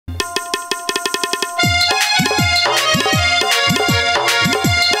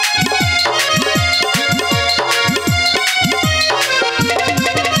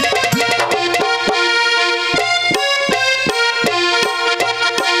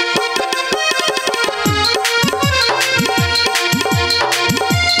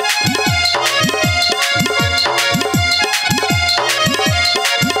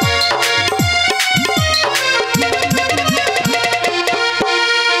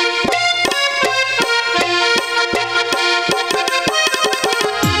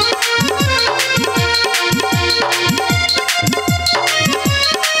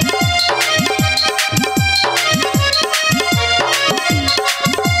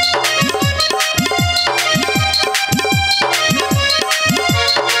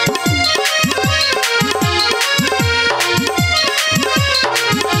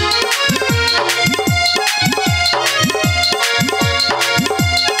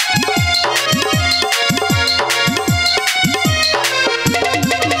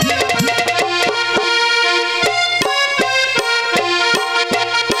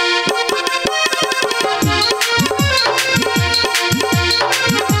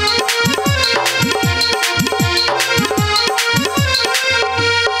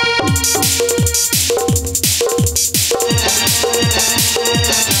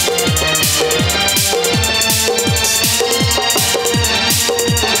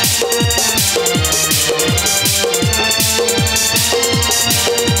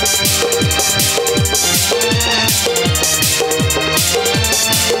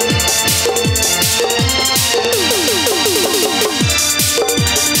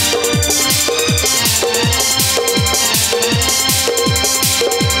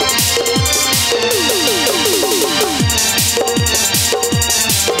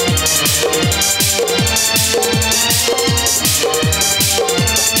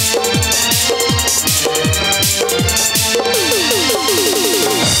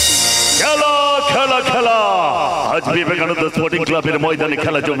Vivekananda sporting ক্লাবের ময়দানে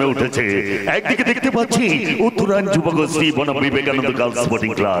খেলা জমে উঠেছে। একদিকে দেখতে পাচ্ছি উত্তরায়ণ যুবগোষ্ঠী বনাম বিবেকানন্দ গার্লস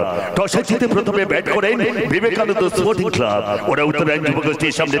স্পোর্টিং ক্লাব। টসে জিতে প্রথমে ব্যাট করেন বিবেকানন্দ স্পোর্টিং ক্লাব। ওরা উত্তরায়ণ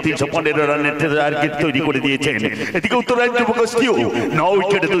যুবগোষ্ঠীর সামনে 315 রানের টার্গেট তৈরি করে দিয়েছেন। এদিকে উত্তরায়ণ যুবগোষ্ঠীও 9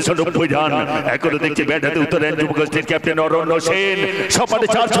 উইকেটে 290 রান। এখনো দেখছি ব্যাট হাতে উত্তরায়ণ যুবগোষ্ঠীর ক্যাপ্টেন অরণ্য সেন সপাটে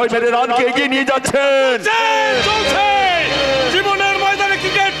 4-6 মেরে রানকে এগিয়ে নিয়ে যাচ্ছেন। জীবনের ময়দানে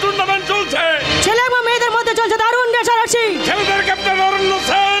ক্রিকেট টুর্নামেন্ট চলছে। ছেলে এবং মেয়েদের মধ্যে চলছে দারুণ রেষারেষি। ছেলেদের ক্যাপ্টেন অরণ্য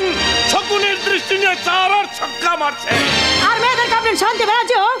সেন শকুনির দৃষ্টি নিয়ে 4 আর ছক্কা মারছে। আর মেয়েদের ক্যাপ্টেন শান্তি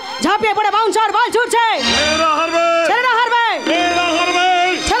ব্যানার্জিও ঝাঁপিয়ে পড়ে বাউন্সার বল ছুটছে। ছেলেরা হারবে, ছেলেরা হারবে, ছেলেরা হারবে,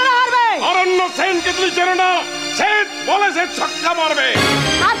 ছেলেরা হারবে। অরণ্য সেনকে তুমি চেনো না, সে বলে সে ছক্কা মারবে।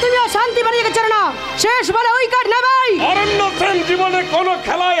 আর তুমিও শান্তি ব্যানার্জিকে চেনো না, শেষ বলে উইকেট নেবেই। অরণ্য সেন জীবনে কোনো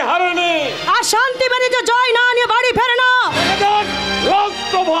খেলায় হারেনি। আর শান্তি ব্যানার্জি জয় না নিয়ে বাড়ি ফেরে না।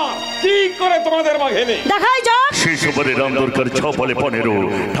 লাস্ট ওভার কি করে তোমাদের বাঘিনি দেখাই যাক। শেষ ওভারে রান দরকার 6 বলে 15।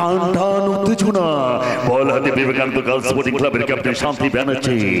 টান টান উত্তেজনা। বল হাতে বিবেকানন্দ গার্লস স্পোর্টিং ক্লাবের ক্যাপ্টেন শান্তি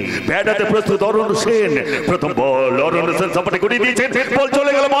ব্যানার্জি, ব্যাট হাতে প্রস্তুত অরণ্য সেন। প্রথম বল অরণ্য সেন সাপোর্টে গড়িয়ে দিয়েছেন, বল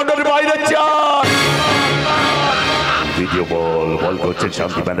চলে গেল বাউন্ডারির বাইরে। 4 দ্বিতীয় বল করছেন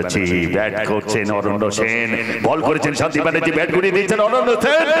শান্তি ব্যানার্জি, ব্যাট করছেন অরণ্য সেন। বল করেছেন শান্তি ব্যানার্জি, ব্যাট ঘুরিয়ে দিয়েছেন অরণ্য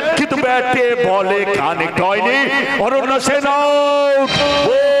সেন, কিন্তু ব্যাটে বলে কানেক্ট হয়নি। অরণ্য সেন আউট।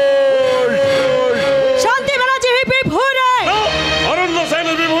 শান্তি ব্যানার্জি হিপ হিপ হুররে। অরণ্য সেন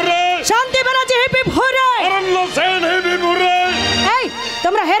হিপ হিপ হুররে। শান্তি ব্যানার্জি হিপ হিপ হুররে। অরণ্য সেন হিপ হিপ হুররে। এই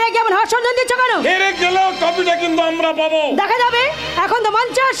তোমরা হেরে গিয়ে এমন হর্ষণ দিচ্ছ কেন? হেরে গেলেও ট্রফিটা কিন্তু আমরা পাবো। দেখা যাবে। এখন তো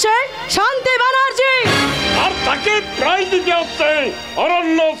মঞ্চে আসছে শান্তি ব্যানার্জি, আর তাকে প্রাইজ দিতে হচ্ছে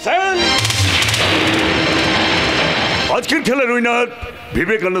অরণ্য সেন। আজকের খেলার উইনার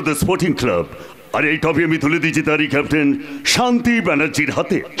বিবেকানন্দ স্পোর্টিং ক্লাব। আর এই ট্রফি আমি তুলে দিয়েছি তারই ক্যাপ্টেন শান্তি ব্যানার্জির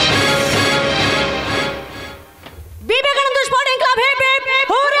হাতে। Vivekananda sporting club hip hip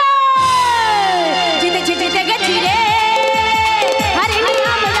hurray. জিতেছি, জিতে গেছি রে। হারিনি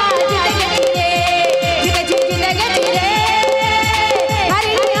আমরা, জিতে গেছি রে। জিতেছি, জিতে গেছি রে।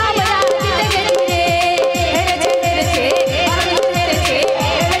 হারিনি আমরা, জিতে গেছি রে। হেরেছে, হেরেছে, অরণ্য হেরেছে।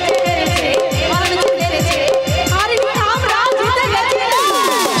 হেরেছে, হেরেছে, অরণ্য হেরেছে। হারিনি আমরা, জিতে গেছি রে।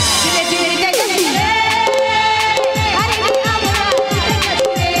 জিতেছি, জিতে গেছি রে। হারিনি আমরা, জিতে গেছি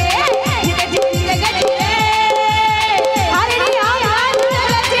রে। জিতেছি, জিতে গেছি রে। হারিনি আমরা, জিতে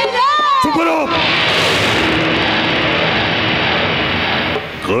গেছি রে। চুপ করো।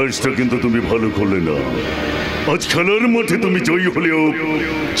 কাজটা কিন্তু তুমি ভালো করলে না। আজ খেলার মাঠে তুমি জয়ী হলেও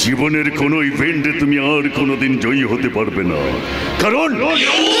জীবনের কোনো ইভেন্টে তুমি আর কোনোদিন জয়ী হতে পারবে না। কারণ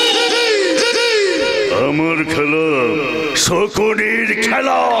আমার খেলা শকুনির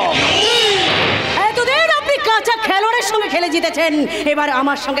খেলা। এতদিন আপনি কাঁচা খেলোয়াড়ের সঙ্গে খেলে জিতেছেন, এবার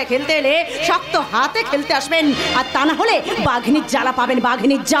আমার সঙ্গে খেলতে এলে শক্ত হাতে খেলতে আসবেন, আর তা না হলে বাঘিনীর জ্বালা পাবেন।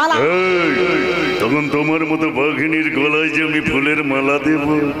 বাঘিনীর জ্বালা। তখন তোমার মতো বাঘিনীর গলায় যে আমি ফুলের মালা দেব,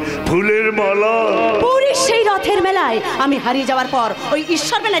 ফুলের মালা। পুরীর সেই রথের মেলায় আমি হারিয়ে যাওয়ার পর ওই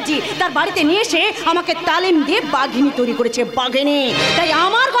ঈশ্বর ব্যানার্জি তার বাড়িতে নিয়ে এসে আমাকে তালিম দিয়ে বাঘিনী তৈরি করেছে। বাঘিনী, তাই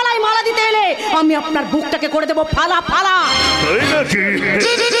আমার গলায় মালা দিতে এলে আমি আপনার বুকটাকে করে দেবো ফালা ফালা। তাই নাকি?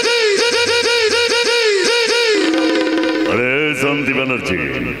 আরে শান্তি ব্যানার্জি,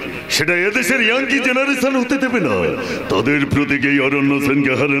 সেটা এদেশের ইয়াঙ্কি জেনারেশন হতে দেবে না। তাদের প্রতীক এই অরণ্য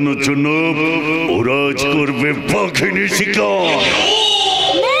সেনকে হারানোর জন্য ওরা আজ করবে বাঘিনী শিকার।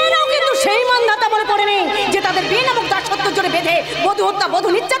 মেয়েরাও কিন্তু সেই মানধাতা বলে পড়েনি যে তাদের বিয়ে নামক দাসত্বের জন্য বেঁধে বধূ হত্যা, বধূ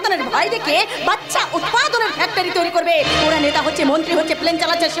নির্যাতনের ভয় দেখে বাচ্চা উৎপাদনের ফ্যাক্টরি তৈরি করবে। ওরা নেতা হচ্ছে, মন্ত্রী হচ্ছে, প্লেন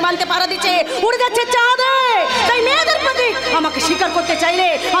চালাচ্ছে, সীমান্তে পাড়া দিচ্ছে, উড়ে যাচ্ছে চাঁদে। তাই মেয়েদের প্রতি আমাকে স্বীকার করতে চাইলে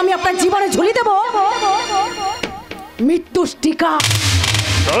আমি আপনার জীবনে ঝুলি দেব মৃত্যুর টিকা।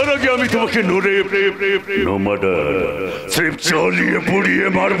 তার আগে আমি তোমাকে নড়ে নো মার্ডার সির্ফ জ্বালিয়ে পুড়িয়ে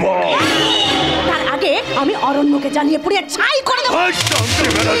মারব। তার আগে আমি অরণ্যকে জ্বালিয়ে পুড়িয়ে ছাই করে দেব। শান্তি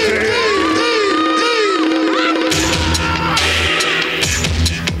ব্যানার্জি,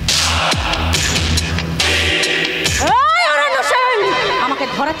 আমাকে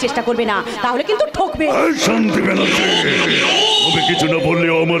ধরার চেষ্টা করবে না, তাহলে কিন্তু ঠকবে। শান্তি ব্যানার্জি, আমি কিছু না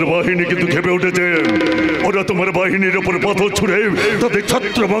বললেও আমার বাহিনী কিন্তু খেপে উঠেছে। ওরা তোমার বাহিনীর উপর পাথর ছুঁড়ে তাদের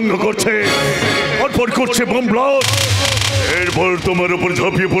ছত্রভঙ্গ করছে, অর্পণ করছে বোম ব্লাস্ট। এরপর তোমার উপর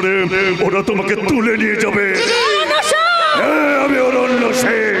ঝাঁপিয়ে পড়ে ওরা তোমাকে তুলে নিয়ে যাবে। আমি অরণ্য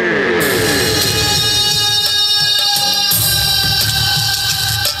সেন।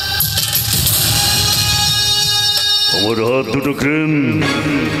 আমার হাত দুটো ক্রেন,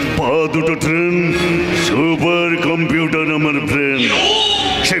 পা দুটো ট্রেন, সুপার কম্পিউটার আমার ব্রেন।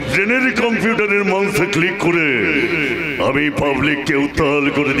 সেই ব্রেনের কম্পিউটারের মাউসে ক্লিক করে আমি পাবলিককে উত্তাল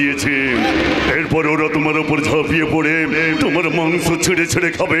করে দিয়েছি। এরপর ওরা তোমার উপর ঝাঁপিয়ে পড়ে তোমার মাংস ছেড়ে ছেড়ে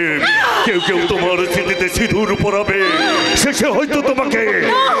খাবে। কেউ কেউ তোমার স্মৃতিতে সিঁদুর পরাবে, শেষে হয়তো তোমাকে।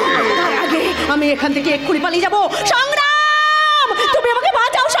 তার আগে আমি এখান থেকে এক্ষুনি পালিয়ে যাবো। সংগ্রাম, তুমি আমাকে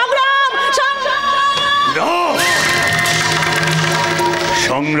বাঁচাও। সংগ্রাম,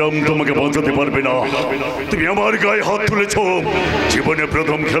 সংগ্রাম তোমাকে বাঁচাতে পারবে না। তুমি আমার গায়ে হাত তুলেছ। জীবনে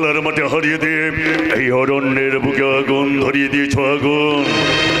প্রথম খেলার মাঠে হারিয়ে দিয়ে এই অরণ্যের বুকে আগুন ধরিয়ে দিয়েছ। আগুন,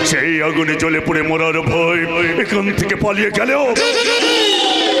 সেই আগুনে জ্বলে পড়ে মরার ভয় এখান থেকে পালিয়ে গেলেও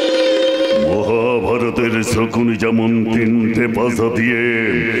মহাভারতের শকুনি যেমন 3টে পাশা দিয়ে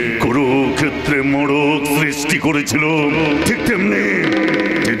কুরুক্ষেত্রে মড়ক সৃষ্টি করেছিল, ঠিক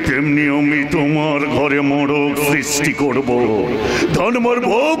তেমনি আমি তোমার ঘরে মড়ক সৃষ্টি করব। ধন মারব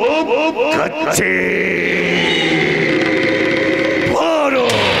খাচ্ছে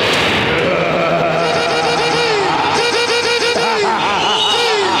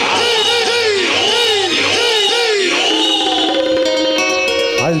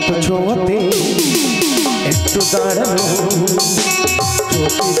আলতো ছোঁয়াতে একটু দাঁড়ানো,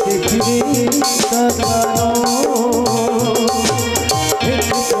 চোখে ফিরে তাকানো,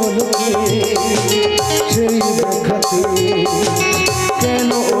 একটু পলকে সেই দেখাতে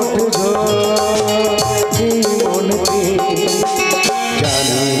কেন ওঠে ঝড় এই মনকে।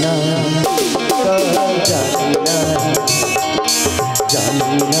 জানি না, জানি না,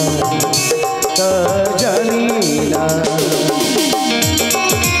 জানি না, জানি না।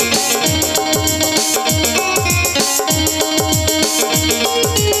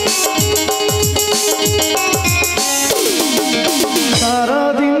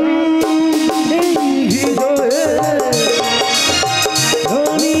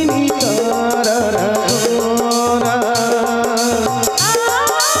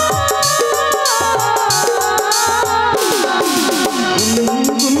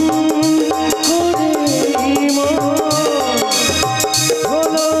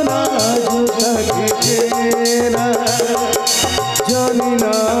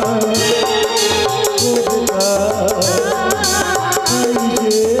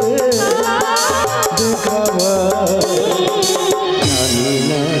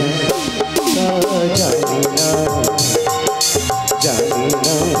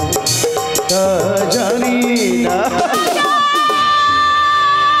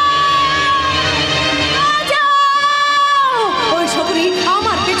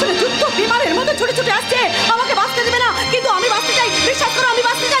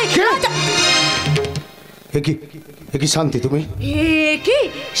 শান্তি, তুমি কি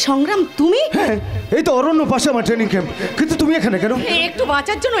সংগ্রাম? তুমি? হ্যাঁ, এই তো অরণ্য পাশে আমার ট্রেনিং ক্যাম্প, কিন্তু তুমি এখানে কেন? একটু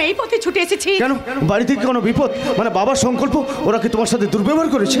বাঁচার জন্য এই পথে ছুটে এসেছি। কেন? বাড়ি থেকে কোনো বিপদ? মানে বাবার সংকল্প? ওরা কি তোমার সাথে দুর্ব্যবহার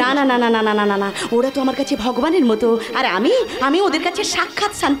করেছে? না না না না না না না না, ওরা তো আমার কাছে ভগবানের মতো, আর আমি ওদের কাছে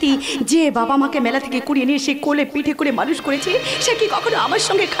সাক্ষাৎ শান্তি। যে বাবা মাকে মেলা থেকে কুড়িয়ে নিয়ে সে কোলে পিঠে করে মানুষ করেছে, সে কি কখনো আমার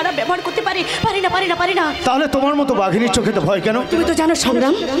সঙ্গে খারাপ ব্যবহার করতে পারে? পারি না। তাহলে তোমার মতো বাঘিনীর চোখে তো ভয় কেন? তুমি তো জানো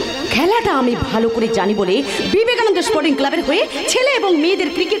সংগ্রাম, খেলাটা আমি ভালো করে জানি বলে বিবেকানন্দ স্পোর্টিং ক্লাবের হয়ে ছেলে এবং মেয়েদের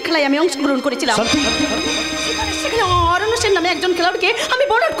ক্রিকেট খেলায় আমি অংশগ্রহণ করেছিলাম। সেখানে অরণ্য সেন নামে একজন খেলোয়াড়কে আমি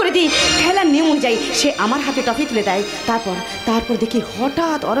বোর্ড আউট করে দিই। খেলার নিয়ম অনুযায়ী সে আমার হাতে ট্রফি তুলে দেয়। তারপর দেখি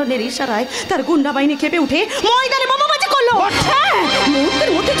হঠাৎ অরণ্যের ইশারায় তার গুন্ডা বাহিনী খেপে উঠে ময়দানে বোমাবাজি করলো।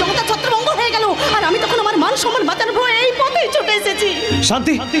 মুহূর্তের মধ্যে জনতা ছত্রভঙ্গ হয়ে গেল, আর আমি তখন আমার মান সম্মান বাঁচানোর ভয়ে এই পথেই ছুটে এসেছি।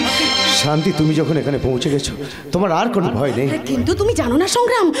 শান্তি, তুমি যখন এখানে পৌঁছে গেছো তোমার আর কোনো ভয় নেই। কিন্তু তুমি জানো না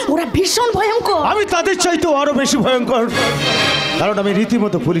সংগ্রাম, ওরা ভীষণ ভয়ঙ্কর। আমি তাদের চাইতেও আরো বেশি ভয়ঙ্কর, কারণ আমি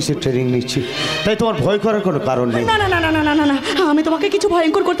রীতিমতো পুলিশের ট্রেনিং নিচ্ছি, তাই তোমার ভয় করার কোনো কারণ নেই। না না না না না না না, আমি তোমাকে কিছু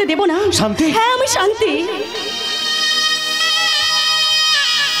ভয়ঙ্কর করতে দেব না। শান্তি? হ্যাঁ, আমি শান্তি।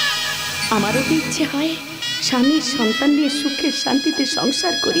 আমারও কি ইচ্ছে হয় স্বামী সন্তান নিয়ে সুখে শান্তিতে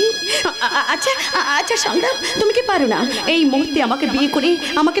সংসার করি। আচ্ছা আচ্ছা সংগ্রাম, তুমি কি পারো না এই মুহূর্তে আমাকে বিয়ে করে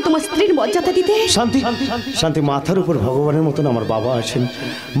আমাকে তোমার স্ত্রীর মর্যাদা দিতে? শান্তি, মাথার উপর ভগবানের মতন আমার বাবা আছেন,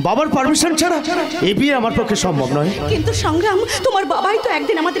 বাবার পারমিশন ছাড়া এই বিয়ে আমার পক্ষে সম্ভব নয়। কিন্তু সংগ্রাম, তোমার বাবাই তো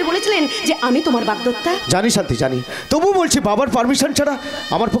একদিন আমাদের বলেছিলেন যে আমি তোমার বাগদত্তা। জানি শান্তি, জানি, তবু বলছি বাবার পারমিশন ছাড়া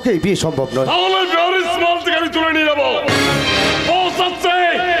আমার পক্ষে এই বিয়ে সম্ভব নয়। তুলে নিয়ে যাবো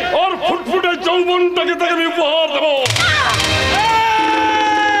ওর ফুটফুটে যৌবনটাকে তাকে আমি উপহার দেবো।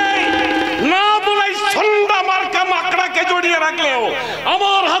 না বলে সন্ধ্যা মার্কা মাকড়াকে জড়িয়ে রাখলেও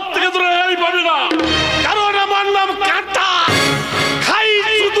আমার হাত থেকে ধরে এই পাবে না, কারণ আমার নাম কাঁটা, খাই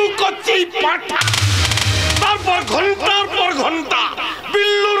শুধু কচ্ছি পাঠা। তারপর ঘন্টার পর ঘন্টা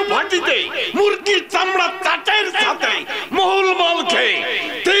বিল্লুর ভাটিতে মুরগির চামড়া চাটের সাথে মহুল মাল খেয়ে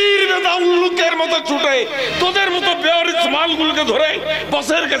তীর গাদা উল্লুকের মতো ছুটে তোদের মতো বেয়ারিস মালগুলোকে ধরে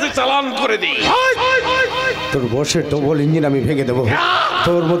বসের কাছে চালান করে দিই। তোর বসের ডবল ইঞ্জিন আমি ভেঙে দেবো,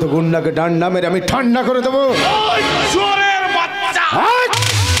 তোর মতো গুন্ডাকে ডান্ডা মেরে আমি ঠান্ডা করে দেবো। চোরের বাচ্চা!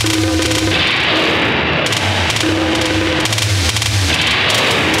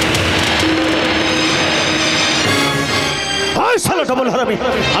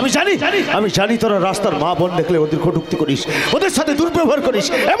 আমি জানি তোরা রাস্তার মা বোন দেখলে ওদের কটূক্তি করিস, ওদের সাথে দুর্ব্যবহার করিস,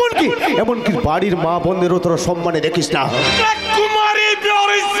 এমনকি বাড়ির মা বোনদেরও তোরা সম্মানে দেখিস না। কুমারী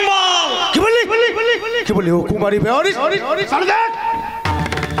বেয়ারিস মাল! কি বলি ও কুমারী বেয়ারিস?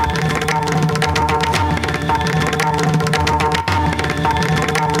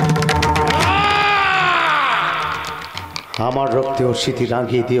 আমার রক্তে ও স্মৃতি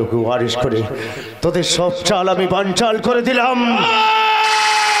রাঙিয়ে দিয়ে ওকে ওয়ারিশ করে তোদের সব চাল আমি বানচাল করে দিলাম।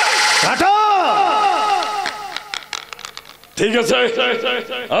 ঠিক আছে,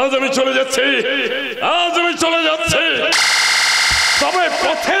 আজ আমি চলে যাচ্ছি, তবে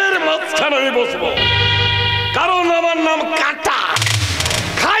পথের মাঝখানে আমি বসবো, কারণ আমার নাম কাটা,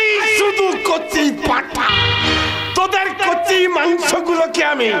 খাই শুধু কচি পাটা। তোদের কচি মাংসগুলোকে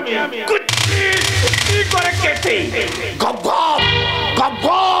আমি কুচি করে কেটে গপ গপ গপ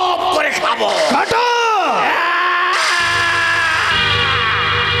গপ করে খাবো।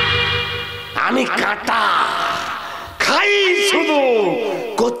 আমি কাটা, খাই শুধু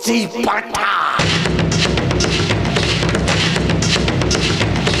কচি পাটা।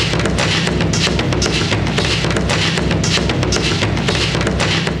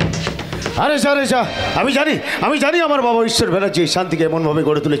 আরে যা, আমি জানি আমার বাবা ঈশ্বর ব্যানার্জি শান্তিকে এমন ভাবে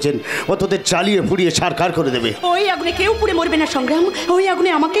গড়ে তুলেছেন ও তোদের চালিয়ে পুড়িয়ে ছারখার করে দেবে। ওই আগুনে কেউ পুড়ে মরবে না সংগ্রাম, ওই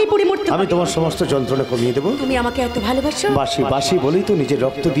আগুনে আমাকেই পুড়ে মরতে হবে। আমি তোমার সমস্ত যন্ত্রণা কমিয়ে দেবো। তুমি আমাকে এত ভালোবাসো। বাসি বলেই তো নিজের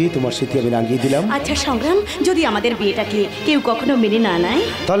রক্ত দিয়ে তোমার স্মৃতি আমি রাঙিয়ে দিলাম। আচ্ছা সংগ্রাম, যদি আমাদের বিয়েটাকে কেউ কখনো মেনে না নেয়,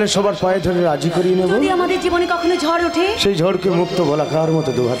 তাহলে সবার পায়ে ধরে রাজি করিয়ে নেব। যদি আমাদের জীবনে কখনো ঝড় ওঠে, সেই ঝড়কে মুক্ত বলাকার মতো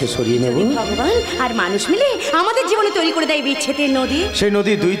দু হাতে সরিয়ে নেব। ভগবান আর মানুষ মিলে আমাদের জীবনে তৈরি করে দেয় বিচ্ছেদের নদী। সেই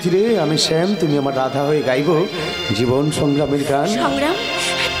নদীর দুই তীরে আমি শ্যাম, তুমি আমার রাধা হয়ে গাইব জীবন সংগ্রামের গান। সংগ্রাম,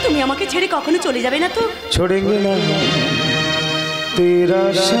 তুমি আমাকে ছেড়ে কখনো চলে যাবে না তো? छोड़ेंगे ना तेरा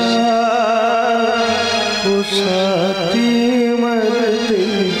साथ वो साथी मरते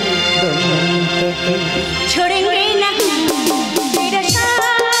दम तक, छोड़ेंगे ना तेरा साथ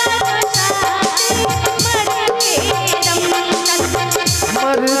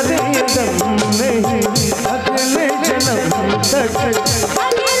मरते दम नहीं अगले जन्म तक,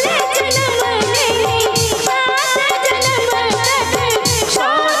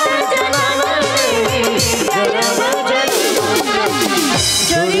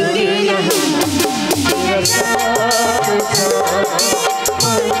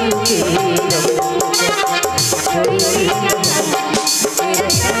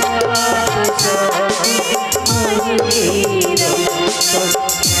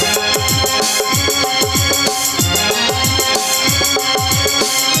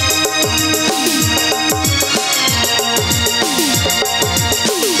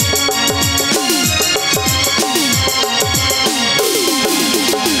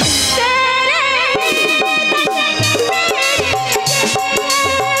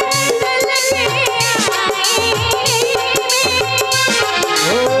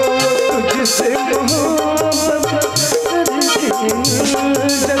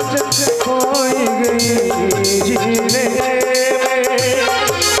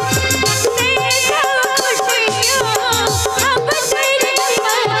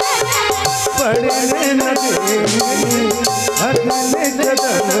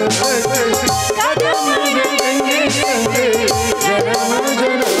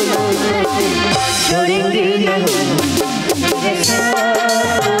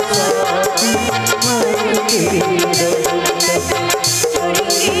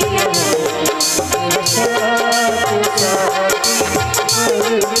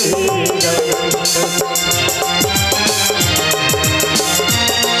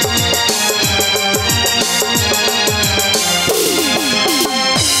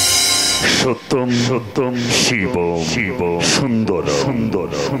 সত্যম শিব সুন্দর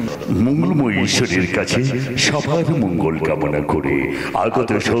মঙ্গলময় ঈশ্বরের কাছে সবার মঙ্গল কামনা করে আগত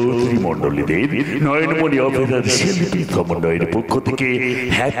সহোদরী মণ্ডলীদের নয়নমণি অপেরার শিল্পী সমন্বয়ের পক্ষ থেকে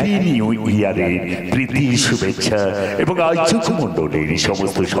হ্যাপি নিউ ইয়ারের প্রীতি শুভেচ্ছা এবং আয়োজক মণ্ডলীর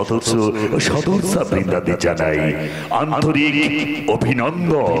সমস্ত সদস্য ও সদস্যা বৃন্দাদের জানাই আন্তরিক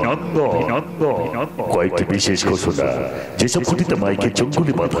অভিনন্দন। কয়েকটি বিশেষ ঘোষণা, যেসব খুঁটিতে মাইকের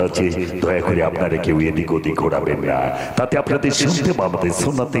চঙ্গুলি বাঁধা আছে দয়া করে আপনারা কেউ এদিক ওদিক ঘোরাবেন না, তাতে আপনাদের শুনতে বা আমাদের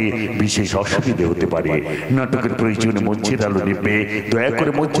শোনাতে বিশেষ অসুবিধে হতে পারে। নাটকের প্রয়োজনে মঞ্চের আলো নিবে, দয়া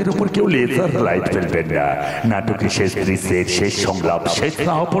করে মঞ্চের উপর কেউ লেজার লাইট ফেলবেন না। নাটকের শেষ দৃশ্যের শেষ সংলাপ শেষ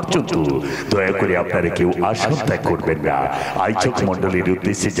না হওয়া পর্যন্ত দয়া করে আপনারা কেউ আসন ত্যাগ করবেন না। আয়োজক মন্ডলীর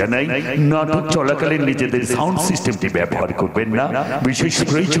উদ্দেশ্যে জানাই, নাটক চলাকালীন নিজেদের সাউন্ড সিস্টেমটি ব্যবহার করবেন না। বিশেষ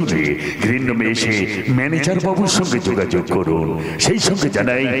প্রয়োজনে গ্রিন রুমে এসে ম্যানেজার বাবুর সঙ্গে যোগাযোগ করুন। সেই সঙ্গে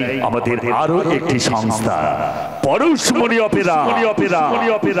জানাই আমাদের আরো একটি সংস্থা পরশমণি অপেরা,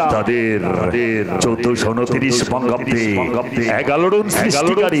 তাদের 1429 বঙ্গাব্দে 11 জন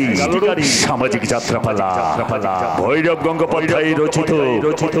সৃষ্টিকারী সামাজিক যাত্রাপালা ভৈরব গঙ্গোপাধ্যায় রচিত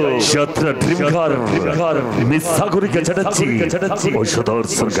যাত্রা ড্রিমঘর মিস সাগরিকা চ্যাটার্জি ও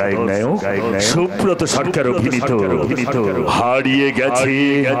সুদর্শন গায়ক নায়ক সুব্রত সরকার অভিনীত হারিয়ে গেছে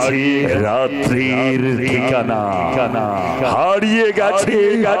রাত্রির ঠিকানা, হারিয়ে গেছে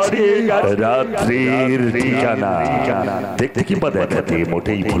রাত্রির ঠিকানা। দেখতে কিংবা দেখাতে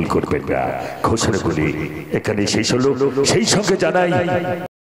মোটেই ভুল করবেন না। ঘোষণাগুলি এখানে শেষ হলো। সেই সঙ্গে জানাই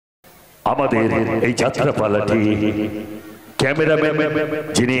আমাদের এই যাত্রাপালাটি ক্যামেরাম্যান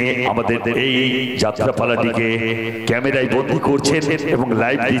যিনি আমাদের এই যাত্রাপালাটিকে ক্যামেরায় বন্দী করছেন এবং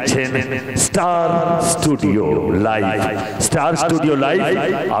লাইভ দিচ্ছেন, স্টার স্টুডিও লাইভ।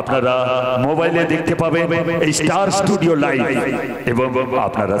 আপনারা মোবাইলে দেখতে পাবেন এই স্টার স্টুডিও লাইভ, এবং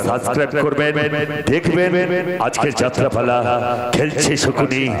আপনারা সাবস্ক্রাইব করবেন, দেখবেন আজকের যাত্রাপালা খেলছে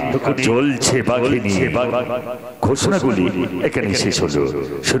শকুনি, চলছে বাঘিনি। ঘোষণাগুলি এখানে শেষ হলো।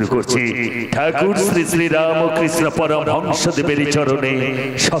 শুরু করছি ঠাকুর শ্রী শ্রী রামকৃষ্ণ পরমহংস দেবের চরণে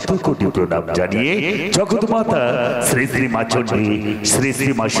শত কোটি প্রণাম জানিয়ে জগৎ মাতা শ্রী শ্রী মা চণ্ডী, শ্রী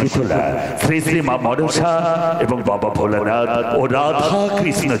শ্রী মা শীতলা, শ্রী শ্রী মা মনসা এবং বাবা ভোলানাথ ও রাধা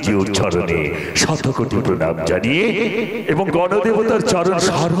কৃষ্ণ জিউর চরণে শত কোটি প্রণাম জানিয়ে এবং গণদেবতার চরণ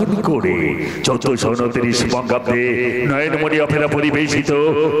স্মরণ করে 1429 বঙ্গাব্দে নয়নমণি অপেরা পরিবেশিত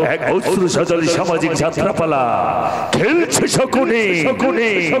এক অশ্রু সজল সামাজিক যাত্রাপালা খেলছে শকুনি,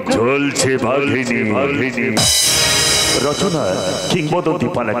 চলছে বাঘিনি। রচনা কিংবদন্তি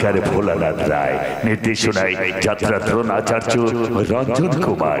পালাকার ভোলানাথ রায়, নির্দেশনায় যাত্রা দ্রোণাচার্য রঞ্জন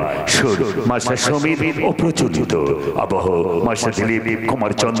কুমার, সুর মাস্টার সমীর ও প্রচলিত, আবহ মাস্টার দিলীপ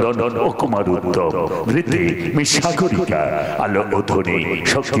কুমার চন্দন ও কুমার উত্তম, বৃদ্ধি মিস সাগরিকা, আলো ও ধ্বনি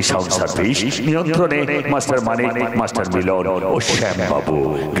শক্তি সাউন্ড সার্ভিস, নিয়ন্ত্রণে মাস্টার মানিক, মাস্টার মিলন ও শ্যাম বাবু,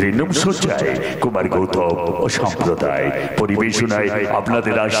 গ্রিনরুম সজ্জায় কুমার গৌতম ও সম্প্রদায়, পরিবেশনায়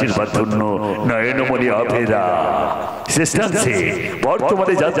আপনাদের আশীর্বাদ ধন্য নয়নমণি অপেরা। শ্রেষ্ঠাংশে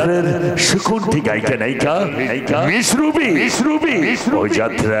বর্তমানে যাত্রার সুকণ্ঠী গায়িকা নায়িকা মিস রুবি ও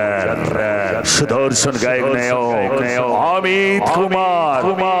যাত্রার সুদর্শন গায়ক নায়ক Amit Kumar,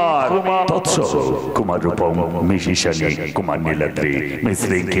 তৎসহ Kumar Rupam, miss Ishani, Kumar Niladri, miss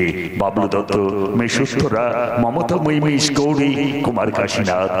Rinki, Bablu Dutta, miss Uttara, মমতাময়ী, miss Gauri, Kumar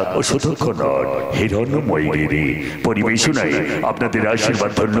Kashinath ও সুদক্ষণর হিরণ্যময়ী। পরিবেশনায় আপনাদের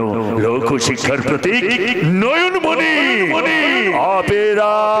আশীর্বাদ ধন্য লোক শিক্ষার প্রতীক নয়নমণি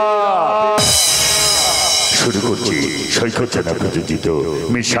অপেরা। শুরু করছি সৈকত জানা প্রযোজিত,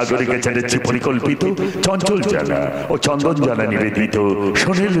 মিস সাগরিকা চ্যাটার্জি পরিকল্পিত, চঞ্চল জানা ও চন্দন জানা নিবেদিত,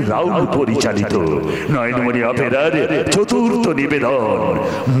 সুনীল রাউল পরিচালিত নয়নমণি অপেরার চতুর্থ নিবেদন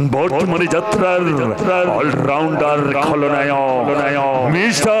বর্তমানে যাত্রার অলরাউন্ডার খলনায়ক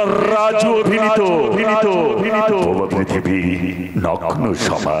মিস্টার রাজু অভিনীত পৃথিবী নগ্ন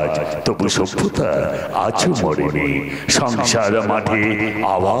সমাজ তবু সভ্যতা আজও মরেনি, সংসার মাঠে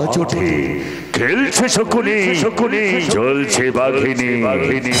আওয়াজ ওঠে, খেলছে শকুনি, চলছে বাঘিনি,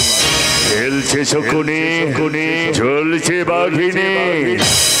 খেলছে শকুনি, চলছে বাঘিনি,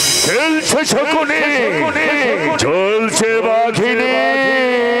 খেলছে শকুনি, চলছে বাঘিনি।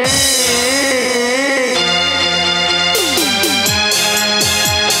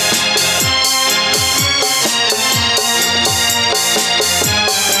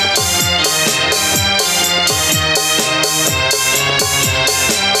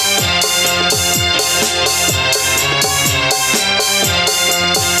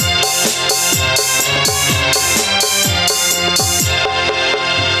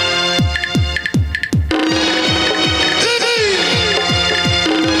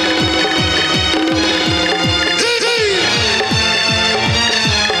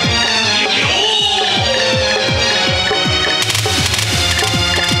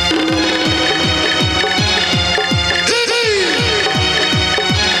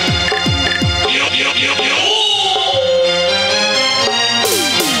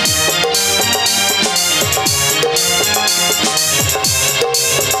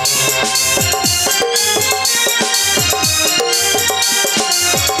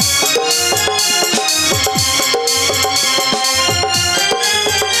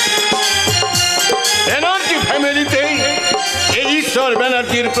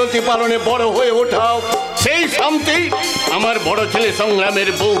 রাজ্যের প্রতিপালনে বড় হয়ে ওঠাও, সেই শান্তি আমার বড় ছেলে সংগ্রামের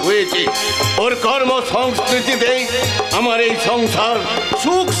বউ হয়েছে। ওর কর্ম সংস্কৃতিতে আমার এই সংসার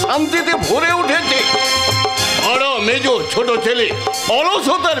সুখ শান্তিতে ভরে উঠেছে। বড় মেজ ছোট ছেলে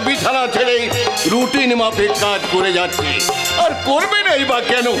অলসতার বিছানা ছেড়ে রুটিন মাফিক কাজ করে যাচ্ছে। আর করবে নাই বা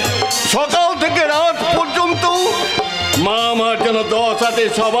কেন? সকাল থেকে রাত পর্যন্ত মা আমার যেন 10 হাতে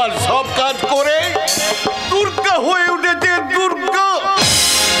সবার সব কাজ করে দুর্গা হয়ে উঠেছে। দুর্গা!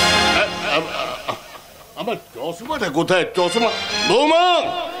 আমার চশমাটা কোথায়? চশমা বৌমা,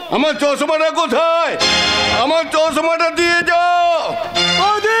 আমার চশমাটা কোথায়? আমার চশমাটা দিয়ে যাও।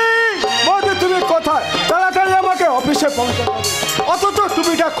 তুমি কোথায়? তাড়াতাড়ি আমাকে অফিসে পৌঁছে। অথচ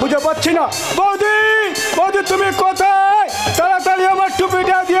টুপিটা খুঁজে পাচ্ছি না। বৌদি, বৌদি তুমি কোথায়? তাড়াতাড়ি আমার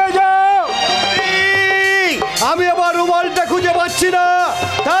টুপিটা দিয়ে যাও। আমি আমার রুমালটা খুঁজে পাচ্ছি না।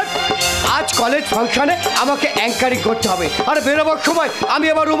 আজ কলেজ ফাংশনে আমাকে অ্যাঙ্কারিং করতে হবে, আর বেরোবার সময় আমি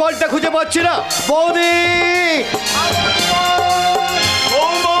আমার রুমালটা খুঁজে পাচ্ছি না। বৌদি,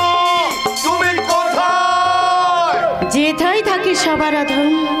 তুমি কোথায়? যেথায় থাকে সবার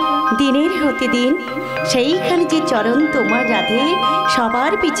অধম দিনের হতে দিন, সেইখানে যে চরণ তোমার রাধে,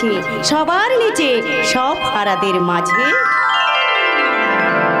 সবার পিছে সবার নিচে সব হারাদের মাঝে।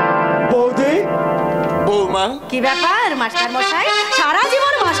 বৌদি, বৌমা, কি ব্যাপার মাস্টার মশাই? সারা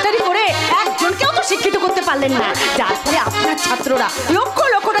জীবন মাস্টারি করে একজনকেও তো শিক্ষিত করতে পারলেন না, যার ফলে আপনার ছাত্ররা লক্ষ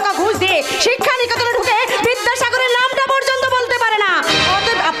লক্ষ টাকা ঘুষ দিয়ে শিক্ষা নিকেতনে ঢুকে বিদ্যাসাগরের নামটা পর্যন্ত বলতে পারে না।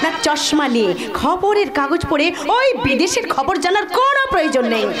 অতএব আপনার চশমা নিয়ে খবরের কাগজ পড়ে ওই বিদেশের খবর জানার কোনো প্রয়োজন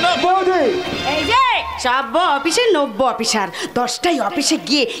নেই। বৌদি, এই যে সব অফিসে 90 অফিসার, 10টাই অফিসে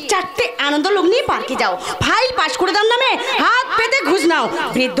গিয়ে 4টে আনন্দ লোক নিয়ে পার্কে যাও, ফাইল পাস করে দেন নামে হাত পেতে ঘুষ নাও,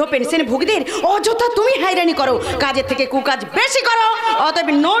 বৃদ্ধ পেনশন ভোগীদের অযথা তুমি হাইরানি করো, কাজের থেকে কুকাজ বেশি করো। অতএব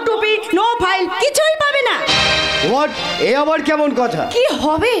নো টুপি নো ফাইল, কিছুই পাবে না। হোয়াট? এ আবার কেমন কথা? কি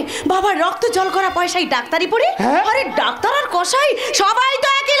হবে বাবা, রক্ত জল করা পয়সায় ডাক্তারি পড়ে? আরে ডাক্তার আর কসাই সবাই তো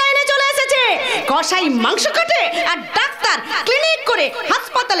একই লাইনে চলে এসেছে। কসাই মাংস কাটে আর ডাক্তার ক্লিনিক করে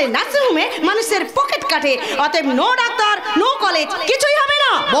হাসপাতালে নার্সিং হোমে মানুষের পকেট কাটে। অতএব নো ডাক্তার নো কলেজ, কিছুই হবে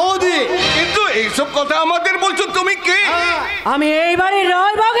না। বৌদি, কিন্তু এইসব কথা আমাদের বলছো তুমি? কে? আমি এইবারে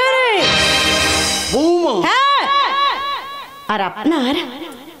রয় বাঘিনী। বৌমা? হ্যাঁ, আর আপনার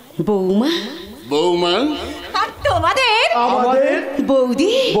বৌমা। বৌমা, আর তোমাদের আমাদের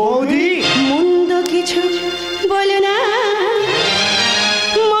বৌদি। বৌদি, মন্দ কিছু বলো না,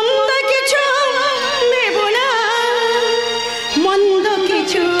 মন্দ কিছু ভেবো না, মন্দ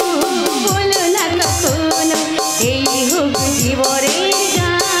কিছু বলো না কখনো, এই হোক জীবনের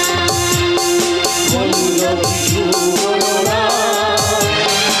গান। মন্দ কিছু বলো না,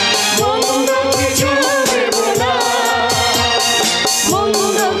 মন্দ কিছু ভেবো না,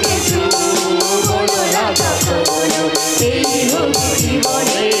 মন্দ কিছু বলো না কখনো, এই হোক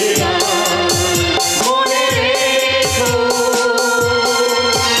জীবনের গান। মনে রেখো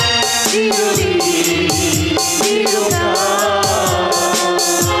চিরদিন চিরকাল।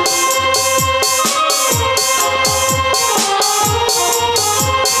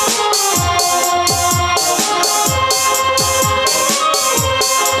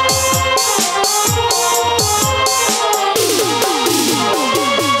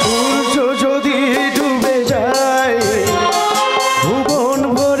 সূর্য যদি ডুবে যায়, ভুবন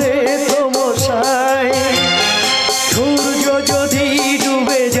ভরে তমসায়। সূর্য যদি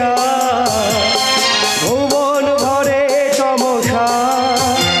ডুবে যায়, ভুবন ভরে তমসায়।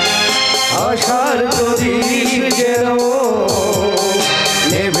 আশার প্রদীপ যেন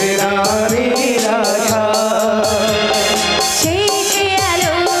নেভে না নিরাশায়। শেষে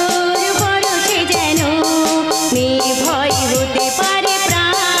আলোর পরশে যেন নির্ভয় হতে পারে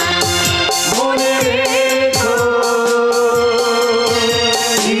প্রাণ। মনে রেখো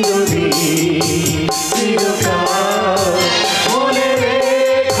চিরদিন চিরকাল। মনে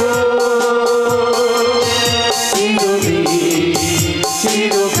রেখো চিরদিন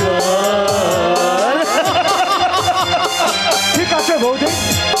চিরকাল। ঠিক আছে বৌদি,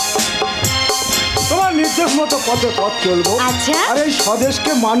 তোমার নির্দেশ মতো পথে পথ চলবো। আচ্ছা। আর এই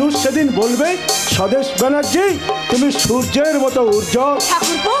স্বদেশকে মানুষ সেদিন বলবে, স্বদেশ ব্যানার্জি তুমি সূর্যের মতো উজ্জ্বল।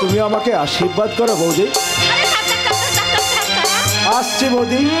 ঠাকুরপো, তুমি আমাকে আশীর্বাদ করো বৌদি। আরে থাক, থাক, থাক, থাক, থাক, থাক, থাক। আসছি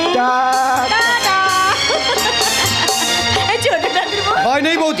বৌদি, টাটা। টাটা। এই ছোট ঠাকুরপো, হয়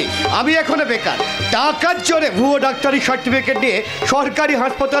নেই বৌদি, আমি এখনো বেকার। টাকার জোরে ভুয়ো ডাক্তারি সার্টিফিকেট নিয়ে সরকারি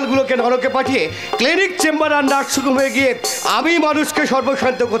হাসপাতালগুলোকে নরকে পাঠিয়ে ক্লিনিক চেম্বার আর নার্সিংহোমে গিয়ে আমি মানুষকে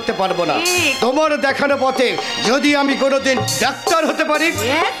সর্বশান্ত করতে পারবো না। ঠিক। তোমার দেখানো পথে যদি আমি কোনোদিন ডাক্তার হতে পারি,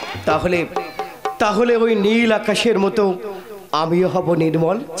 তাহলে তাহলে ওই নীল আকাশের মতো আমিও হব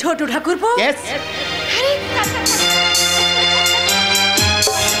নির্মল। ছোট ঠাকুরপো। Yes? আরে থাক, থাক, থাক।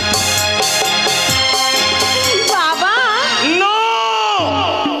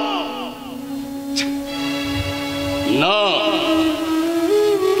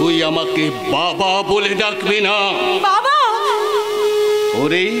 আমাকে বাবা বলে ডাকবি না। বাবা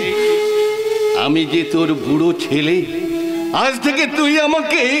ওরে আমি যে তোর বুড়ো ছেলে, আজ থেকে তুই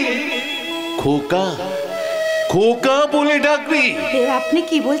আমাকে খোকা খোকা বলে ডাকবি। আপনি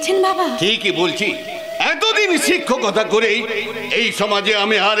কি বলছেন বাবা? ঠিকই বলছি। এতদিন শিক্ষকতা করে এই সমাজে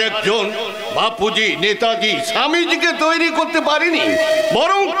আমি আর একজন বাপুজি, নেতাজি, স্বামীজিকে তৈরি করতে পারিনি,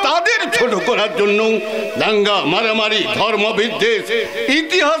 বরং তাদের ছোট করার জন্য দাঙ্গা, মারামারি, ধর্মবিদ্বেষ,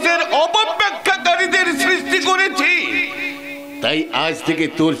 ইতিহাসের অপব্যাখ্যাকারীদের সৃষ্টি করেছি। তাই আজ থেকে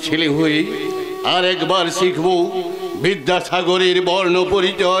তোর ছেলে হয়ে আর একবার শিখব বিদ্যাসাগরের বর্ণ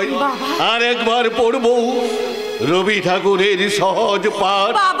পরিচয়, আর একবার পড়ব রবি ঠাকুরের সহজ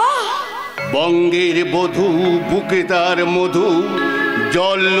পাঠ। বঙ্গের বধূ বুকে তার মধু,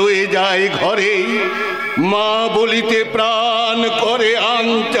 জল লয়ে যায় ঘরে, মা বলিতে প্রাণ করে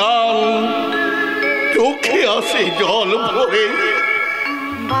আনচান, চোখে আসে জল ভরে,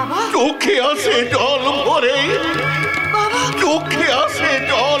 চোখে আসে জল ভরে, চোখে আসে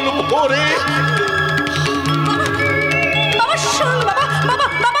জল ভরে।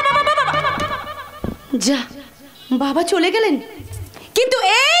 যা বাবা চলে গেলেন, কিন্তু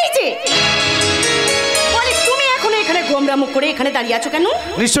এই যে তুমি এখন এখানে গোমরা মুখ করে এখানে দাঁড়িয়ে আছো কেন?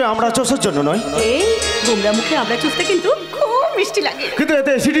 নিশ্চয়ই আমরা চোষের জন্য নয়। এই গোমরা মুখে আমরা চুষতে কিন্তু খুব মিষ্টি লাগে। কিন্তু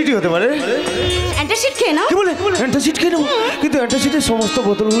এতে অ্যাসিডিটি হতে পারে। অ্যান্টাসিড খেয়ে নাও। কি বলে? অ্যান্টাসিড খেয়ে নাও? কিন্তু অ্যান্টাসিডের সমস্ত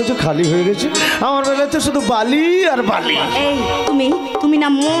বোতলগুলো যে খালি হয়ে গেছে। আমার বেলায় তো শুধু বালি আর বালি। এই তুমি না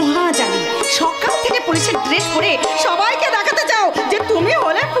মহা জানি, সকাল থেকে পুলিশের ড্রেস পরে সবাইকে দেখাতে চাও যে তুমি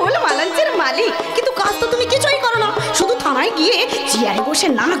হলে ফুল মালাঞ্চের মালিক, কিন্তু কাজ তো তুমি কিছুই করো না, শুধু থানায় গিয়ে চেয়ারে বসে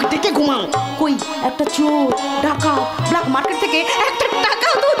নাক ডেকে ঘুমাও। কই একটা চোর, ডাকাত, ব্ল্যাক মার্কেট থেকে একটা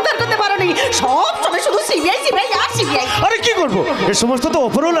টাকাও তো উদ্ধার করতে পারোনি, সব সময় শুধু সিবিআই সিবিআই আর সিবিআই। আরে কি করবো, এ সমস্ত তো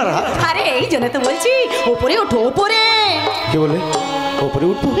ওপরওয়ালারা। আরে এই জন্য তো বলছি ওপরে ওঠো, ওপরে। কি বলে ওপরে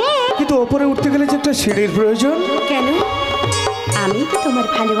উঠবো? কিন্তু ওপরে উঠতে গেলে যে একটা সিঁড়ির প্রয়োজন। কেন? আমি তো তোমার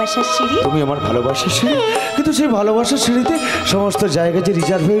ভালোবাসার সিঁড়ি। তুমি আমার ভালোবাসার সিঁড়ি, কিন্তু সেই ভালোবাসার সিঁড়িতে সমস্ত জায়গা যে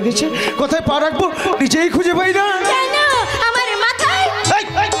রিজার্ভ হয়ে গেছে, কোথায় পা রাখবো নিজেই খুঁজে পাই না। কেন? আমার মাথায়।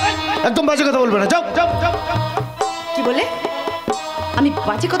 একদম বাজে কথা বলবে না, যাও যাও যাও। কি বলে? আমি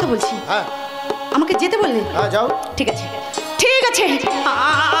বাজে কথা বলছি? হ্যাঁ। আমাকে যেতে বললে? হ্যাঁ যাও। ঠিক আছে ঠিক আছে,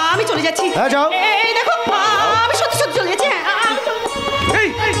 আমি চলে যাচ্ছি। হ্যাঁ যাও। এই দেখো আমি সত্যি সত্যি চলে যাচ্ছি।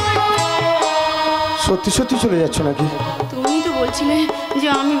 সত্যি সত্যি চলে যাচ্ছ নাকি? তুমি তো বলছিলে যে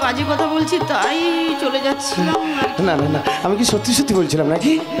আমি বাজে কথা বলছি, তাই চলে যাচ্ছিলাম। না না না, আমি কি সত্যি সত্যি বলছিলাম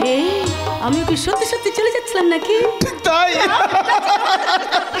নাকি? এই আমি কি সত্যি সত্যি চলে যাচ্ছিলাম নাকি? তাই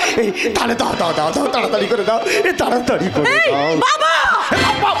তাহলে দাও দাও দাও দাও, তাড়াতাড়ি করে দাও, তাড়াতাড়ি করে দাও। বাবা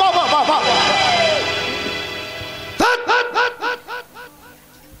বাবা বাবা বাবা,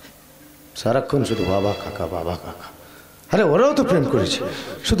 সারাক্ষণ শুধু বাবা কাকা বাবা কাকা। আরে ওরাও তো প্রেম করেছে,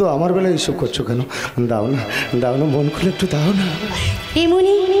 শুধু আমার বেলায় এইসব করছো কেন? দাও না দাও না, মন খুলে একটু দাও না।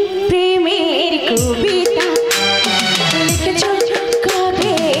 এমনি প্রেমের কবিতা লিখেছ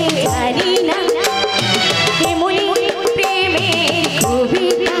কবে জানি না, এমনি প্রেমের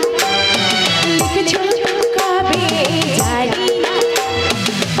কবিতা লিখেছ কবে জানি না,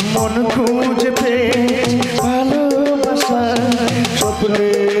 মন খুঁজে পেয়ে ভালোবাসা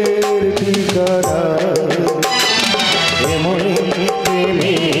স্বপ্নের ঠিকানা, এমন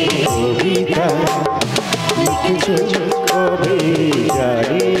প্রেমের কবিতা লিখেছ কবে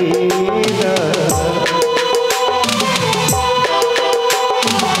জানি না।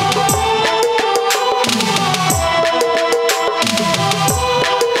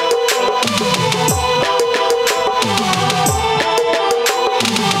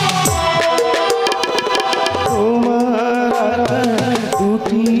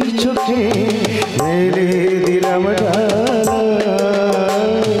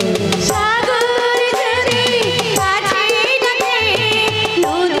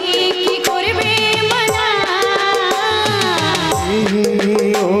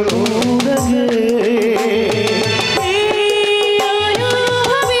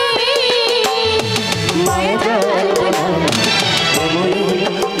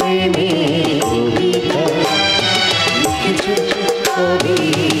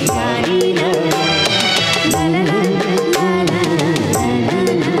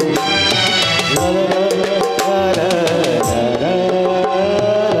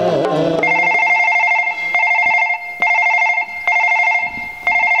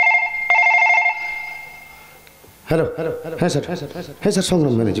 হ্যালো হ্যালো হ্যাঁ স্যার, হ্যাঁ স্যার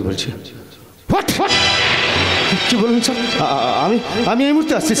সংগ্রাম ব্যানার্জি বলছি। কি বলুন স্যার? আমি আমি এই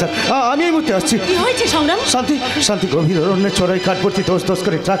মুহূর্তে আসছি স্যার, আমি এই মুহূর্তে আসছি। কি হয়েছে সংগ্রাম? শান্তি শান্তি গভীর অরণ্যের চড়াই কাঠভর্তি দোষ দোষ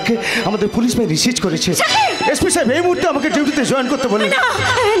করে ট্রাককে আমাদের পুলিশ বাহিনী রিসিভ করেছে। এসপি সাহেব এই মুহূর্তে আমাকে ডিউটিতে জয়েন করতে বলেন। না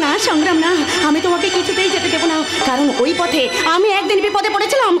না সংগ্রাম, না, আমি তোমাকে কিছুতেই যেতে দেবো না, কারণ ওই পথে আমি একদিন বিপদে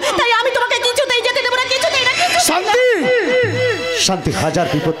পড়েছিলাম, তাই আমি তোমাকে কিছুতেই যেতে দেবো না, কিছুতেই না। শান্তি শান্তি, হাজার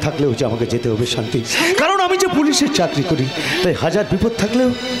বিপদ থাকলেও যে আমাকে যেতে হবে শান্তি, কারণ আমি যে পুলিশের চাকরি করি, তাই হাজার বিপদ থাকলেও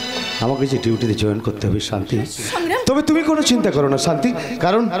আমাকে যে ডিউটিতে জয়েন করতে হবে শান্তি। তবে তুমি কোনো চিন্তা করো না শান্তি,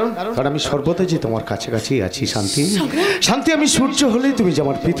 কারণ আমি সর্বদা যে তোমার কাছাকাছি আছি শান্তি। শান্তি, আমি সূর্য হলেই তুমি যে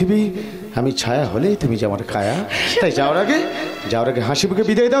আমার পৃথিবী, আমি ছায়া হলেই তুমি যে আমার কায়া। তাই যাওয়ার আগে হাসি মুখে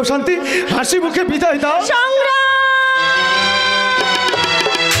বিদায় দাও শান্তি, হাসি মুখে বিদায় দাও।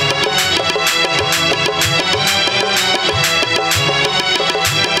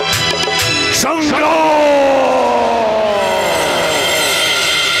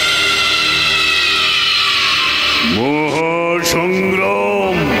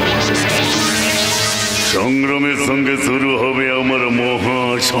 মহাসংগ্রাম, সংগ্রামের সঙ্গে শুরু হবে আমার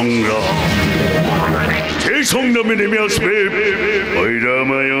মহাসংগ্রাম। সেই সংগ্রামে নেমে আসবে ওই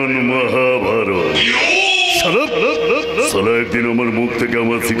রামায়ণ মহাভারত। সালা একদিন আমার মুখ থেকে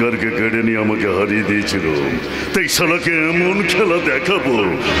আমার শিকারকে কেড়ে নিয়ে আমাকে হারিয়ে দিয়েছিল, তাই সালাকে এমন খেলা দেখাবো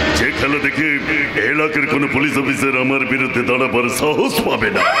যে খেলা দেখে এলাকার কোনো পুলিশ অফিসার আমার বিরুদ্ধে দাঁড়াবার সাহস পাবে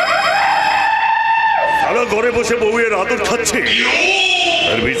না। সারা ঘরে বসে বউয়ের আদর খাচ্ছে,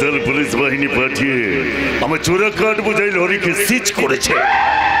 আর বিশাল পুলিশ বাহিনী পাঠিয়ে আমার চোরা কাঠ বোঝাই লরিকে সিজ করেছে।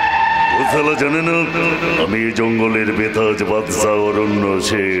 ও সালা জানে না আমি এই জঙ্গলের বেতাজ বাদশা অরণ্য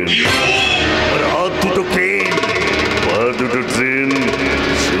সেন। আর হাত দুটো পেন, পা দুটো ট্রেন,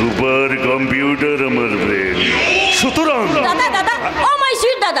 সুপার কম্পিউটার আমার ব্রেন। সুতরাং দাদা, ও মাই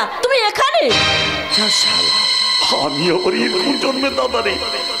সুইট দাদা, তুমি এখানে? আমি আবার এরকম জন্মের দাদা রে,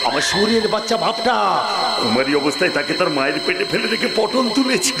 আমার শরীরের বাচ্চা ভাবটা কুমারী অবস্থায় তাকে তার মায়ের পেটে ফেলে রেখে পটল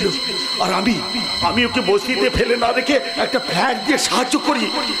তুলেছিল, আর আমি ওকে বসিতে ফেলে না রেখে একটা ফ্ল্যাট দিয়ে সাহায্য করি।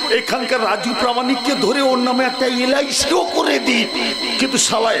 এখানকার রাজু প্রামাণিককে ধরে ওর নামে একটা এলআইসিও করে দিই। কিন্তু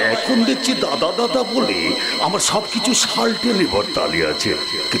শালা এখন দেখছি দাদা দাদা বলে আমার সব কিছু সাল্টে লিভার তালি আছে।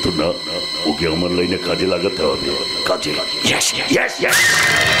 কিন্তু না, ওকে আমার লাইনে কাজে লাগাতে হবে, কাজে।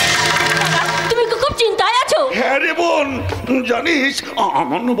 তুমি খুব চিন্তায় আছো? হ্যাঁ রে বোন, জানিস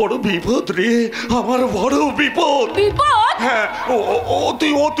আমার বড় বিপদ রে, আমার বড় বিপদ। বিপদ? হ্যাঁ,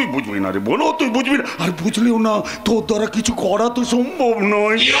 তুই বুঝবি না রে বোন, তুই বুঝবি না, আর বুঝলেও না তোর দ্বারা কিছু করা তো সম্ভব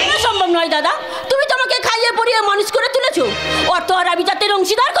নয়। সম্ভব নয় দাদা, তুমি তো আমাকে খাইয়ে পড়িয়ে মানুষ করে তুলেছো, অর্থ আর আভিজাত্যের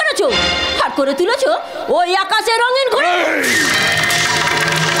অংশীদার করেছো, আর করে তুলেছো ওই আকাশে রঙিন ঘড়ি।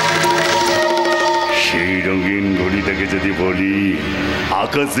 সেই রঙিন ঘড়িটাকে যদি বলি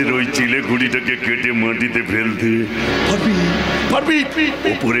আকাশের ওই চিলে ঘড়িটাকে কেটে মাটিতে ফেলতে পারবি?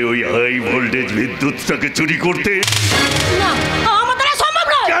 উপরে ওই হাই ভোল্টেজ বিদ্যুৎটাকে চুরি করতে? না, আমার দ্বারা সম্ভব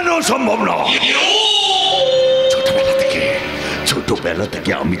নয়। কেন সম্ভব না? ছোটবেলা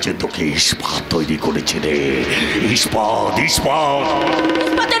থেকে আমি যে তোকে ইস্পাত তৈরি করেছি রে,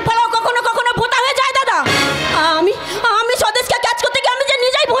 ইস্পাতের ফলাও কখনো কখনো ভোঁতা হয়ে যায় দাদা। আমি স্বদেশকে কাজ করতে গিয়ে আমি যে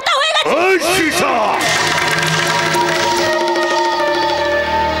নিজেই ভোঁতা হয়ে গেছি।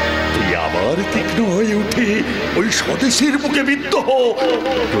 তুই আবার তীক্ষ্ণ হয়ে উঠে ওই স্বদেশের বুকে বিদ্ধ হ।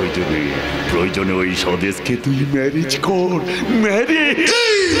 প্রয়োজনে ওই স্বদেশকে তুই ম্যারেজ কর, ম্যারেজ।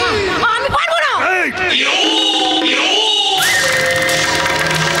 আমি পারবো না।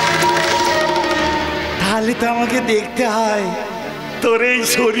 তাহলে তো আমাকে দেখতে হয় তোর এই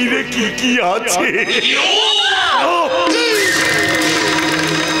শরীরে কি কি আছে।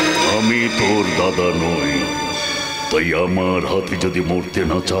 আমি তোর দাদা নই, তাই আমার হাতে যদি মরতে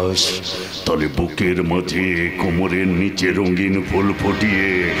না চাস তাহলে বুকের মাঝে কোমরের নিচে রঙিন ফুল ফুটিয়ে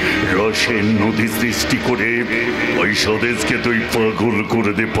রসের নদী সৃষ্টি করে ওই স্বদেশকে তুই পাগল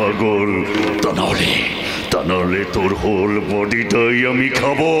করে দে, পাগল। তা নাহলে তোর হোল বডিটাই আমি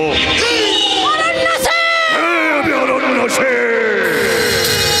খাবো। আমি অরণ্য সেন।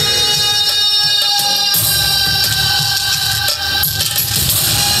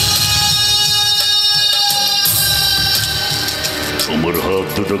 আমার হাত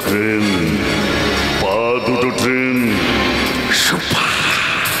দুটো ক্রেন, পা দুটো ট্রেন,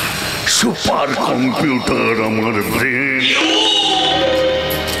 সুপার কম্পিউটার আমার ব্রেন।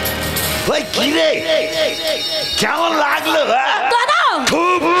 ওই কি রে, কেমন লাগলো? দাদা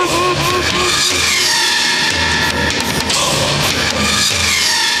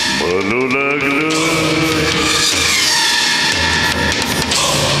ভালো লাগলো।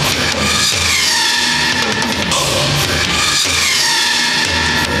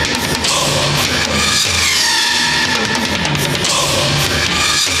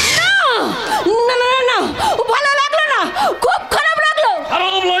 না, ভালো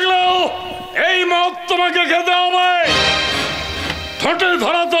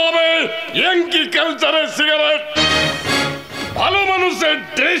হবে ইয়াঙ্কি কালচারের সিগারেট। ভালো মানুষের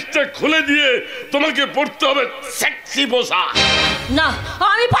ড্রেসটা খুলে দিয়ে তোমাকে পড়তে হবে সেক্সি পোশাক। না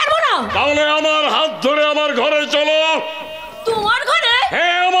আমি পারবো না। তাহলে আমার হাত ধরে আমার ঘরে চলো। তোমার ঘরে?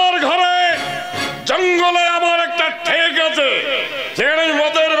 হ্যাঁ আমার ঘরে। জঙ্গলে আমার একটা ঠেক আছে, সেখানে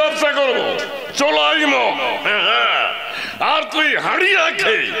মদের ব্যবসা করবো। চলাই মদ। আর তুই হাড়িয়া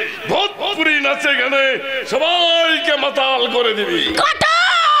খেয়ে ভোজপুরি নাচে গানে সবাইকে মাতাল করে দিবি।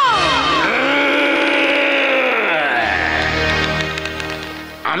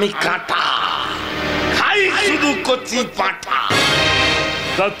 আমি কাটা খাই শুধু কচি পাঠা।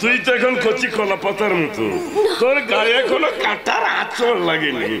 তা তুই তো এখন কচি কলা পাতার মতো, তোর গায়ে কোনো কাটার আঁচড়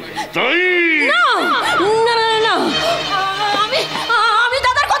লাগেনি। তুই আমি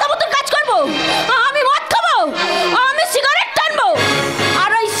দাদার কথা মতো কাজ করবো, আমি মদ খাবো, আমি সিগারেট টানবো,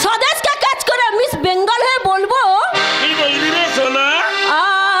 আর ওই স্বদেশকে কাজ করে মিস বেঙ্গল হয়ে বলবো। কি বলবি রে সোনা?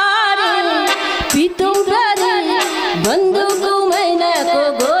 আর পিতুম প্যারে বন্দুক मैंने को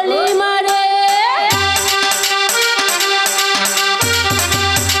गोली मारे।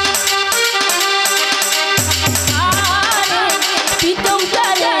 पितुम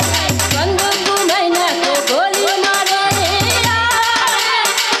प्यारे बंदूक मैंने को गोली मारे।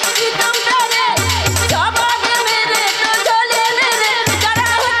 पितुम प्यारे जवाब मेरे तो झोले मेरे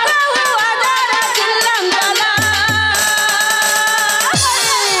जरा होता हुआ जरा चिल्लम चला।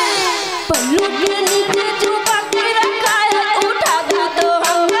 पल्लू के नीचे छुपा के रखा है, उठा दो तो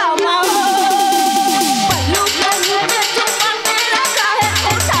हंगामा हो। पल्लू के नीचे छुपा के रखा है,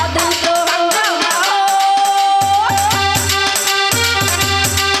 उठा दो तो हंगामा हो।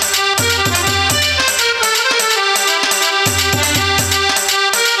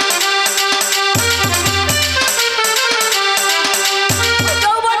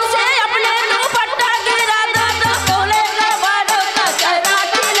 यौवन से अपने दुपट्टा गिरा दो तो बोले बालों का चेहरा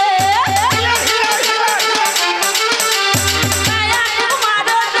खिले। माया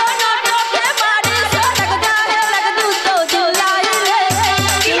मारो दोनों टोके मारी से लग जाए लग दूं तो चिल्लाई ले,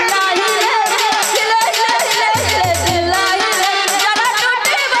 चिल्लाई ले, चिल्लाई ले, जरा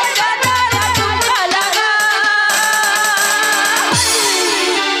टूटी बजा जरा टूटा लगा।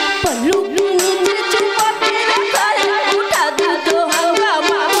 पल्लू के नीचे छुपा के रखा है, उठा दूं तो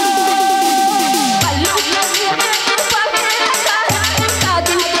हंगामा हो। पल्लू के नीचे छुपा के रखा है, उठा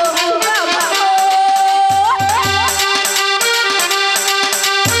दूं तो हंगामा हो।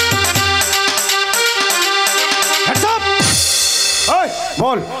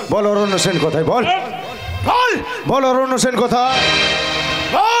 বল বল অরণ্য সেন কোথায়? বল বল বল অরণ্য সেন কোথায়?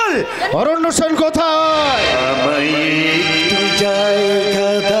 বল অরণ্য সেন কোথায়? আমায় একটু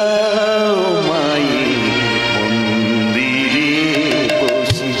জায়গা দাও মায়ের মন্দিরে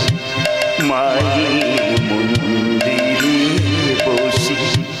বসি, মায়ের মন্দিরে বসি।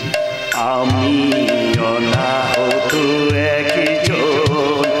 আমি অনাহত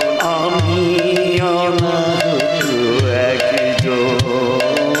একজন, আমি অনাহত একজন,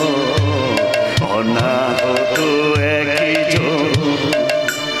 অনাহত একজন।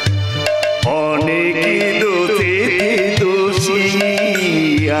 অনেক দোষে দোষী,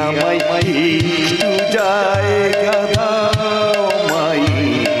 আমায় একটু জায়গা দাও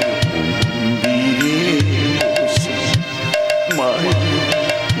মায়ের মন্দিরে বসি, মায়ের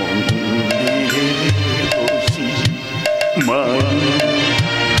মন্দিরে বসি, মায়ের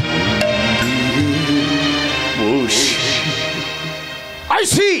মন্দিরে বসি।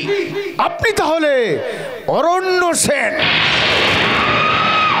 আইসি আপনি তাহলে অরণ্য সেন?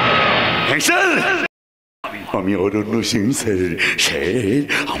 হ্যাঁ স্যার, আমি অরণ্য সিং স্যার। স্যার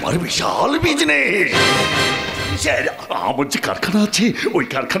আমার বিশাল বিজনেস স্যার। আমার যে কারখানা আছে, ওই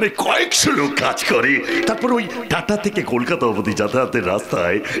কারখানায় কয়েকশো লোক কাজ করে। তারপর ওই টাটা থেকে কলকাতা অবধি যাতায়াতের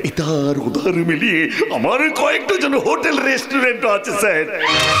রাস্তায় ইধার উধার মিলিয়ে আমার কয়েকটা যেন হোটেল রেস্টুরেন্টও আছে স্যার।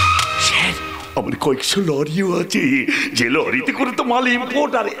 স্যার আমার কয়েকশো লরিও আছে, যে লরিতে করে তো মাল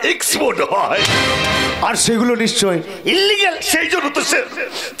ইম্পোর্ট আর এক্সপোর্ট হয়। আর সেগুলো নিশ্চয় ইলিগ্যাল। সেই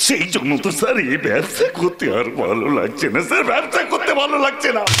জন্য তো স্যার এই ব্যবসা করতে আর ভালো লাগছে না স্যার, ব্যবসা করতে ভালো লাগছে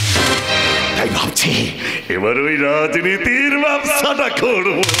না। তাই ভাবছি এবার ওই রাজনীতির ব্যবসাটা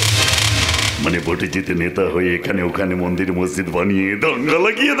করবো। মানে ভোটে জিতে নেতা হয়ে এখানে ওখানে মন্দির মসজিদ বানিয়ে দঙ্গা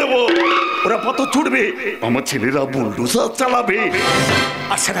লাগিয়ে দেবো। ওরা পথ ছুটবে, আমার ছেলেরা বুলডোজার চালাবে।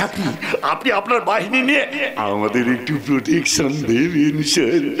 আর স্যার আপনি আপনার বাহিনী নিয়ে আমাদের একটু প্রোটেকশন দেবেন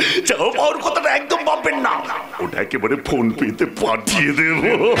স্যার। চাও পাওয়ার কথাটা একদম ভাববেন না, ওটা একেবারে ফোন পেতে পাঠিয়ে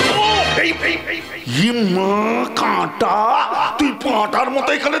দেবো। মা কাঁটা, তুই পাঁটার মতো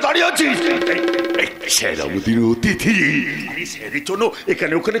এখানে দাঁড়িয়ে আছিস? স্যার আমাদের অতিথি, স্যারের জন্য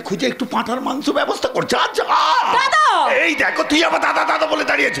এখানে ওখানে খুঁজে একটু পাঁটার মাংস ব্যবস্থা কর, যা যা। দাদা! এই দেখো তুই আবার দাদা দাদা বলে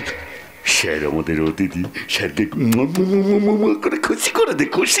দাঁড়িয়েছিস। স্যার আমাদের অতিথি, স্যারকে করে খুশি করে দে,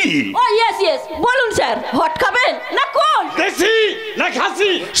 খুশি। ও ইয়েস ইয়েস, বলুন স্যার, হট খাবেন না কোল্ড? দেশি না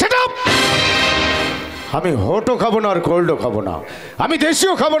খাসি? সেটা আমি হটও খাবো না আর কোল্ডও খাবো না, আমি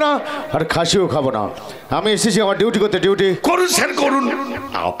দেশিও খাবো না আর খাসিও খাবো না। আমি এসেছি আমার ডিউটি করতে, ডিউটি করুন স্যার করুন।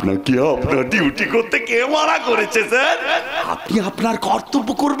 আপনাকে আপনার ডিউটি করতে কে মানা করেছে স্যার? আপনি আপনার কর্তব্য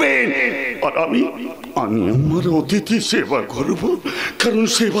করবেন, আর আমি আমার অতিথি সেবা করব, কারণ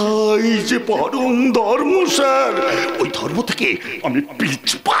সেবাই যে পরম ধর্ম স্যার। ওই ধর্ম থেকে আমি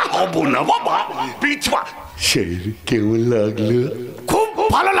পিছপা হব না বাবা, পিছপা। স্যার কেমন লাগলো? খুব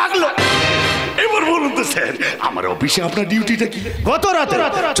ভালো লাগলো। এবার বলুন তো স্যার, আমার অফিসে আপনার ডিউটিটা কি? গত রাতে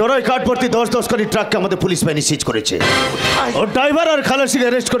চোরাই কাঠ ভর্তি 10 করে ট্রাককে আমাদের পুলিশ বাহিনী সিজ করেছে। ওর ড্রাইভার আর খালাসিকে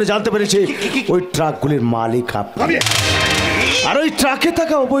অ্যারেস্ট করে জানতে পেরেছে ওই ট্রাকগুলির মালিক আপনি, আর ওই ট্রাকে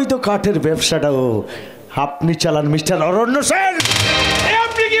থাকা অবৈধ কাঠের ব্যবসাটাও আপনি চালান মিস্টার অরণ্য সেন।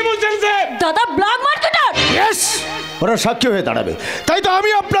 আপনি কি বলছেন স্যার? দাদা ব্ল্যাক মার্কেটার? ইয়েস, ওরা সাক্ষী হয়ে দাঁড়াবে। তাই তো আমি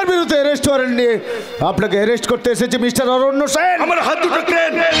আপনার বিরুদ্ধে অ্যারেস্ট ওয়ারেন্ট নিয়ে আপনাকে অ্যারেস্ট করতে এসেছি মিস্টার অরণ্য সেন। আমার হাত দুটো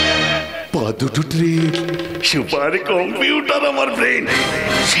ট্রেন, পা দুটো ট্রেন, সুপার কম্পিউটার আমার ব্রেন।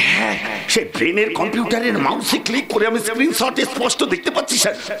 সেই ব্রেনের কম্পিউটারের মাউসে ক্লিক করে আমি স্ক্রিনশটে স্পষ্ট দেখতে পাচ্ছি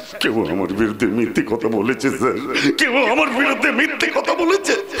স্যার, কেউ আমার বিরুদ্ধে মিথ্যে কথা বলেছে স্যার, কেউ আমার বিরুদ্ধে মিথ্যে কথা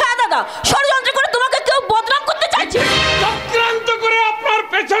বলেছে। হ্যাঁ দাদা, ষড়যন্ত্র করে তোমাকে কেউ বদনাম করতে চাইছে, চক্রান্ত করে আপনার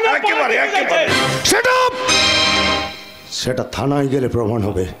পেছনে একেবারে একেবারে। সেটা থানায় গেলে প্রমাণ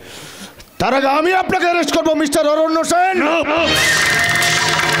হবে, তার আগে আমি আপনাকে অ্যারেস্ট করবো মিস্টার অরণ্য সেন।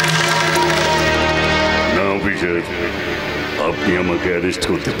 না অফিসার, আপনি আমাকে অ্যারেস্ট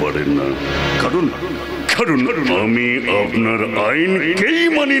করতে পারেন না, কারণ কারণ আমি আপনার আইনকেই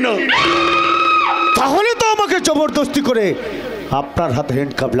মানি না। তাহলে তো আমাকে জবরদস্তি করে আপনার হাতে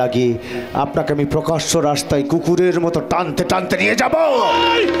হ্যান্ডকাপ লাগিয়ে আপনাকে আমি প্রকাশ্য রাস্তায় কুকুরের মতো টানতে টানতে নিয়ে যাব।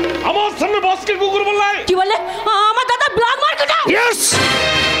 আমার সামনে বসকে কুকুর বললে? কি বলে? আমার দাদা ব্ল্যাক মার্কেটার? ইয়েস।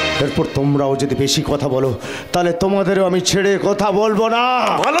 এরপর তোমরাও যদি বেশি কথা বলো তাহলে তোমাদেরও আমি ছেড়ে কথা বলবো না।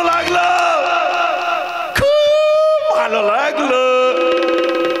 ভালো লাগলো, খুব ভালো লাগলো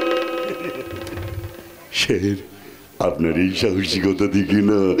স্যার, আপনার এই সাহসিকতা দেখে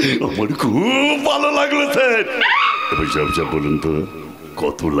না আমার খুব ভালো লাগলো স্যার। এবার সব বলুন তো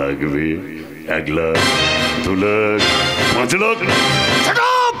কত লাগবে? 1 লাখ, 2 লাখ, 5 লাখ?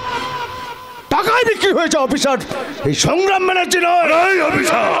 টাকায় বিক্রি হয়েছে অফিসার, এই সংগ্রাম ব্যানার্জি নয়।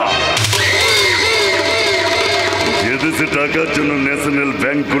 অফিসার, যে দেশে টাকার জন্য ন্যাশনাল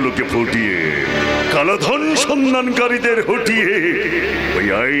ব্যাংকগুলোকে ফুটিয়ে কালাধন সন্ধানকারীদের হটিয়ে ওই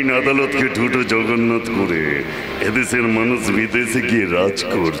আইন আদালতকে ঠুটো জগন্নাথ করে এদেশের মানুষ বিদেশে গিয়ে রাজ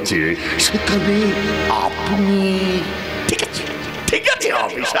করছে, সেখানে আপনি ঠিক আছে, ঠিক আছে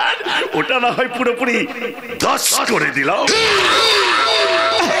অফিসার, ওটা না হয় পুরোপুরি 10 করে দিলাম।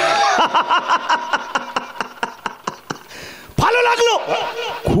 ভালো লাগলো,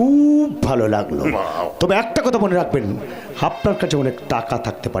 খুব ভালো লাগলো। তবে একটা কথা মনে রাখবেন, আপনার কাছে অনেক টাকা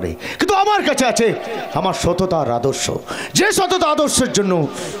থাকতে পারে, কিন্তু আমার কাছে আছে আমার সততা আর আদর্শ। যে সততা আদর্শের জন্য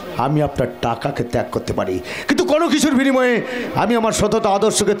আমি আপনার টাকাকে ত্যাগ করতে পারি, কিন্তু কোনো কিছুর বিনিময়ে আমি আমার সততা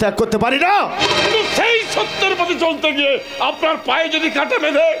আদর্শকে ত্যাগ করতে পারি না। সেই সত্যের পথে চলতে গিয়ে আপনার পায়ে যদি কাটা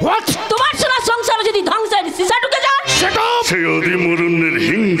বেঁধে, তোমার সোনা সংসারে যদি ধ্বংসের সিসা ঢুকে যায়, সেই অধিমরণের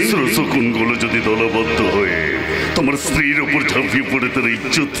হিংস্র শকুনগুলো যদি দলবদ্ধ হয়ে তোমার স্ত্রীর উপর ঝাঁপিয়ে পড়ে তার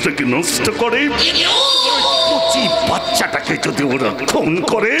ইজ্জতটাকে নষ্ট করে, কচি বাচ্চাটাকে যদি ওরা খুন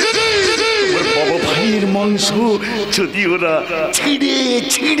করে, তোমার বাবা ভাইয়ের মাংস যদি ওরা ছিঁড়ে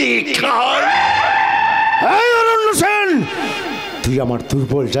ছিঁড়ে খায়। এই অরণ্য সেন, তুই আমার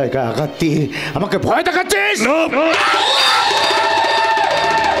দুর্বল জায়গায় আঘাত দিয়ে আমাকে ভয় দেখাচ্ছিস?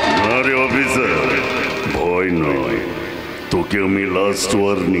 আরে অফিসার, ভয় নয়, তোকে আমি লাস্ট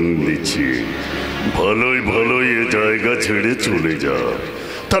ওয়ার্নিং দিচ্ছি, ভালোই ভালোই এ জায়গা ছেড়ে চলে যা,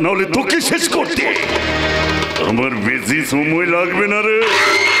 তা নাহলে তোকে শেষ করতে আমার বেশি সময় লাগবে না রে।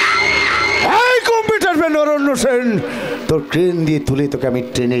 এই কম্পিউটার ম্যান অরণ্য সেন, তোর ট্রেন দিয়ে তুলে তোকে আমি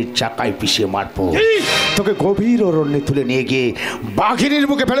ট্রেনের চাকায় পিষে মারবো, তোকে গভীর অরণ্যে তুলে নিয়ে গিয়ে বাঘিনীর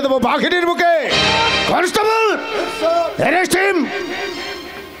মুখে ফেলে দেবো, বাঘিনীর মুখে। Constable, arrest him.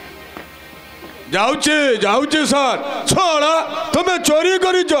 যাଉଛି স্যার। ছড়া তুমি চୋରି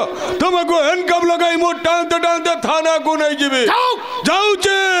କରିଛ, ତୁମକୁ ହ୍ୟାଣ୍ଡକପ୍ ଲଗାଇ ମୁଁ ଟାଣତେ ଟାଣତେ ଥାନାକୁ ନେଇଯିବି।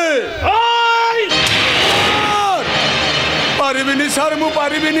 ଯାଉଛି। ପାରିବିନି ସାର୍, ମୁଁ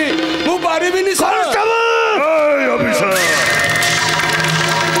ପାରିବିନି ସାର୍।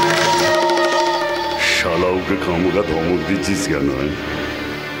 শালা ওকে খামোখা ধমক দিচ্ছিস কেন?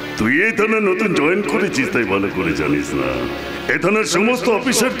 তুই এই থানা নতুন জয়েন করেছিস তাই ভালো করে জানিস না এ থানার সমস্ত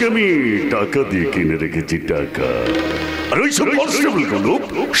অফিসারকে আমি টাকা দিয়ে কিনে রেখেছি টাকা। আর ওইসব কনস্টেবল গুলো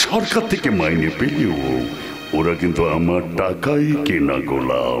সরকার থেকে মাইনে পেলেও ওরা কিন্তু আমার টাকাই কেনা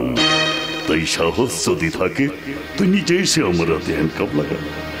গোলাম। তাই সাহস যদি থাকে তুই নিজে এসে আমার হাতে হ্যান্ডকাপ লাগা।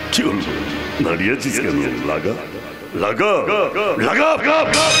 কি বলবো, দাঁড়িয়ে আছিস কেন? লাগা লাগা লাগা।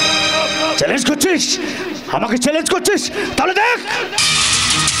 চ্যালেঞ্জ করছিস আমাকে? চ্যালেঞ্জ করছিস? তাহলে দেখ।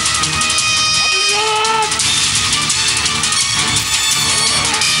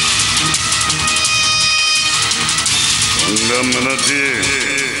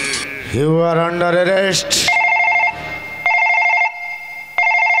 You are under arrest.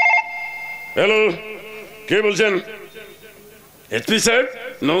 Hello, কে বলছেন? এসপি স্যার,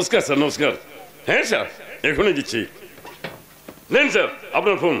 নমস্কার স্যার। নমস্কার। হ্যাঁ স্যার, এখনই দিচ্ছি। নেন স্যার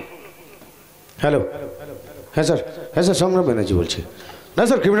আপনার ফোন। হ্যালো, হ্যাঁ স্যার। হ্যাঁ স্যার, সংগ্রাম ব্যানার্জি বলছি। না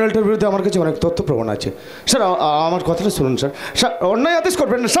স্যার, ক্রিমিনালটার বিরুদ্ধে আমার কাছে অনেক তথ্য প্রমাণ আছে স্যার। আমার কথাটা শুনুন স্যার। স্যার, অন্যায় আদেশ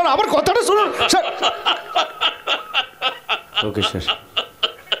করবেন না স্যার, আমার কথাটা শুনুন স্যার। Okay sir.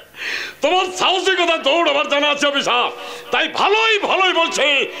 তোমার সাহসিকতা দৌড় আমার জানা আছে অফিসার, তাই ভালোই ভালোই বলছে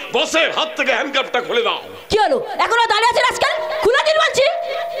বসের হাত থেকে হ্যান্ডকাপটা খুলে দাও। কি হলো, এখনো দাঁড়িয়ে আছেন আজকাল? খুলে দিন বলছি।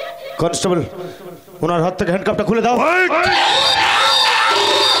 কনস্টেবল, ওনার হাত থেকে হ্যান্ডকাপটা খুলে দাও।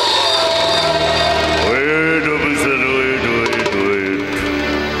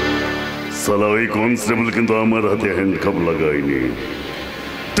 সালা ওই কনস্টেবল কিন্তু আমার হাতে হ্যান্ডকাপ লাগায়নি।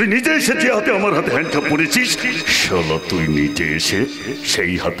 তুই নিজে এসে যে হাতে আমার হাতে হ্যান্ডকাপ পরেছিস, শালা তুই নিজে এসে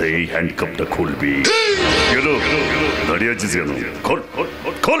সেই হাতে এই হ্যান্ডকাপটা খুলবি। গেল, দাঁড়িয়ে আছিস কেন? খোল খোল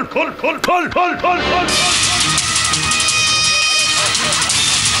খোল খোল খোল খোল খোল খোল খোল।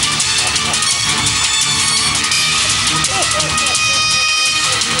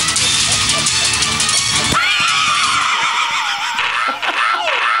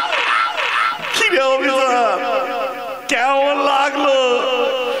 কেমন লাগলো?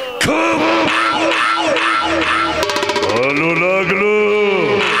 খুব ভালো লাগলো।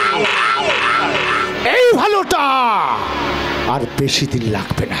 এই ভালোটা আর বেশি দিন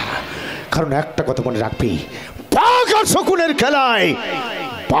লাগবে না, কারণ একটা কথা মনে রাখবি, বাঘ আর শকুনের খেলায়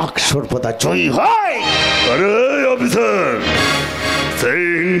বাঘ সর্বদা জয়ী হয়। আরে অফিসার, সেই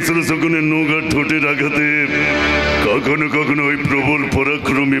হিংস্র শকুনের নৌকার ঠোঁটে রাখাতে কখনো কখনো ওই প্রবল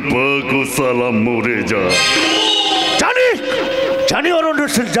পরাক্রমী বাঘ ও সালাম মরে যায়। জানি জানি অরণ্য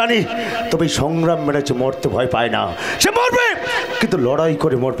জানি, তবে সংগ্রাম মেরেছে, মরতে ভয় পায় না। সে মরবে, কিন্তু লড়াই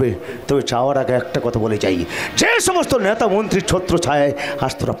করে মরবে। তবে চাওয়ার আগে একটা কথা বলে যাই, যে সমস্ত নেতা মন্ত্রী ছত্র ছায়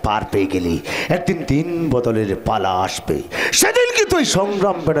আজ তোরা পার পেয়ে গেলি, একদিন দিন বদলের পালা আসবে। সেদিন কিন্তু ওই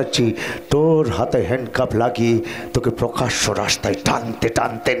সংগ্রাম বেড়াচ্ছি তোর হাতে হ্যান্ডকাপ লাগিয়ে তোকে প্রকাশ্য রাস্তায় টানতে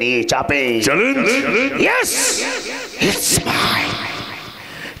টানতে নিয়ে যাবে। Yes, it's my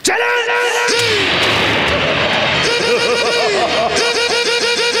challenge.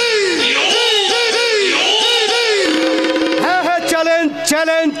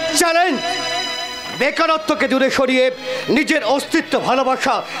 Challenge challenge. বেকারত্বকে দূরে সরিয়ে নিজের অস্তিত্ব,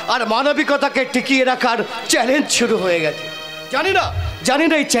 ভালোবাসা আর মানবিকতাকে টিকিয়ে রাখার চ্যালেঞ্জ শুরু হয়ে গেছে। জানি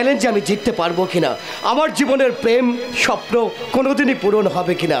না এই চ্যালেঞ্জে আমি জিততে পারবো কিনা, আমার জীবনের প্রেম স্বপ্ন কোনোদিনই পূরণ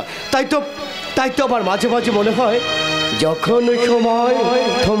হবে কিনা। তাই তো আমার মাঝে মাঝে মনে হয়, যখন সময়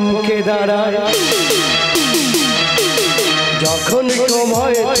থমকে দাঁড়ায়, যখন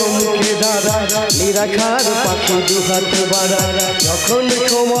সময় থমকে দাঁড়ায়, নিরাকার পাখি দুহাত বাড়ায়, যখন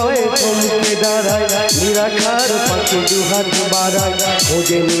সময় থমকে দাঁড়ায়, নিরাকার পাখি দুহাত বাড়ায়,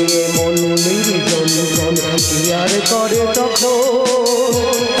 খোঁজে নিয়ে মন নির্জন আর করে তখন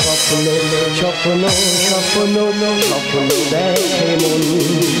স্বপ্ন স্বপ্ন স্বপ্ন স্বপ্ন দেখে মন,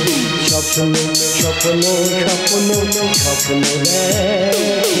 স্বপ্ন স্বপ্ন স্বপ্ন স্বপ্ন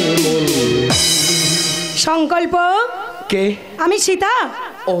দেখে মন। সংকল্প। কে? আমি সীতা।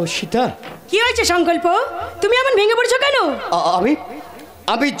 ও সীতা, কি হয়েছে সংকল্প? তুমি এমন ভেঙে পড়ছো কেন?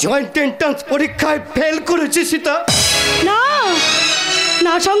 আমি জয়েন্ট এন্ট্রান্স পরীক্ষায় ফেল করেছি সীতা। না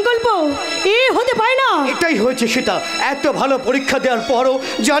না সংকল্প, এ হতে পারে না। এটাই হয়েছে সীতা, এত ভালো পরীক্ষা দেওয়ার পরও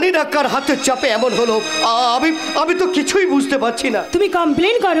জানি না কার হাতের চাপে এমন হলো। আমি তো কিছুই বুঝতে পারছি না। তুমি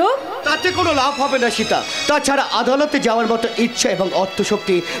কমপ্লেন করো, তাতে কোনো লাভ হবে না সীতা। তাছাড়া আদালতে যাওয়ার মতো ইচ্ছা এবং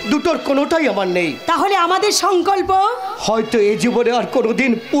অর্থশক্তি দুটোর কোনোটাই আমার নেই। তাহলে আমাদের সংকল্প হয়তো এই জীবনে আর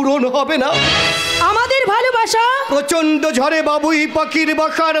কোনোদিন পূরণ হবে না। আমাদের ভালোবাসা প্রচন্ড ঝড়ে বাবুই পাখির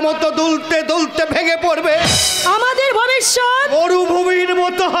বাসার মতো দুলতে দুলতে ভেঙে পড়বে। আমাদের ভবিষ্যৎ মরুভূমির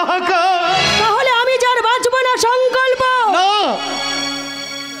মতো হাহাকার। তাহলে আমি যার বাঁচবো না সংকল্প। না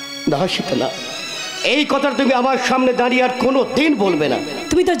না সীতা, না এই কথা তুমি আমার সামনে দাঁড়িয়ে আর কোনো দিন বলবে না।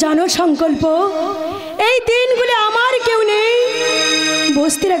 তুমি তো জানো সংকল্প, এই দিনগুলো আমার কেউ নেই।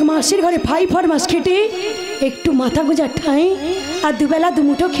 বস্তির এক মাসির ঘরে 5 মাস খেটে একটু মাথা গোঁজার ঠাঁই আর দুবেলা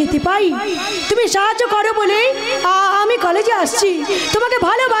দুমুঠো খেতে পাই। তুমি সাহায্য করো বলে আমি কলেজে আসছি, তোমাকে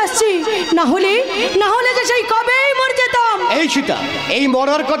ভালোবাসছি। না হলে যে সেই কবেই মরে যেতাম। এই সীতা, এই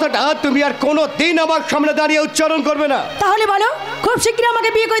মরার কথাটা তুমি আর কোনো দিন আমার সামনে দাঁড়িয়ে উচ্চারণ করবে না। তাহলে বলো, খুব শীঘ্রই আমাকে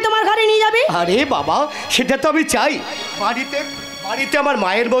বিয়ে করে তোমার ঘরে নিয়ে যাবে? আরে বাবা, সেটা তো আমি চাই। বাড়িতে আমার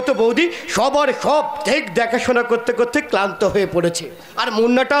মায়ের মতো বৌদি সবার সব ঠিক দেখাশোনা করতে করতে ক্লান্ত হয়ে পড়েছে, আর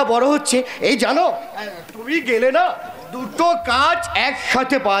মুন্নাটাও বড় হচ্ছে। এই জানো, তুমি গেলে না দুটো কাজ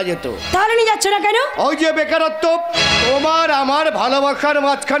একসাথে পাওয়া যেত। তাহলে নিয়ে যাচ্ছ না কেন? ওই যে বেকারত্ব, তোমার আমার ভালোবাসার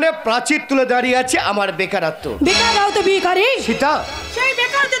মাঝখানে প্রাচীর তুলে দাঁড়িয়ে আছে আমার বেকারত্ব। বেকাররাও তো বিয়ে করে সীতা, সেই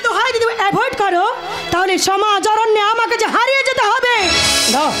বেকারত্ব তো হয় যদি অ্যাভয়েড করো, তাহলে সমাজ অরণ্যে আমাকে যে হারিয়ে যেতে হবে।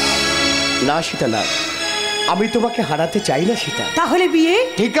 না না সীতা, না, আমি তোমাকে হারাতে চাই না সীতা। তাহলে বিয়ে?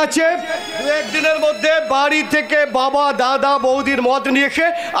 ঠিক আছে, 2-1 দিনের মধ্যে বাড়ি থেকে বাবা দাদা বৌদির মত নিয়ে এসে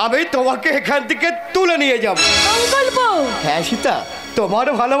আমি তোমাকে এখান থেকে তুলে নিয়ে যাব। সংকল্প? হ্যাঁ সীতা, তোমার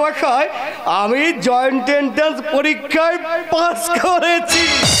ভালোবাসায় আমি জয়েন্ট এন্ট্রান্স পরীক্ষায় পাস করেছি।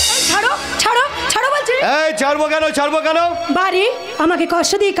 ছাড়ো ছাড়ো ছাড়ো বলছি। এই ছাড়বো কেন? বাড়ি আমাকে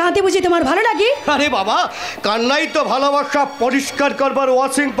কষ্ট দিয়ে কাঁদতে বুঝি তোমার ভালো লাগে? আরে বাবা, কান্নাই তো ভালোবাসা পরিষ্কার করবার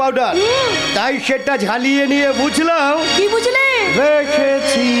ওয়াশিং পাউডার। তাই সেটা ঝালিয়ে নিয়ে বুঝলাম। কি বুঝলে?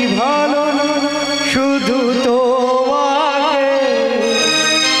 বেসেছি ভালো শুধু তোমাকে,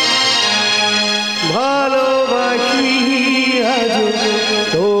 ভালোবাসি আজ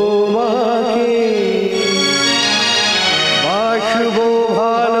তোমাকে, বাসবো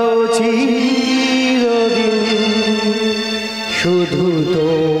ভালো চিরদিন শুধু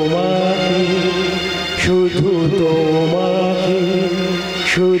তোমাকে, শুধু তোমাকে,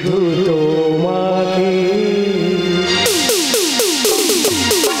 শুধু তোমাকে।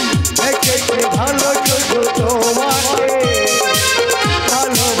 ভালো শুধু তোমাকে,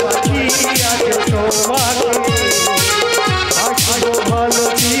 ভালোবাসি আজ তোমাকে, বাসবো ভালো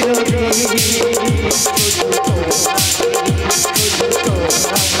চিরদিন শুধু তোমাকে, শুধু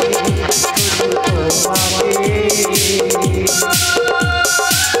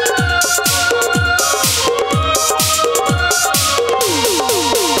তোমাকে,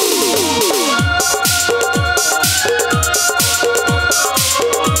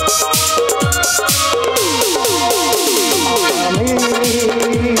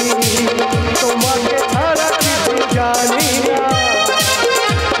 শুধু তোমাকে। তোমাকে ছাড়া কিছু জানি না,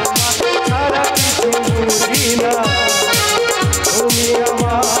 তোমাকে ছাড়া কিছু বুঝি না, তুমি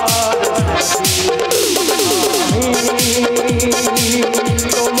আমার সাথী।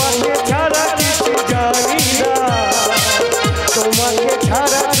 তোমাকে ছাড়া কিছু জানি না, তোমাকে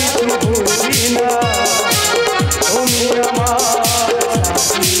ছাড়া কিছু বুঝি না, তুমি আমার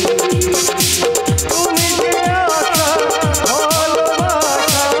সাথী। তুমি যে আশা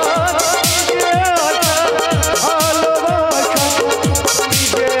ভালোবাসা, তুমি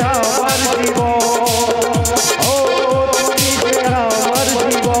যে আমার জীবন, ও তুমি যে আমার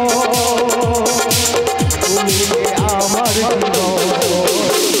জীবন, তুমি যে আমার জীবন।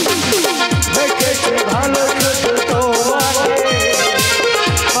 দেখেছি ভালো শুধু তোমাকে,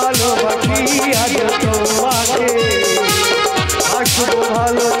 ভালোবাসি আজ তোমাকে, আসবো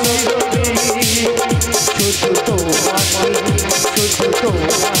ভালো চিরদিন শুধু তোমাকে, শুধু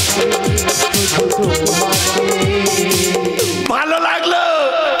তোমাকে, শুধু তোমাকে। ভালো লাগলো,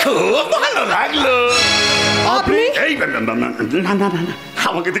 খুব ভালো লাগলো। আপনি? এই না,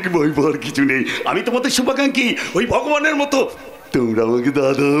 আমাকে থেকে বই পড়ার কিছু নেই। আমি তোমাদের শুভাকাঙ্ক্ষী, ওই ভগবানের মতো। তোমরা আমাকে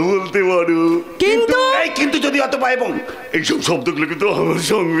দাদা বলতে পারো, কিন্তু যদি অথবা এবং এইসব শব্দগুলো কিন্তু আমার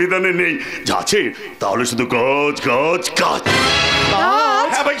সংবিধানে নেই। যা আছে তাহলে শুধু কাজ কাজ কাজ।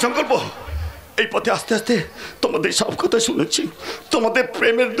 হ্যাঁ ভাই সংকল্প, এই পথে আস্তে আস্তে তোমাদের সব কথা শুনেছি, তোমাদের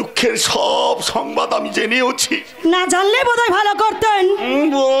প্রেমের দুঃখের সব সংবাদ আমি জেনেওছি। না জানলে বোধহয় ভালো করতেন।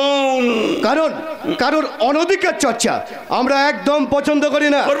 কারণ অনধিকার চর্চা আমরা একদম পছন্দ করি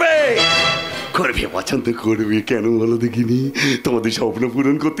না। করবে পছন্দ করবে কেন বলো দেখিনি? তোমাদের স্বপ্ন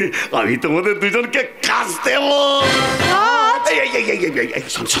পূরণ করতে আমি তোমাদের দুজনকে কাজ দেব।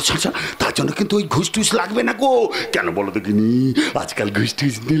 তার জন্য কিন্তু ওই ঘুষ টুস লাগবে না গো। কেন বলো দেখিনি? আজকাল ঘুষ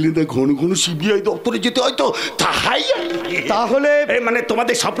টুস নিলে না ঘন ঘন সিবিআই দপ্তরে যেতে হয় তো, তাই তাহলে মানে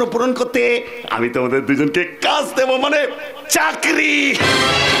তোমাদের স্বপ্ন পূরণ করতে আমি তোমাদের দুজনকে কাজ দেব, মানে চাকরি।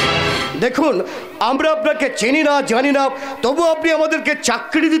 দেখুন, আমরা আপনাকে চিনি না জানি না, তবু আপনি আমাদেরকে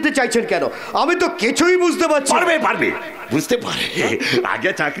চাকরি দিতে চাইছেন কেন? আমি তো কিছুই বুঝতে পারছি। পারবে বুঝতে পারে।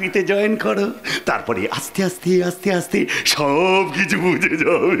 আগে চাকরিতে জয়েন করো, তারপরে আস্তে আস্তে আস্তে আস্তে সব কিছু বুঝে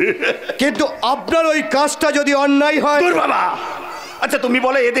যাবে। কিন্তু আপনার ওই কাজটা যদি অন্যায় হয়। বাবা, আচ্ছা তুমি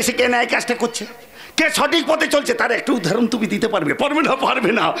বলে এদেশে কে ন্যায় কাজটা করছে, কে সঠিক পথে চলছে, তার একটা উদাহরণ তুমি দিতে পারবে?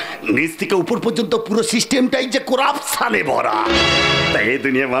 পারবে না। নিচ থেকে উপর পর্যন্ত পুরো সিস্টেমটাই যে করাপশনে ভরা। তাই এই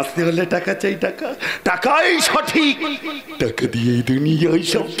দুনিয়া বাঁচতে হলে টাকা চাই, টাকাই সঠিক। টাকা দিয়ে এই দুনিয়ায়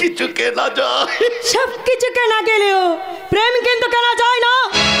সব কিছু কেনা যায়। সব কিছু কেনা গেলেও প্রেম কিন্তু কেনা যায় না।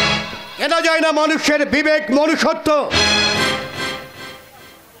 কেনা যায় না মানুষের বিবেক, মনুষ্যত্ব।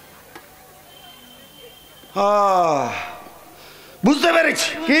 বুঝতে পেরেছি।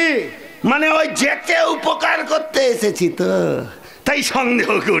 কি মানে ওই যেতে উপকার করতে এসেছি তো, তাই সন্দেহ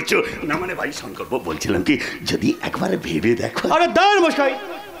করছো না? মানে ভাই সংকল্প বলছিলাম কি, যদি একবার ভেবে দেখো। আরে দাঁড় মশাই,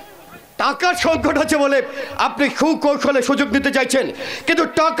 টাকার সংকট আছে বলে আপনি সুকৌশলে সুযোগ নিতে চাইছেন, কিন্তু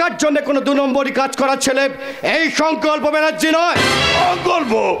টাকার জন্য কোনো 2 নম্বরই কাজ করার ছেলে এই সংকল্প ব্যানার্জি নয়।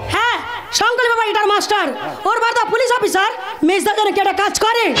 সংকল্প? হ্যাঁ, সংকল্প বাবা এটার মাস্টার, ওর বাবা পুলিশ অফিসার, মেজদার জন্য কেটা কাজ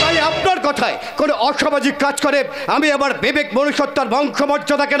করে। তাই আপনার কথায় কোনো অসামাজিক কাজ করে আমি আবার বিবেক, মনুষ্যত্বের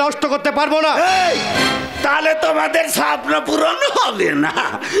বংশমর্যাদাকে নষ্ট করতে পারবো না। তাহলে তোমাদের স্বপ্ন পূরণ হবে না,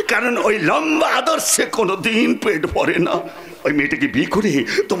 কারণ ওই লম্বা আদর্শে কোনোদিন পেট ভরে না। ওই মেয়েটাকে বিয়ে করে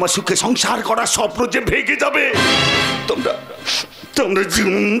তোমার সুখে সংসার করার স্বপ্ন যে ভেঙে যাবে, তোমরা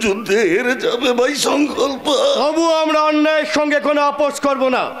জীবন যুদ্ধে হেরে যাবে ভাই। সংকল্প। তবু আমরা অন্যায়ের সঙ্গে কোনো আপোষ করব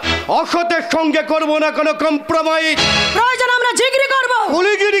না, অসতের সঙ্গে করব না কোনো কম্প্রোমাইজ। প্রয়োজন আমরা জিগরি করব,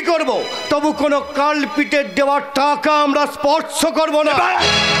 গুলিগিরি করব, তবু কোনো কালপিটের দেওয়ার টাকা আমরা স্পর্শ করব না।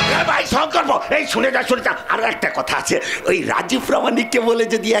 ভাই সংকল্প। এই শুনে যা। আর একটা কথা আছে, ওই রাজীব প্রামাণিককে বলে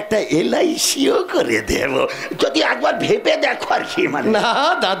যদি একটা LICও করে দেব, যদি একবার ভেবে দেখো আর কি। মানে না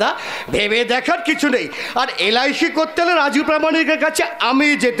দাদা, ভেবে দেখার কিছু নেই। আর LIC করতে হলে রাজীব প্রামাণিকের কাছে আমি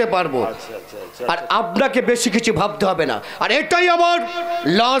যেতে পারবো। আর আপনাকে বেশি কিছু ভাবতে হবে না, আর এটাই আমার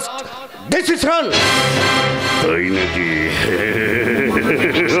লাস্ট ডিসিশন। তাই নাকি?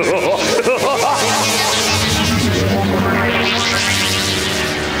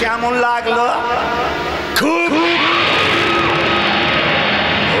 কেমন লাগলো? খুব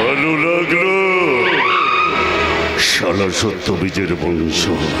ভালো লাগলো। শালা সত্য বীজের বংশ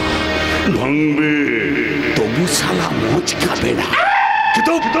ভাঙবে, তবু শালা মজ খাবে না।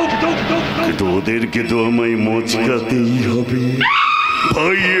 কিন্তু ওদেরকে তো আমায় মজকাতেই হবে।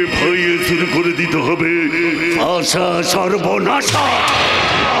 ভাইয়ে শুরু করে দিতে হবে আশা সর্বনাশা।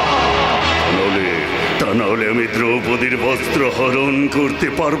 তা নাহলে আমি দ্রৌপদীর বস্ত্র হরণ করতে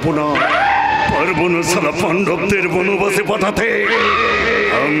পারবো না সালা পাণ্ডবদের বনবাসে পাঠাতে।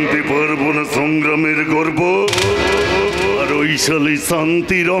 আনতে পারবো না সংগ্রামের গর্ব আর ওই সালে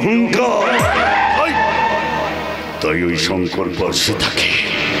শান্তির অহংকার। তাই ওই সংকল্প আসে থাকে।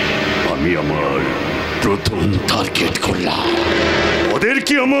 আমি আমার প্রথম টার্গেট করলাম ওদের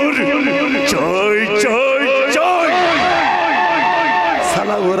কি আমার চাই।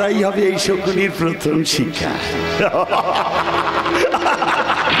 সালা ওরাই হবে এই শকুনির প্রথম শিক্ষা।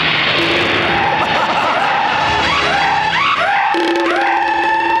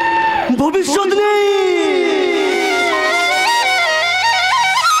 ভবিষ্যৎ নেই।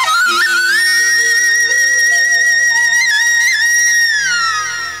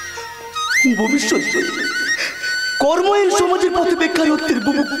 ভবিষ্যৎ কর্মহীন সমাজের পথে বেকারত্বের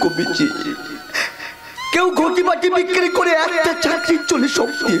বুবুক কমেছে। কেউ ঘটি বাটি বিক্রি করে একটা চাকরির চলে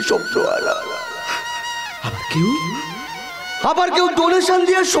স্বপ্ন হারা। আবার কেউ ডোনেশন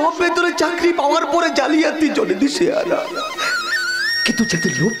দিয়ে সব ভেতরে চাকরি পাওয়ার পরে জালিয়াতি চলে দিছে হারা। কিন্তু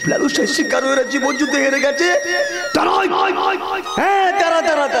যাদের লোভ লালসার শিকার হয়ে জীবন যুদ্ধে হেরে গেছে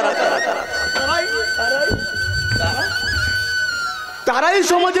তারাই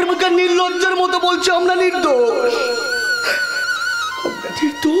সমাজের মুখে নির্লজ্জের মতো বলছে আমরা নির্দোষ।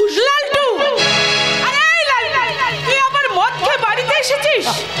 লালটু, তুই আবার মদ খেয়ে বাড়িতে এসেছিস?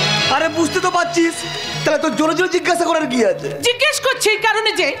 আরে বুঝতে তো পারছিস, তাহলে তো জোরে জোরে জিজ্ঞাসা করার কি আছে? জিজ্ঞেস করছি এই কারণে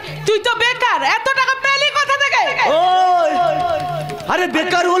যে তুই তো বেকার, এত টাকা পেলি কোথা থেকে? আরে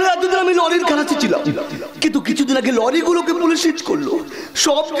বেকার হলে এতদিন আমি লরির খালাসি ছিলাম, কিন্তু কিছুদিন আগে লরিগুলোকে পুলিশ সিজ করলো,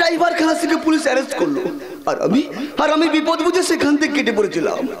 সব ড্রাইভার খালাসিকে পুলিশ অ্যারেস্ট করলো, আর আমি বিপদ বুঝে সেখান থেকে কেটে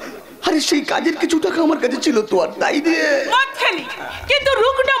পড়েছিলাম। আরে সেই কাজের কিছু টাকা আমার কাছে ছিল তো, আর তাই দিয়ে মদ খেলি, কিন্তু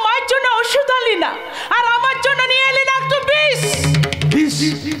রুগনা মায়ের জন্য ওষুধ আনলি না, আর আমার জন্য নিয়ে এলি না একটু বিষ।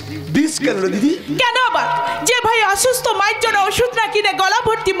 কেন দিদি? কেন আবার? যে ভাই অসুস্থ মায়ের জন্য ওষুধ না কিনে গলা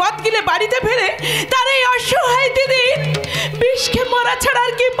ভর্তি মদ গিলে বাড়িতে ফেরে, তার এই অসহায় দিদি বিষ খেয়ে মরা ছাড়া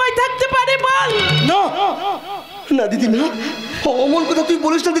আর কি উপায় থাকতে পারে বল? না দিদি না, অমন কথা তুই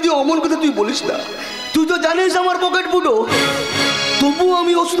বলিস না দিদি, অমন কথা তুই বলিস না। তুই তো জানিস আমার পকেট ফুটো, তবুও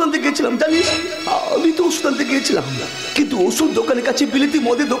আমি ওষুধ আনতে গেছিলাম জানিস। আমি তো ওষুধ আনতে গিয়েছিলাম, কিন্তু ওষুধ দোকানের কাছে বিলেতি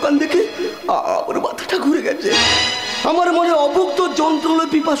মদের দোকান দেখে আমার মাথাটা ঘুরে গেছে। আমার মনে অভুক্ত যন্ত্রণা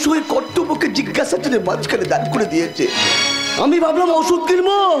পিপাসু হয়ে কর্তব্যকে জিজ্ঞাসা করে মাঝখানে দাঁড় করে দিয়েছে। আমি ভাবলাম ওষুধ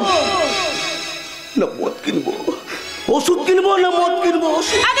কিনবো না মদ কিনবো, ওষুধ কিনবো না মদ কিনবো।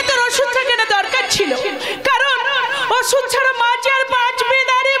 আগে তোর ওষুধটা কেনা দরকার ছিল, কারণ ওষুধ ছাড়া মাছ আর বাঁচবে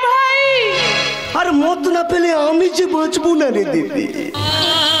না রে ভাই। আর মদ না পেলে আমি যে বাঁচবো না রে দিদি।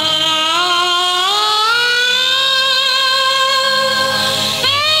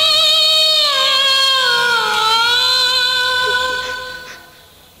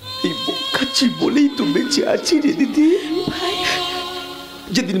 এই বোকাচ্ছি বলেই তো বেঁচে আছি রে দিদি।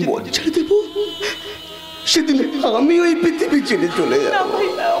 যেদিন মদ ছেড়ে দেবো সেদিন আমি ওই পৃথিবী ছেড়ে চলে যাবো।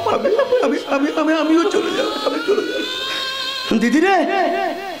 আমিও চলে যাবো, আমি চলে যাবো। দিদি রে,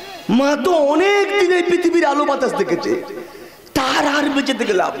 মা তো অনেক দিন এই পৃথিবীর আলো বাতাস দেখেছে, তার আর বেঁচে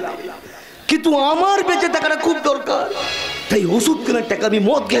থেকে লাভ নেই, কিন্তু আমার বেঁচে থাকাটা খুব দরকার। তাই ওষুধ কেনার টাকা আমি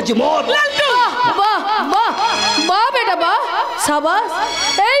মদ খেয়েছি, মদ। বাহ বাহ বাহ বেটা বাহ, সাবাস।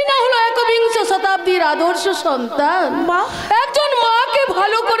 এই না হলো একবিংশ শতাব্দীর আদর্শ সন্তান। একজন মাকে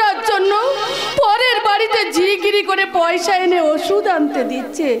ভালো করার জন্য পরের বাড়িতে ঝিগিরি করে পয়সা এনে ওষুধ আনতে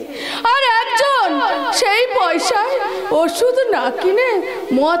দিচ্ছে, আর একজন সেই পয়সায় ওষুধ না কিনে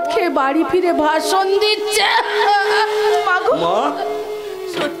মদ খেয়ে বাড়ি ফিরে ভাষণ দিচ্ছে।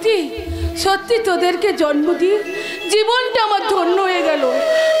 সত্যি সত্যি তোদেরকে জন্ম দিয়ে জীবনটা আমার ধন্য হয়ে গেল,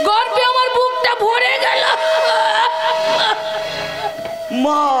 গর্বে আমার বুকটা ভরে গেল।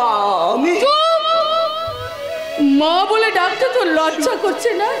 মা, আমি মা বলে ডাকতে তো লজ্জা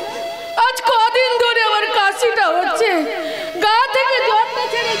করছে না? আজ কদিন ধরে আমার কাশিটা হচ্ছে, গা থেকে জ্বরটা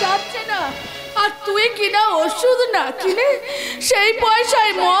ছেড়ে যাচ্ছে না, আর তুই কিনা ওষুধ না কিনে সেই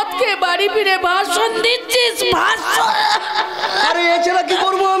পয়সায় মদ খেয়ে বাড়ি ফিরে ভাষণ দিচ্ছিস। আরে এছাড়া কি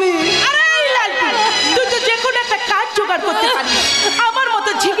করবো আমি? তুই তো যে কোনো একটা কাজ জোগাড় করতে পারিস, আমার মতো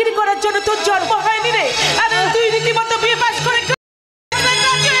ঝিগিরি করার জন্য তোর জন্ম হয়নি রে। আরে তুই রীতিমতো বিয়ে পাস করে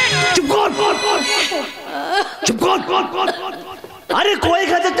আরে কয়েক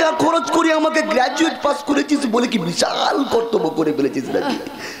হাজার টাকা খরচ করে আমাকে গ্রাজুয়েট পাস করেছিস বলে কি বিশাল কর্তব্য করে ফেলেছিস নাকি?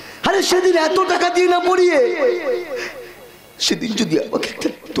 আরে সেদিন এত টাকা দিয়ে না পড়িয়ে সেদিন যদি আমাকে একটা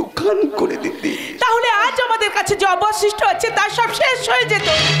দোকান করে দিতি, তাহলে আজ আমাদের কাছে যে অবশিষ্ট আছে তার সব শেষ হয়ে যেত।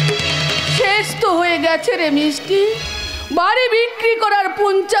 শেষ তো হয়ে গেছে রে মিষ্টি। বাড়ি বিক্রি করার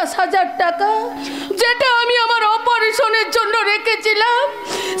 50,000 টাকা যেটা আমি আমার অপারেশনের জন্য রেখেছিলাম,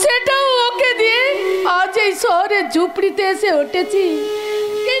 সেটাও ওকে দিয়ে আজ এই শহরে ঝুপড়িতে এসে উঠেছি।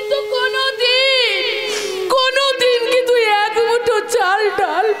 কিন্তু কোনোদিন কি তুই এক মুঠো চাল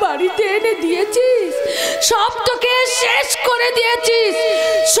ডাল বাড়িতে এনে দিয়েছিস? সব তোকে শেষ করে দিয়েছিস,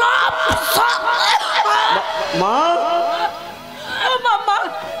 সব। মা, ও মামা,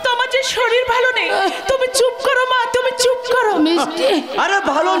 তোমার যে শরীর ভালো নেই, তুমি চুপ করো মা, তুমি চুপ করো। মিষ্টি, আরে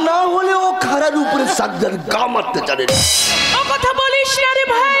ভালো না হলে ও খারার উপরে সাকদার গা মারতে জানে না। ও কথা বলিস না রে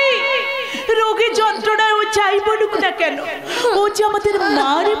ভাই, রোগে যন্ত্রণায় ও যাই বলুক না কেন, ও যে আমাদের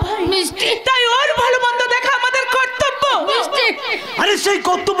মা রে ভাই। মিষ্টি, তাই ওর ভালো মন্দ দেখা আমাদের কর্তব্য। মিষ্টি, আরে সেই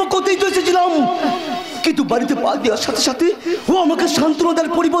কর্তব্য করতেই তো এসেছিলাম, কিন্তু বাড়িতে পা দেওয়ার সাথে সাথে ও আমাকে সান্ত্বনা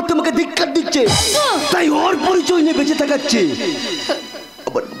দেওয়ার পরিবর্তে আমাকে ধিক্কার দিচ্ছে। তাই ওর পরিচয় নিয়ে বেঁচে থাকাচ্ছে।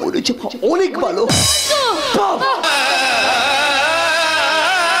 আবার বলেছে অনেক ভালো।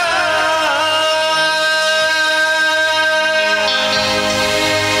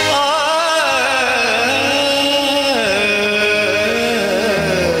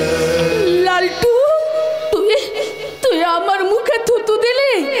 লালটু, তুই আমার মুখে থুতু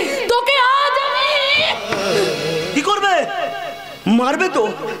দিলি, তোকে আজ কি করবে? মারবে তো?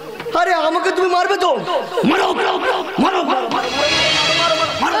 আরে আমাকে তুমি মারবে তো? মারো মারো মারো মারো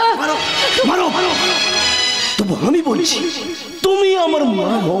মারো মারো মারো। তবু আমি বলছি, তুমি আমার মা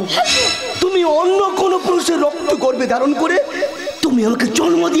হও, তুমি অন্য কোন পুরুষের রক্ত গর্ভে ধারণ করে তুমি আমাকে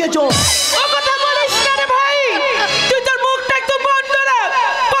জন্ম দিয়েছ। ও কথা বলিস না রে ভাই, তুই তোর মুখটা একটু বন্ধ রাখ,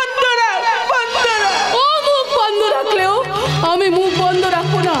 বন্ধ রাখ, বন্ধ রাখ। ও মুখ বন্ধ রাখলেও আমি মুখ বন্ধ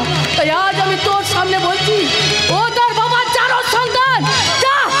রাখবো না। তাই আজ আমি তোর সামনে বলছি, ও তোর বাবার চারো সন্তান,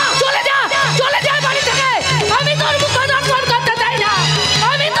 যা চলে যা, চলে যা বাড়ি থেকে। আমি তোর মুখ দর্শন করতে চাই না,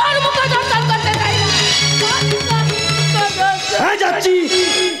 আমি তোর মুখ দর্শন করতে চাই না। হ্যাঁ যাচ্ছি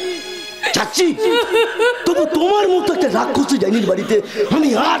যাচ্ছি, তবু তোমার মতো একটা রাক্ষসী ডাইনির বাড়িতে আমি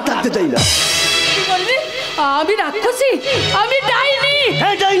আর থাকতে চাই না। কি বললি? আমি রাক্ষসী? আমি ডাইনি?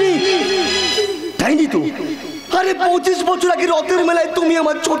 হ্যাঁ ডাইনি, ডাইনি তো। আরে 25 বছর আগে রথের মেলায় তুমি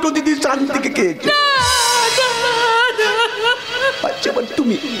আমার ছোট দিদির শান্তিকে খেয়েছো। আচ্ছা এবার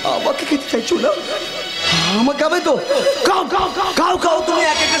তুমি আমাকে খেতে চাইছো না? আমাকে খাবে তো? খাও খাও খাও খাও, তুমি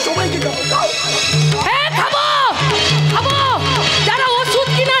এক একটা সবাইকে খাও খাও। খাবো খাবো, যারা ওষুধ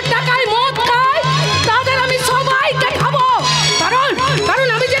কেনার টাকায় মদ খায় তাদের আমি সবাইকে খাবো। কারণ কারণ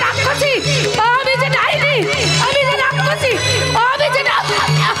আমি যে রাক্ষসী, আমি যে ডাইনি, আমি যে রাক্ষসী, আমি যে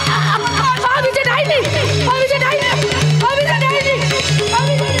আমি যে ডাইনি, আমি যে ডাইনি, আমি যে ডাইনি,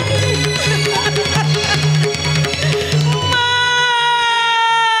 আমি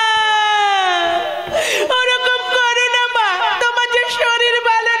ওরকম করো না মা, তোমার যে শরীর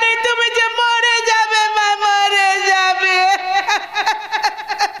ভালো নেই, তুমি যে মরে যাবে মা, মরে যাবে।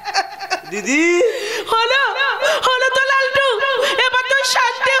 দিদি হলো হলো তো লালটু, এবার তো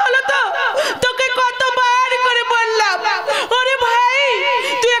শান্তি হলো তো? তোকে কতবার করে বললাম ওরে ভাই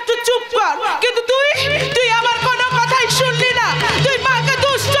তুই একটু চুপ কর, কিন্তু তুই তুই আমার কোনো কথাই শুনলি না। তুই মাকে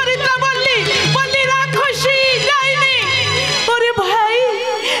দুশ্চরিত্রা বললি, বললি রাক্ষসী ডাইনি। ওরে ভাই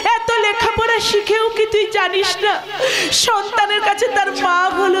এত লেখাপড়া শিখেও কি তুই জানিস না সন্তানের কাছে তার মা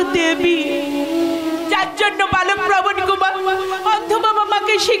হলো দেবী? যার জন্য বালক প্রবণ কুমার অন্ধ বাবা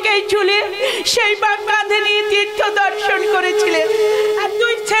মাকে শিখেই চলে সেই মা কাঁধে নিয়ে তীর্থ দর্শন করেছিলেন। আর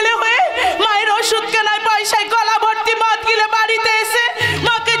তুই ছেলে হয়ে মায়ের ওষুধ কেনায় পয়সায় গলা ভর্তি মদ গিলে বাড়িতে এসে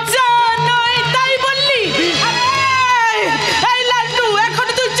মাকে যা নয় তাই বললি। এই লাল্টু, এখন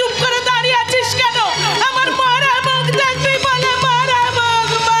তুই চুপ করে দাঁড়িয়ে আছিস কেন? আমার মরা মুখ দেখবি বলে মরা মুখ,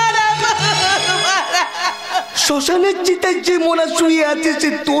 মরা মুখ, মরা। শ্মশানের চিতায় যে মোনা শুয়ে আছে সে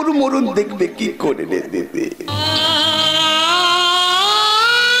তোর মরণ দেখবে কি করে রে দেবে?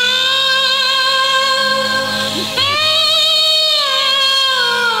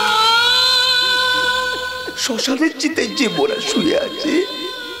 শ্মশানের চিতায় যে মোনা শুয়ে আছে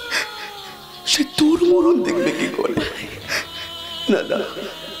সে তোর মরণ দেখবে কি করে? না না,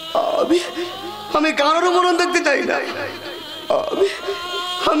 আমি আমি কারোর মরণ দেখতে চাই না। আমি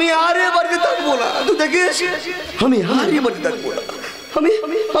আমি আর এ বাড়িতে থাকবো না, তুই দেখিস আমি আর এ বাড়িতে থাকবো না। আমি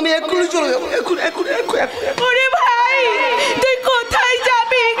আমি এক্ষুনি চলে যাবো, এখন এখন এখন। ওরে ভাই তুই কোথায়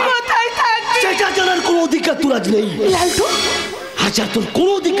যাবি, কোথায় থাকবি? সেটা জানার কোনো অধিকার তোর আজ নেই লালটু, আজ আর তোর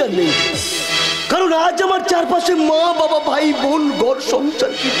কোনো অধিকার নেই। কারণ আজ আমার চারপাশে মা বাবা ভাই বোন ঘর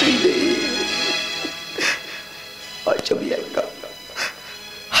সংসার কিছুই নেই। আজ আমি একা,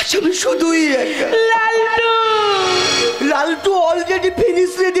 আজ আমি শুধুই একা। লালটু লালটু অলরেডি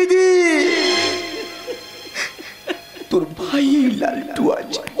ফিনিশ রে দিদি। তোর ভাই লালটু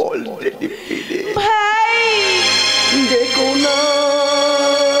আজ অলরেডি ফিনিশ। ভাই দেখো না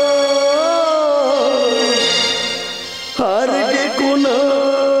আর দেখো না,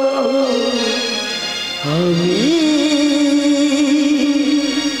 আমি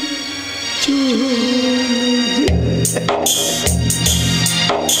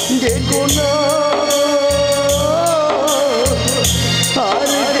দেখো না আর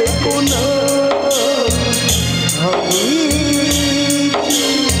দেখো না, আমি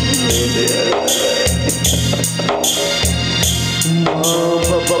মা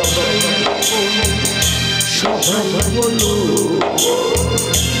বাবা সবাই বলো,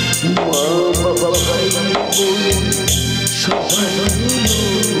 মা বাবা ভাই বলো সবাই বলো,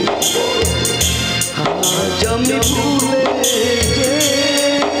 আজ আমি ভুলে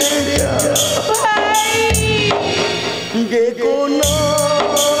দেখো না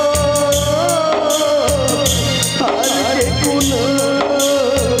আর দেখো না,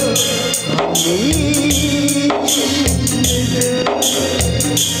 আমি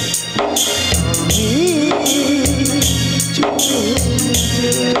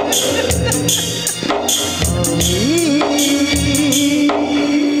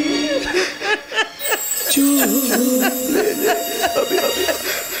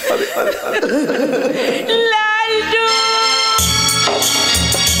লালটু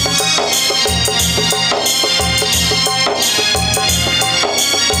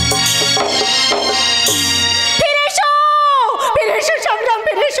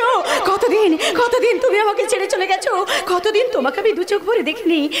কতদিন তুমি আমাকে ছেড়ে চলে গেছো, কতদিন তোমাকে আমি দু চোখ ভরে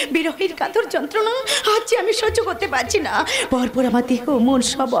দেখিনি। বিরহের কাতর যন্ত্রণা আজ যে আমি সহ্য করতে পারছি না। পরপর আমার দেহ মন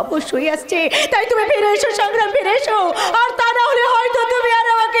সব অবশ হয়ে আসছে। তাই তুমি ফিরে এসো সংগ্রাম, ফিরে এসো। আর তা না হলে হয়তো তুমি আর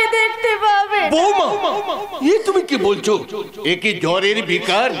আমাকে দেখতে পাবে। বৌমা, এ তুমি কি বলছো? এ কি জ্বরের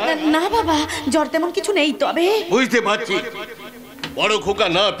বিকার? না বাবা, জ্বর তেমন কিছু নেই। তবে বুঝতে পারছি বড় খোকা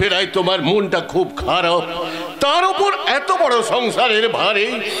না ফেরায় তোমার মনটা খুব খারাপ। তার উপর এত বড় সংসারের ভারে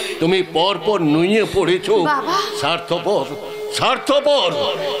তুমি পরপর নুয়ে পড়েছো। স্বার্থপর, স্বার্থপর,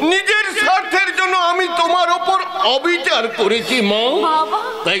 নিজের স্বার্থের জন্য আমি তোমার ওপর অবিচার করেছি মা।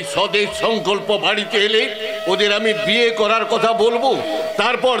 তাই স্বদেশ সংকল্প বাড়িতে এলে ওদের আমি বিয়ে করার কথা বলবো,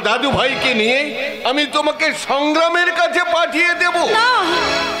 তারপর দাদু ভাইকে নিয়ে আমি তোমাকে সংগ্রামের কাছে পাঠিয়ে দেব।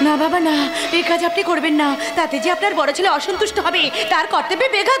 না বাবা না, এই কাজ আপনি করবেন না, তাতে যে আপনার বড় ছেলে অসন্তুষ্ট হবে, তার কর্তব্যে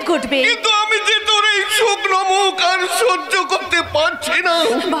ব্যাঘাত ঘটবে। কিন্তু আমি যে তোর এই শুকনো মুখ আর সহ্য করতে পারছি না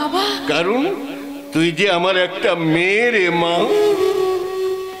বাবা, কারণ তুই যে আমার একটা মেয়ের মা।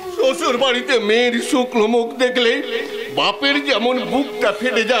 শ্বশুর বাড়িতে মেয়ের শুকনো মুখ দেখলে বাপের যেমন বুকটা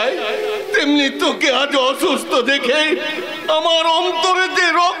ফেটে যায়, তেমনি তোকে আজ অসুস্থ দেখে আমার অন্তরে যে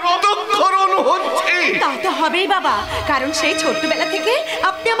রক্তক্ষরণ হচ্ছে। তা তো হবেই বাবা, কারণ সেই ছোট্টবেলা থেকে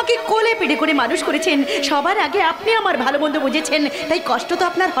আপনি আমাকে কোলে পিঠে করে মানুষ করেছেন, সবার আগে আপনি আমার ভালো মন্দ বুঝেছেন, তাই কষ্ট তো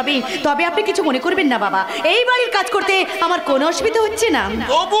আপনার হবেই। তবে আপনি কিছু মনে করবেন না বাবা, এই বাড়ির কাজ করতে আমার কোনো অসুবিধা হচ্ছে না।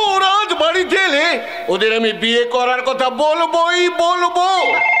 তবু ওরা আজ বাড়িতে এলে ওদের আমি বিয়ে করার কথা বলবোই বলবো।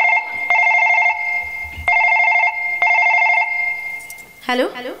 হ্যালো,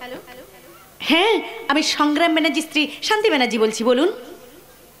 হ্যাঁ আমি সংগ্রাম ব্যানার্জি স্ত্রী শান্তি ব্যানার্জি বলছি, বলুন।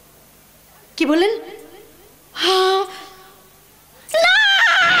 কি বললেন? হ্যাঁ,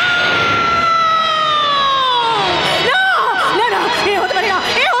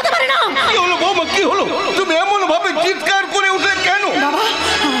 কি হলো? তুমি এমন ভাবে চিৎকার করে উঠলে কেন? বাবা,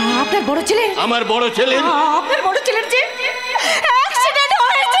 আপনার বড় ছেলে, আমার বড় ছেলে, আপনার বড় ছেলের যে অ্যাক্সিডেন্ট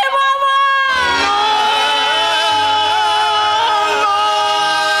হয়েছে বাবা।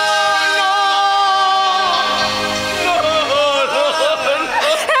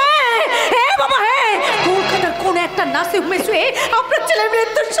 হ্যাঁ বাবা, হ্যাঁ, কলকাতার কোন একটা নার্সিং হোমে শুয়ে আপনার ছেলে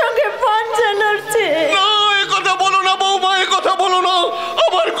মৃত্যুর সঙ্গে পাঞ্জা লড়ছে। না, এ কথা বলো না বৌমা, এ কথা বলো না।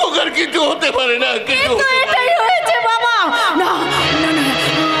 আমার কোকার কিছু হতে পারে না, কিছু এটাই হয়েছে বাবা। না না না,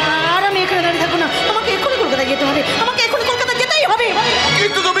 আর আমি এখানে দাঁড়িয়ে থাকবো না, আমাকে এক্ষুনি কলকাতা যেতে হবে, আমাকে এক্ষুনি কলকাতা যেতেই হবে।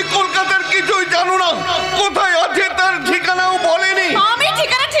 কিন্তু তুমি কলকাতার কিছুই জানো না, কোথায় আছে তার ঠিকানাও বলেনি। আমি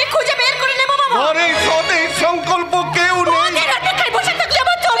ঠিকানা ঠিক খুঁজে বের করে নেবো বাবা। ঘরে স্বদেশ সংকল্প কেউ নেই। ওদের অপেক্ষায় বসে থাকলে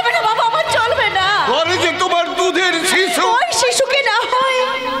আমার চলবে না বাবা, আমার চলবে না। ঘরে যে তোমার দুধের শিশু, ওই শিশুকে না হয়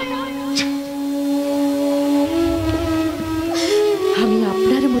আমি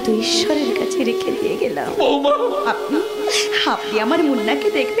আপনার মতো ঈশ্বরের কাছে রেখে দিয়ে গেলাম। বৌমা, আপনি আপনি আমার মুন্নাকে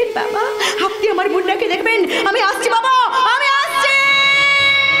দেখবেন বাবা, আপনি আমার মুন্নাকে দেখবেন। আমি আসছি বাবা, আমি আসছি।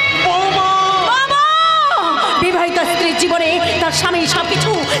 বৌমা, বাবা, বিবাহিত স্ত্রীর জীবনে তার স্বামী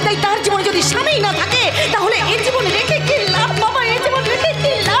সবকিছু, তাই তার জীবনে যদি স্বামী না থাকে তাহলে এই জীবনে রেখে কি লাভ বাবা, এই জীবন রেখে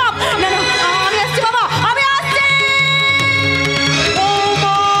কি লাভ? না না, আমি আসছি বাবা, আমি আসছি।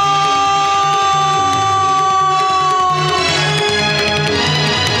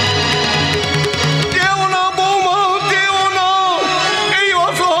 যেও না বৌমা, যেও না। এই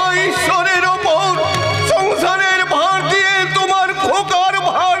অসহায় ঈশ্বরের ওপর সংসারের ভার দিয়ে, তোমার খোকার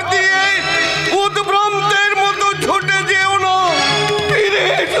ভার দিয়ে উদ্ভ্রান্তের মতো ছুটে যেও না। ফিরে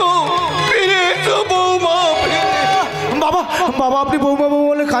এসো বৌমা। বাবা, বাবা আপনি বৌমা বৌমা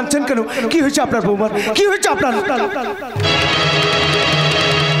বলে কাঁদছেন কেন? কি হয়েছে আপনার বৌমার? কি হয়েছে আপনার?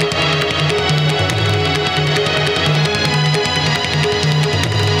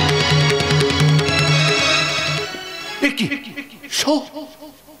 কি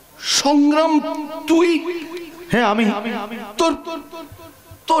সংগ্রাম, তুই? হ্যাঁ আমি।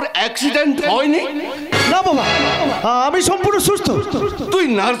 তোর অ্যাক্সিডেন্ট হয়নি? না বাবা, আমি সম্পূর্ণ সুস্থ। তুই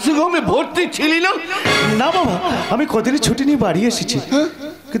নার্সিং হোমে ভর্তি ছিলি না? না বাবা, আমি কদিনই ছুটি নিয়ে বাড়ি এসেছি।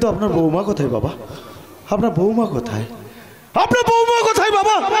 কিন্তু আপনার বৌমা কোথায় বাবা? আপনার বৌমা কোথায়? আপনার বৌমা কোথায়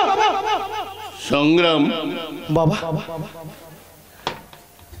বাবা? সংগ্রাম বাবা,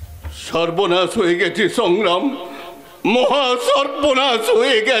 সর্বনাশ হয়ে গেছে সংগ্রাম, মহা সর্বনাশ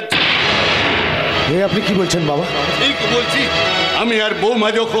হয়ে গেছে। আপনি কি বলছেন বাবা? ঠিক বলছি। আমি আর বৌমা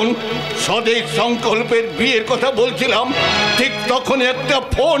যখন স্বদেশ সংকল্পের বিয়ের কথা বলছিলাম, ঠিক তখন একটা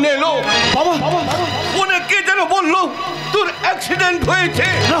ফোন এলো। বাবা, ফোনে কে যেন বললো তোর অ্যাক্সিডেন্ট হয়েছে,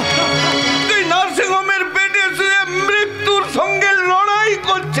 তুই নার্সিং হোমের বেডে শুয়ে মৃত্যুর সঙ্গে লড়াই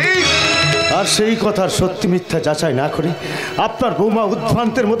করছিস। আর সেই কথার সত্যি মিথ্যা যাচাই না করে আপনার বৌমা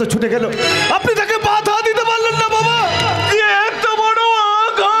উদ্ভ্রান্তের মতো ছুটে গেল, আপনি তাকে বাধা দিতে পারলেন না বাবা। এত বড়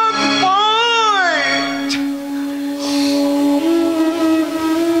আঘাত পায়,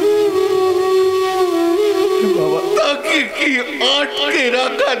 তাকে কি আটকে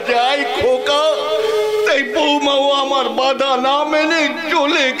রাখা যায় খোকা? তাই বৌমাও আমার বাধা না মেনে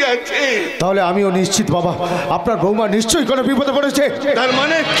চলে গেছে। তাহলে আমিও নিশ্চিত বাবা, আপনার বৌমা নিশ্চয়ই কোনো বিপদে পড়েছে। তার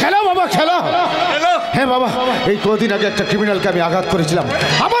মানে খেলা বাবা, খেলা। খেলা হ্যাঁ বাবা, এই কদিন আগে একটা ক্রিমিনালকে আমি আঘাত করেছিলাম।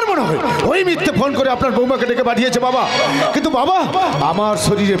 আমার মনে হয় ওই মিথ্যে ফোন করে আপনার বৌমাকে ডেকে পাঠিয়েছে বাবা। কিন্তু বাবা, আমার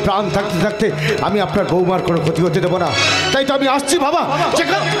শরীরে প্রাণ থাকতে থাকতে আমি আপনার বৌমার কোনো ক্ষতি হতে দেবো না। তাই তো আমি আসছি বাবা,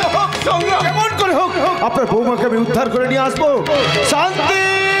 কেমন করে হোক আপনার বৌমাকে আমি উদ্ধার করে নিয়ে আসবো। শান্তি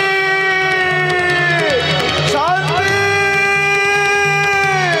শান্তি।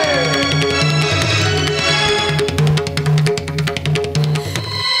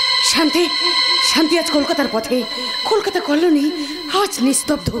 শান্তি শান্তি আজ কলকাতার পথে, কলকাতা কলোনি আজ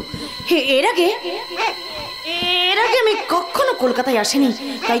নিস্তব্ধ। এর আগে আমি কখনো কলকাতায় আসিনি,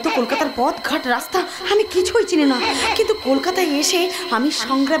 তাই তো কলকাতার পথ ঘাট রাস্তা আমি কিছুই চিনি না। কিন্তু কলকাতায় এসে আমি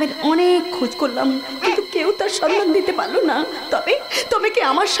সংগ্রামের অনেক খোঁজ করলাম, কিন্তু কেউ তার সন্ধান দিতে পারলো না। তবে কি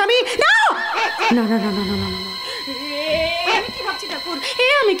আমার স্বামী? না না না না না না না,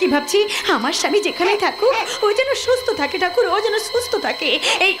 আমি কি ভাবছি আমার স্বামী যেখানেই থাকুক ও যেন সুস্থ থাকে ঠাকুর, ও যেন সুস্থ থাকে।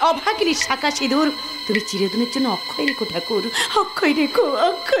 এই অভাগিনীর শাখা সিঁদুর তুমি চিরদিনের জন্য অক্ষয় রেখো ঠাকুর, অক্ষয় রেখো,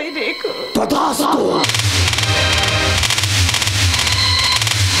 অক্ষয় রেখো।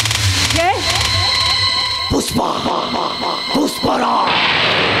 পুষ্পা পুষ্পারা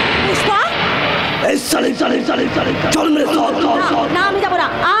পুষ্পা, চল মেরে না আমি যাবো না,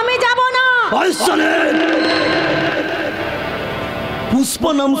 আমি যাবো না। पुष्पा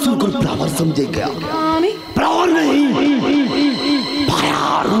नाम सुनकर फ्लावर समझे क्या? फ्लावर नहीं,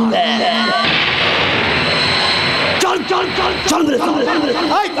 फायर है। चल चल चल चल मेरे साथ।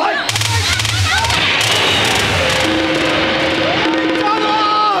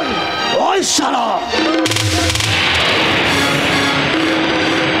 ओए साला,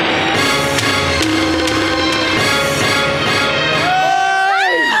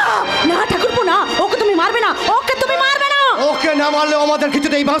 না ঠাকুরপো না, ওকে তুমি মারবে না, ওকে তুমি মারবে না। ওকে না মারলে আমাদের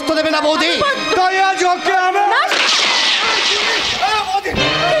কিছুতেই বাঁচতে দেবে না বৌদি। তাই আজ ওকে আমি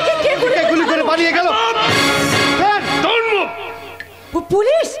গুলি করে পালিয়ে গেল।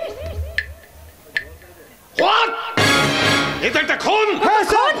 পুলিশ? এটা একটা খুন।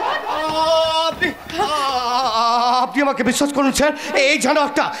 আপনি আমাকে বিশ্বাস করুন স্যার, এই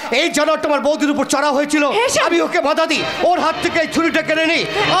জানোয়ারটা আমার বৌদির উপর চড়া হয়েছিল। আমি ওকে বাধা দিই, ওর হাত থেকে এই ছুরিটা কেড়ে নিই,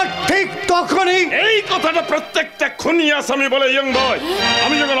 আর ঠিক তখনই এই কথাটা প্রত্যেকটা খুনি আসামি বলে ইয়ং বয়।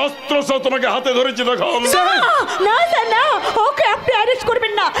 আমি যখন অস্ত্র সহ তোমাকে হাতে ধরেছি তখন না স্যার না, ওকে আপনি অ্যারেস্ট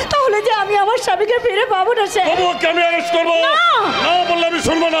করবেন না, তাহলে যে আমি আমার স্বামীকে ফিরে পাবো না স্যার। ওকে আমি অ্যারেস্ট করবো না বললে আমি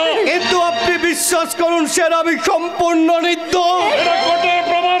শুনবো না। কিন্তু আপনি বিশ্বাস করুন স্যার, আমি সম্পূর্ণ নির্দোষ। এটা কোর্টে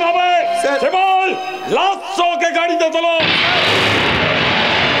প্রমাণ হবে। সেবল লাশকে গাড়িতে তোলো।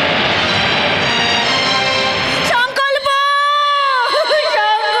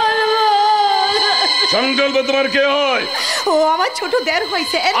 সংকল্প তোমার কে হয়? ও আমার ছোট দেওর হয়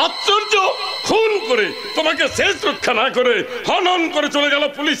স্যার। আশ্চর্য, খুন করে তোমাকে শেষ রক্ষা না করে হনন করে চলে গেল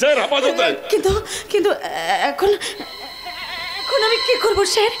পুলিশের হেফাজতে। কিন্তু এখন আমি কি করব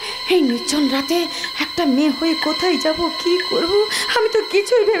স্যার? এই নির্জন রাতে একটা মেয়ে হয়ে কোথায় যাব, কি করব, আমি তো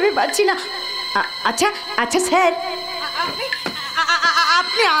কিছুই ভেবে পাচ্ছি না। আচ্ছা স্যার,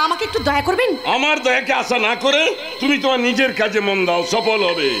 আপনি আমাকে একটু দয়া করবেন। আমার দয়াকে আশা না করে তুমি তোমার নিজের কাজে মন দাও, সফল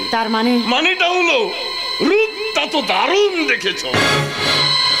হবে। তার মানেটা হলো রূপটা তো দারুণ দেখেছ,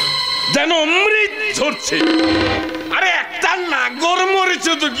 যেন অমৃত ঝরছে। আরে একটা নাগর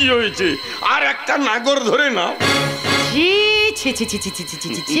মরেছে তো কি হয়েছে, আর একটা নাগর ধরে না।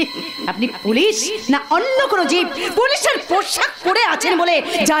 আপনি পুলিশ না অন্য কোনো জীব? পুলিশের পোশাক পরে আছেন বলে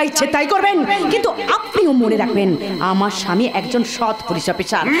যা ইচ্ছে তাই করবেন, কিন্তু আপনিও মনে রাখবেন আমার স্বামী একজন সৎ পুলিশ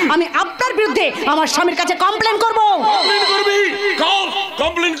অফিসার। আমি আপনার বিরুদ্ধে আমার স্বামীর কাছে কমপ্লেন করব। কমপ্লেন করবি?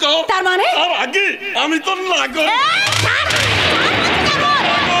 কমপ্লেন কর। তার মানে আর আগে আমি তো নাগর।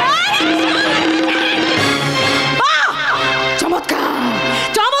 চমৎকার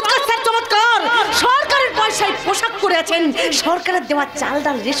চমৎকার স্যার, চমৎকার। সরকারের পয়সায় পোশাক পরে আছেন, সরকারের দেওয়া চাল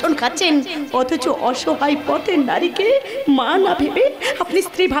ডাল রেশন খাচ্ছেন, অথচ অসহায় পথের নারীকে মা না ভেবে আপনি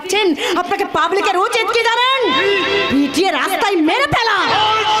স্ত্রী ভাবছেন। আপনাকে পাবলিকের উচিত কি জানেন? পিটিয়ে রাস্তায় মেরে ফেলা।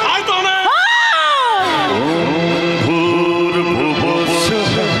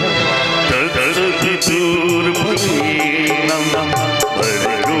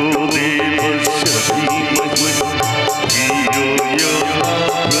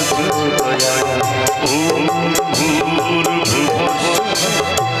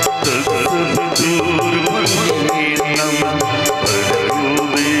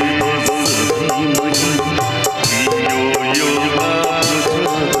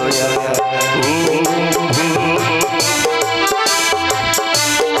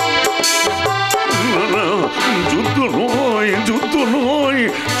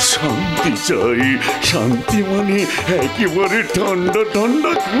 শান্তি চাই, শান্তি মানে একেবারে ঠান্ডা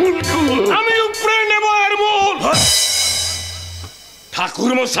ঠান্ডা কুল কুল। আমি উপরে নেব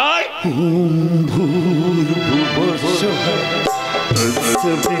ঠাকুর মশাই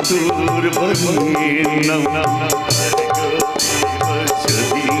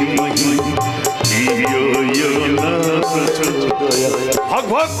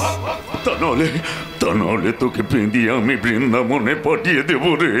তাহলে তোকে পেঁদিয়ে আমি বৃন্দাবনে পাঠিয়ে দেবো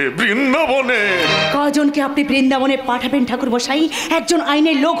রে, বৃন্দাবনে। কজনকে আপনি বৃন্দাবনে পাঠাবেন ঠাকুর মশাই? একজন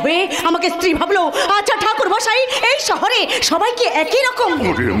আইনের লোক হয়ে আমাকে স্ত্রী ভাবলো। আচ্ছা ঠাকুর মশাই, এই শহরে সবাইকে একই রকম?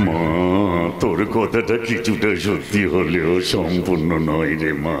 ওরে মা, তোর কথাটা কিছুটা সত্যি হলেও সম্পূর্ণ নয়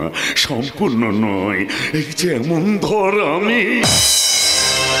রে মা, সম্পূর্ণ নয়। এই যেমন ধর আমি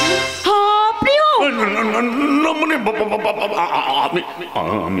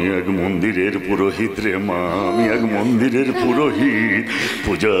আমি এক মন্দিরের পুরোহিত রে মা, আমি এক মন্দিরের পুরোহিত।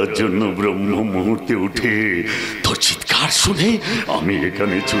 পূজার জন্য ব্রহ্ম মুহূর্তে উঠে তোর চিৎকার শুনে আমি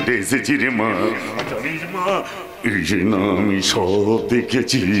এখানে ছুটে এসেছি রে মা। জানিস মা, এই যে না আমি সব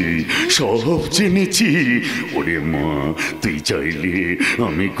দেখেছি, সব জেনেছি। ওরে মা, তুই চাইলে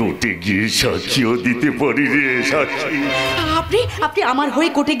আমি কোর্টে গিয়ে সাক্ষীও দিতে পারি রে, সাক্ষী। আপনি আমার হয়ে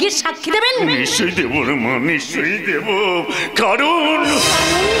কোর্টে গিয়ে সাক্ষী দেবেন? নিশ্চয়ই দেব রে মা, নিশ্চয়ই দেব। কারণ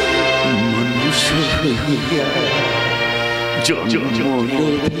মানুষ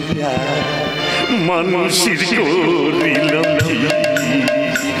মানুষের করিলাম কি,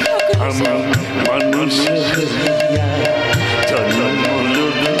 মানুষ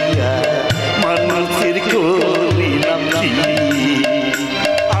মানুষের করিলাম কি,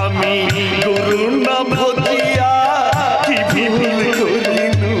 আমি গুরু না ভজিয়া কি ভুল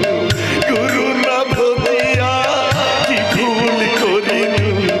করিনু, গুরু না ভজিয়া কি ভুল করিনু,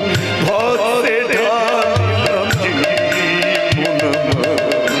 ভক্তে ঢালিলাম কি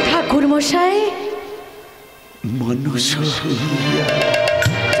ঠাকুর মশাই। মানুষ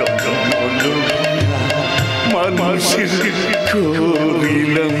মানুষের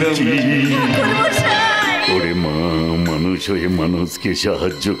করিলাম কি। ওরে মা, মানুষ হয়ে মানুষকে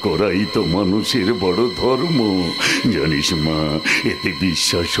সাহায্য করাই তো মানুষের বড় ধর্ম, জানিস মা। এতে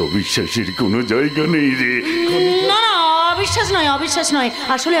বিশ্বাস অবিশ্বাসের কোনো জায়গা নেই রে। না না, অবিশ্বাস নয়,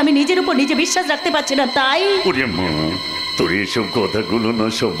 আসলে আমি নিজের উপর নিজে বিশ্বাস রাখতে পারছি না, তাই। ওরে মা, তোর এসব কথাগুলো না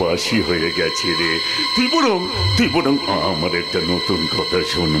সব বাসি হয়ে গেছে রে। তুই বরং আমার একটা নতুন কথা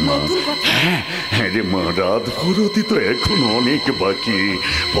শোন মা। হ্যাঁ রে মা, রাত ভরতি তো এখন অনেক বাকি,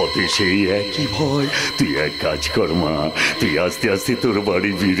 পথে সেই একই ভয়। তুই এক কাজ কর মা, তুই আস্তে আস্তে তোর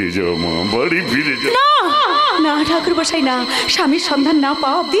বাড়ি ফিরে যাও মা, বাড়ি ফিরে যাও। না ঠাকুর মশাই, না, স্বামীর সন্ধান না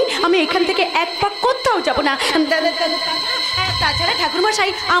পাওয়া অব্দি আমি এখান থেকে এক পাক কোথাও যাব না। তাছাড়া ঠাকুর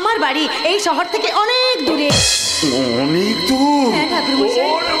মশাই, আমার বাড়ি এই শহর থেকে অনেক দূরে। অনেক দূর? হ্যাঁ ঠাকুর মশাই।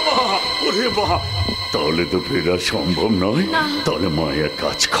 ওরে বাবা, তাহলে তো ফেরা সম্ভব নয়। তাহলে মা এক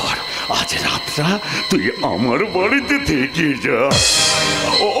কাজ কর, আজ রাতটা তুই আমার বাড়িতে থেকে যা।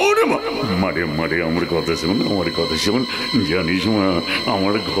 ওরে মারে আমার কথা শোন, আমার কথা শোন। জানিস মা,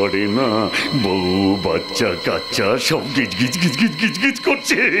 আমার ঘরে না বউ বাচ্চা কাচ্চা সব গিজ গিজ গিজ গিজ গিজ গিজ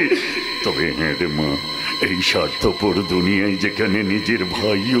করছে। তবে হ্যাঁ রে মা, এই স্বার্থপর দুনিয়ায় যেখানে নিজের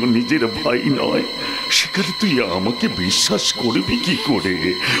ভাইও নিজের ভাই নয়, সেখানে তুই আমাকে বিশ্বাস করবি কি করে?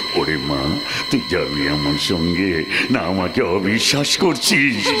 ওরে মা, তুই যাবি আমার সঙ্গে, না আমাকে অবিশ্বাস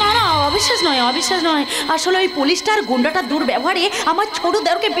করছিস? না না, অবিশ্বাস নয়, আসলে ওই পুলিশটার গুন্ডাটার দুর্ব্যবহারে আমার ছোট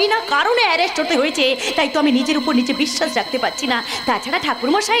দেওরকে বিনা কারণে অ্যারেস্ট হতে হয়েছে, তাই তো আমি নিজের উপর নিজে বিশ্বাস রাখতে পারছি না। তাছাড়া ঠাকুর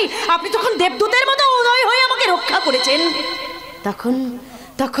মশাই, আপনি তখন দেবদূতের মতো উদয় হয়ে আমাকে রক্ষা করেছেন,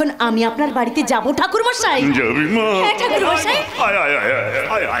 তখন আমি আপনার বাড়িতে যাব ঠাকুর মশাই। যাবি মা? হ্যাঁ ঠাকুর মশাই।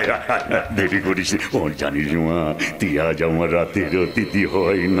 দেরি করিস। ও জানিস মা, তুই আজ আমার রাতের অতিথি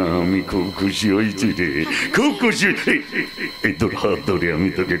হয় না, আমি খুব খুশি হয়েছি রে, খুব খুশি। এই তোর হাত ধরে আমি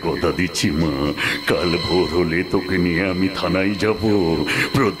তোকে কথা দিচ্ছি মা, কাল ভোর হলে তোকে নিয়ে আমি থানায় যাব,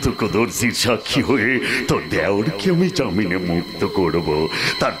 প্রত্যক্ষদর্শীর সাক্ষী হয়ে তোর দেওরকে আমি জামিনে মুক্ত করব,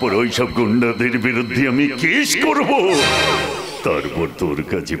 তারপর ওইসব গুন্ডাদের বিরুদ্ধে আমি কেস করব, তারপর তোর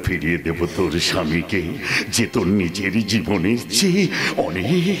কাছে ফিরিয়ে দেব তোর স্বামীকে, যে তোর নিজের জীবনের চেয়ে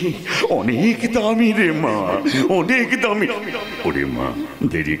অনেক দামি রে মা, অনেক দামি। ওরে মা,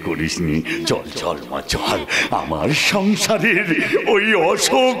 দেরি করিসনি, চল মা চল, আমার সংসারের ওই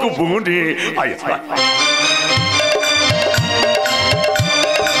অশোক বনে আয়।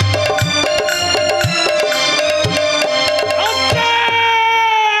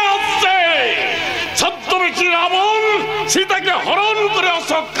 সীতাকে হরণ করে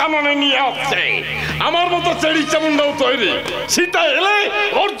অশোক কাননে নিয়ে আসছে। আমার মতো চেড়ি চামুন্ডাও তৈরি। সীতা এলে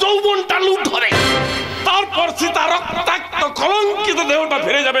ওর যৌবনটা লুট ধরে, তারপর সীতা রক্তাক্ত কলঙ্কিত দেহটা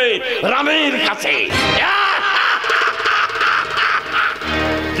ফিরে যাবে রামের কাছে।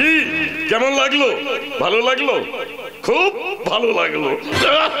 কেমন লাগলো? ভালো লাগলো? খুব ভালো লাগলো।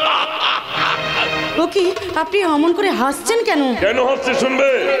 ও কি আপনি অমন করে হাসছেন কেন? কেন হাসছে শুনবে?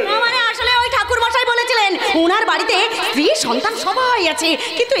 মানে আসলে ওই ঠাকুর মশাই বলেছিলেন ওনার বাড়িতে স্ত্রী সন্তান সবাই আছে,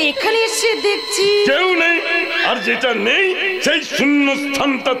 কিন্তু এখানে এসে দেখছি কেউ নেই। আর যেটা নেই সেই শূন্য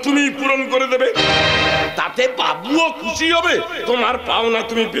স্থানটা তুমি পূরণ করে দেবে, তাতে বাবুও খুশি হবে, তোমার পাওনা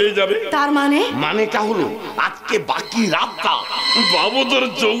তুমি পেয়ে যাবে। তার মানেটা হলো আজকে বাকি রাতটা বাবুদের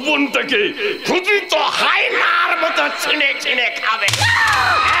যৌবনটাকে খুঁজিত হায়নার মতো ছিঁড়ে ছিঁড়ে খাবে।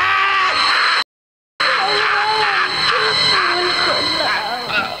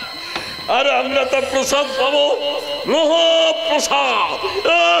 আর আমরা তার প্রসাদ পাবো, মহাপ্রসাদ।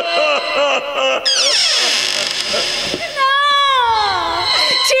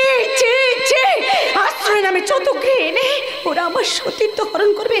 আশ্রয় নামে চতুর্থে এনে ওরা আমার সতীত্ব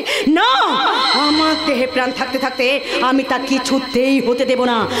হরণ করবে না। আমার দেহে প্রাণ থাকতে থাকতে আমি তা কিছুতেই হতে দেব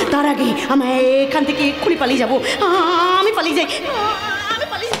না। তার আগে আমি এখান থেকে এক্ষুনি পালিয়ে যাবো। আমি পালিয়ে যাই, আমি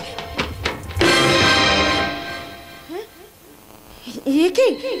পালিয়ে যাই। এ কি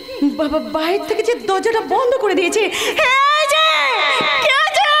বাইরে থেকে যে দরজাটা বন্ধ করে দিয়েছে?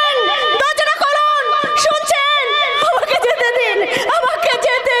 দরজাটা খুলুন, শুনছেন? আমাকে যেতে দিন, আমাকে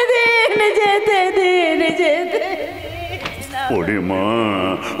যেতে দিন, যেতে দিন, যেতে। ওরে মা,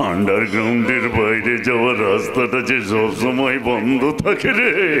 আন্ডারগ্রাউন্ডের বাইরে যাওয়ার রাস্তাটা যে সবসময় বন্ধ থাকে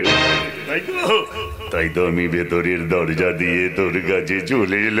রে। তাই তো আমি ভেতরের দরজা দিয়ে তোর কাছে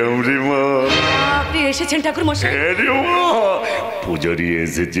চলে এলাম রে মা। আপনি এসেছেন ঠাকুর মশাই? রে মা, পূজারি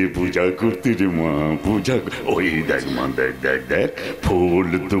এসেছে পূজা করতে রে মা। পূজা ওই দেখ মা, দেখ দেখ দেখ, ফুল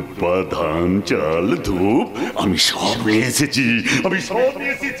তুপ্পা ধান চাল ধূপ আমি সব নিয়ে এসেছি, আমি সব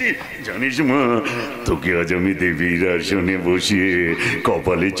নিয়ে এসেছি। জানিস মা, তোকে আজ আমি দেবীর আসনে বসিয়ে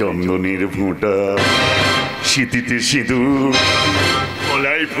কপালে চন্দনের ফোঁটা, শীতিতে সিঁদুর,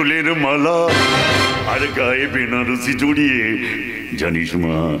 গলায় ফুলের মালা আর গায়ে বেনারসি জড়িয়ে, জানিস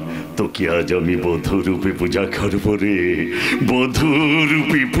মা, তোকে আজ আমি বধূরূপে পূজা করবো রে,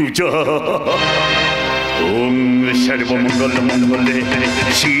 বধূরূপী পূজা। ওম সর্বমঙ্গল মঙ্গলে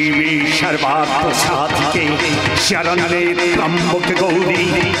শিবে সর্বার্থ সাধিকে শরণ্যে ত্র্যম্বকে গৌরী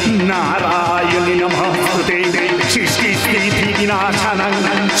নারায়ণী নমস্তুতে। সৃষ্টি স্থিতি বিনাশানাং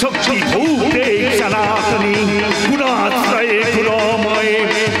শক্তিভূতে সনাতনী গুণাশ্রয়ে গুণময়ে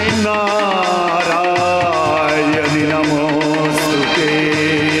নারায়ণী নমস্তুতে।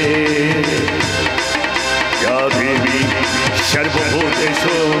 या देवी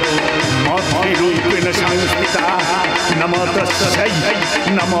सर्वभूतेषु मातृरूपेण संस्थिता नमो तस्यै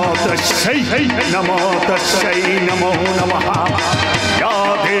नमो तस्यै नमो तस्यै नमो नमः। या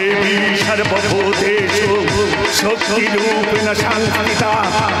देवी सर्वभूतेषु शक्तिरूपेण संस्थिता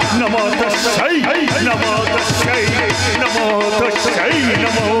नमो तस्यै नमो तस्यै नमो तस्यै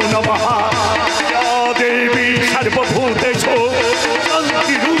नमो नमः। या देवी सर्वभूतेषु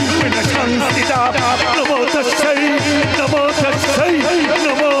शक्तिरूपेण संस्थिता नमो तस्यै नमो तस्यै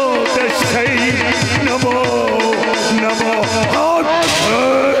नमो तस्यै नमो नमो।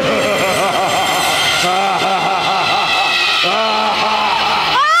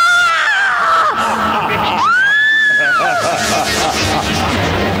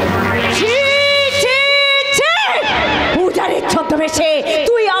 পূজারীর ছদ্মবেশে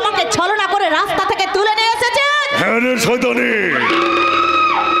তুই আমাকে ছলনা করে রাস্তা থেকে তুলে নিয়ে এসেছিস। হ্যাঁ রে শয়তানি,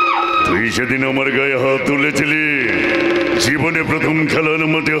 তুই সেদিন আমার গায়ে হাত তুলেছিলি, জীবনে প্রথম খেলার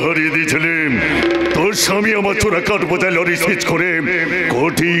মাঠে হারিয়ে দিয়েছিলেন। তোর স্বামী আমার চোরা কাঠ বোঝায় লরি সিজ করে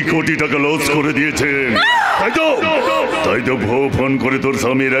কোটি কোটি টাকা লস করে দিয়েছে। তাই তো ফোন করে তোর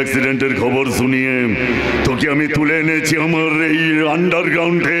স্বামীর অ্যাক্সিডেন্টের খবর শুনিয়ে তোকে আমি তুলে এনেছি আমার এই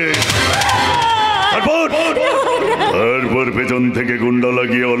আন্ডারগ্রাউন্ডে। তারপর পেছন থেকে গুন্ডা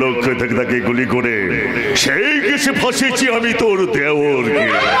লাগিয়ে অলক্ষ্যে থেকে তাকে গুলি করে সেই কেসে ফাঁসিয়েছি আমি তোর দেওরকে।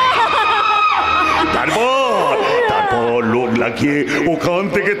 তারপর লোক লাগিয়ে ওখান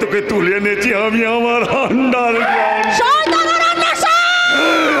থেকে তোকে তুলে এনেছি আমি আমার আন্ডারগ্রাউন্ড,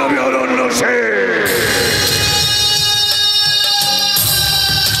 আমি অরণ্য শেষ।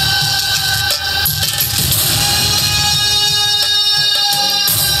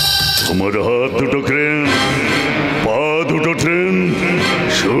 আমার হাত দুটো ক্রেন, পা দুটো ট্রেন,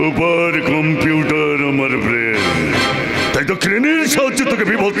 সুপার কম্পিউটার আমার ব্রেন। তাই তো ক্রেনের সাহায্যে তোকে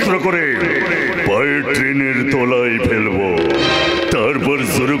বিভৎস করে পায়ের ট্রেনের তলায় ফেলবো, তারপর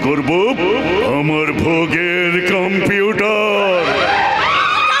শুরু করব আমার ভোগের কম্পিউটার।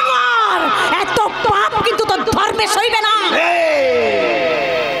 এত পাপ কিন্তু তোর ধর্মে সইবে না।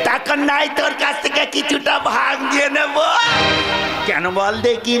 টাকা এখন নাই তোর কাছ থেকে কিছুটা ভাগ দিয়ে নেব। কেন বল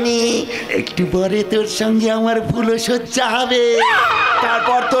দেখিনি? একটু পরে তোর সঙ্গে আমার ফুলো সজ্জা হবে,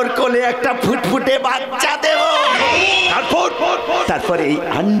 তারপর তোর কোলে একটা ফুটফুটে বাচ্চা দেব, তারপর এই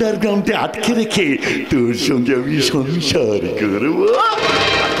আন্ডারগ্রাউন্ডে আটকে রেখে তোর সঙ্গে আমি সংসার করব।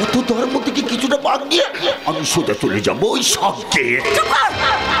 তো ধর্ম থেকে কিছুটা বাদ দিয়ে আমি সোজা চলে যাবো ওই সবকে।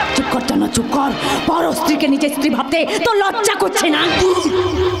 চুপ কর জানো, চুপ কর। পর স্ত্রীকে নিজের স্ত্রী ভাবতে তোর লজ্জা করছে না?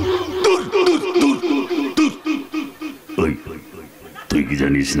 তুই কি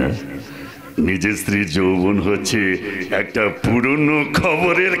জানিস না নিজের স্ত্রীর যৌবন হচ্ছে একটা পুরনো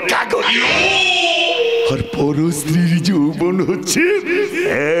খবরের কাগজ, আর পর স্ত্রীর যৌবন হচ্ছে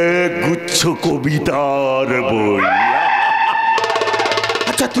এক গুচ্ছ কবিতার বই।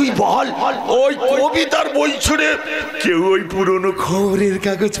 আচ্ছা তুই বল, ওই কবিতার বই ছুড়ে কেউ ওই পুরনো খবরের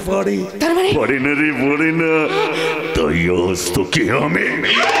কাগজ পড়ে? পড়ে না রে, পড়ে না। তাই আজ তোকে আমি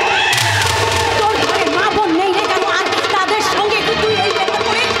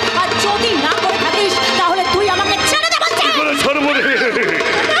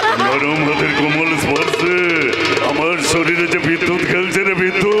নরম হাতের কোমল স্পর্শে আমার শরীরে যে বিদ্যুৎ খেলছে রে,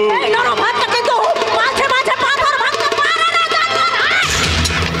 বিদ্যুৎ।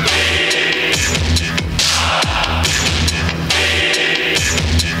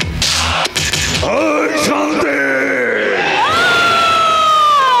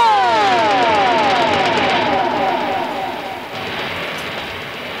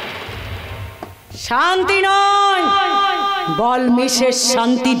 শান্তি নয়, বল মিসেস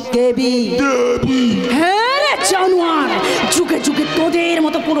শান্তি দেবী। হ্যাঁ রে জানোয়ার, যুগে যুগে তোদের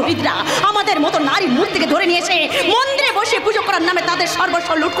মতো পুরোহিতরা আমাদের মতো নারী মূর্তিকে ধরে নিয়ে এসে মন্দিরে বসে পুজো করার নামে তাদের সর্বস্ব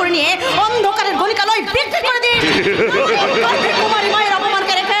লুট করে নিয়ে অন্ধকারের গলিকালয় বিক্রি করে দিন। কুমারী মায়ের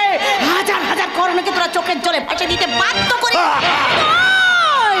অপমানকে রেখে হাজার হাজার কর্ণকে তোরা চোখের জলে ভাসিয়ে দিতে বাধ্য করে।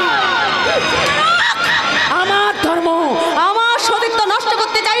 আমার ধর্ম, আমার সতীত্ব নষ্ট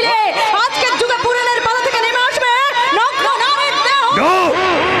করতে চাইলে আজকের যুগে পুরাণের পাতা থেকে নেমে আসবে নগ্ন নারীর দেহ।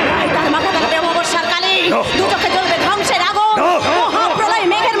 তার মাথা থাকবে অমাবস্যার কালী, দু চোখে জ্বলবে ধ্বংসের আগুন, মহাপ্রলয়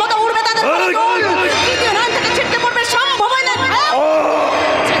মেঘের মতো উড়বে তাদের ফুল, তৃতীয় নয়ন থেকে ছিটকে পড়বে সম্ভবনের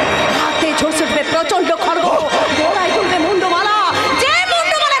হাতে ঝলসে উঠবে প্রচন্ড খড়গ, গোড়ায় তুলবে মুন্ডমালা, যে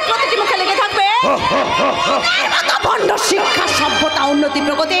মুন্ডমালার প্রতিটি মুখে লেগে থাকবে ভণ্ড শিক্ষা, সভ্যতা, উন্নতি,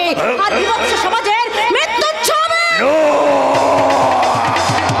 প্রগতি আর বিভৎস সমাজের মৃত্যু ছবি।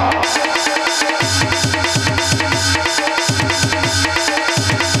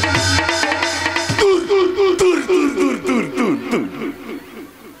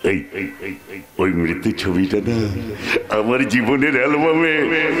 ওই মৃত্যু ছবিটা না আমার জীবনের অ্যালবামে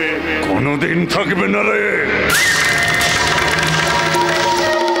কোনোদিন থাকবে না রে।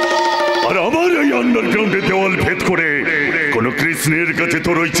 আর আমার এই আন্ডারগ্রাউন্ডে দেওয়াল ভেদ করে কোন কৃষ্ণের কাছে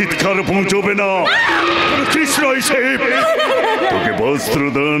তোর ওই চিৎকার পৌঁছবে না। কোন কৃষ্ণ এসে তোকে বস্ত্র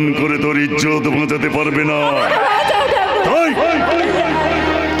দান করে তোর ইজ্জত বাঁচাতে পারবে না।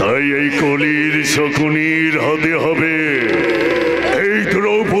 তাই এই কলির শকুনির হাতে হবে এই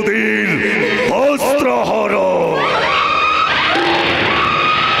দ্রৌপদীর বস্ত্রহর।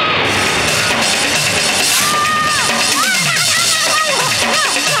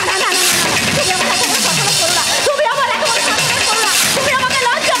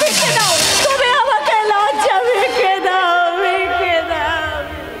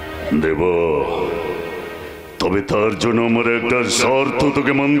 দেব, তবে তার জন্য আমার একটা শর্ত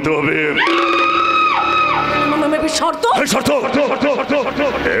তোকে মানতে হবে।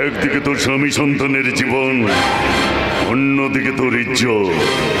 একদিকে তোর স্বামী সন্তানের জীবন, অন্যদিকে তোর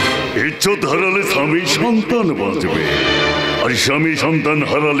ইজ্জত হারালে স্বামী সন্তান বাঁচবে, আর স্বামী সন্তান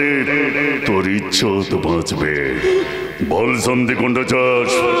হারালে তোর ইজ্জত বাঁচবে। বল শান্তি কোনটা চাস?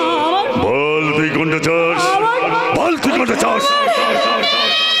 বল তুই কোনটা চাস? বল তুই কোনটা চাস?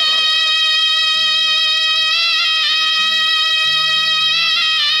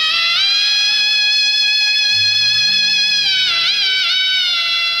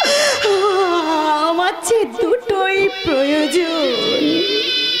 আমার যে দুটোই প্রয়োজন।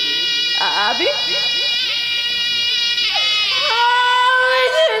 আমি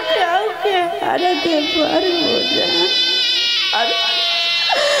কাউকে হারাতে পারবো না,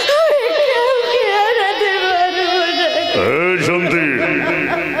 শান্তি,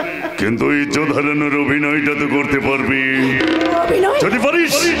 কিন্তু ইজ্জত হারানোর অভিনয়টা তো করতে পারবি। যদি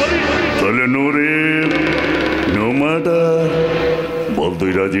পারিস তাহলে নো রেপ, নো মার্ডার। বল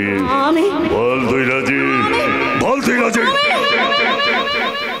তুই রাজি? বল তুই রাজি? বল তুই রাজি?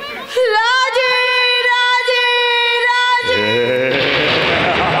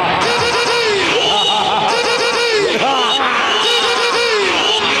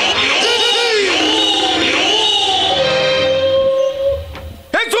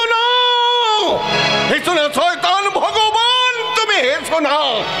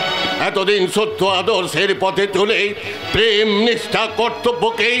 এতদিন সত্য আদর্শের পথে চলে প্রেম নিষ্ঠা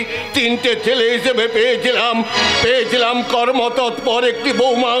কর্তব্যকে তিনটে ছেলে হিসেবে পেয়েছিলাম কর্মতৎপর একটি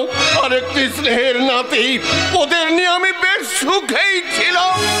বৌমা আর একটি স্নেহের নাতি। ওদের নিয়ে আমি বেশ সুখেই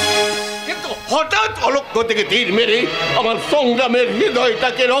ছিলাম, কিন্তু হঠাৎ অলক্ষ্য থেকে তীর মেরে আমার সংগ্রামের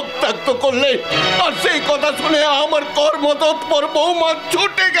হৃদয়টাকে রক্তাক্ত করলে, আর সেই কথা শুনে আমার কর্মতৎপর বৌমা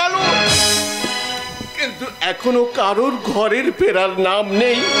ছুটে গেল। কিন্তু এখনো কারোর ঘরের ফেরার নাম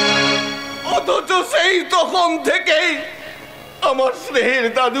নেই, অথচ সেই তখন থেকেই আমার স্নেহের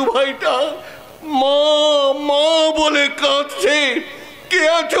দাদু ভাইটা মা মা বলে কাঁদছে। কে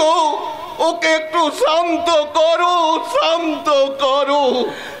আছো? ওকে একটু শান্ত করো, শান্ত করো।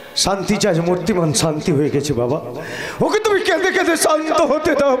 শান্তি চাই, মূর্তিমান শান্তি হয়ে গেছে বাবা। ওকে তুমি কেঁদে কেঁদে শান্ত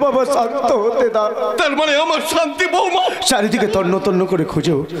হতে দাও বাবা, শান্ত হতে দাও। তার মানে আমার শান্তি বৌমা? চারিদিকে তন্ন তন্ন করে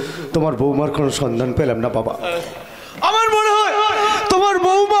খুঁজেও তোমার বৌমার কোনো সন্ধান পেলাম না বাবা। আমার মনে হয় তোমার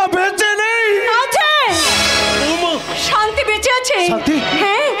বৌমা বেঁচে নেই। আছে, শান্তি বেঁচে আছে। শান্তি?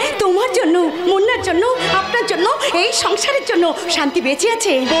 হ্যাঁ, তোমার জন্য, মুন্নার জন্য, আপনার জন্য, এই সংসারের জন্য শান্তি বেঁচে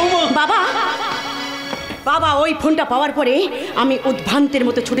আছে বাবা। বাবা, ওই ফোনটা পাওয়ার পরে আমি উদ্ভ্রান্তের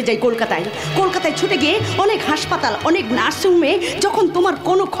মতো ছুটে যাই কলকাতায় ছুটে গিয়ে অনেক হাসপাতাল, অনেক নার্সিংহোমে যখন তোমার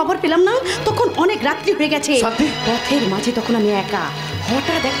কোনো খবর পেলাম না, তখন অনেক রাত্রি হয়ে গেছে। পথের মাঝে তখন আমি একা,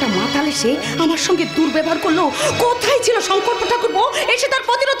 হঠাৎ একটা মাতাল এসে আমার সঙ্গে দুর্ব্যবহার করলো। কোথায় ছিল শঙ্করপুর ঠাকুরপো? এসে তার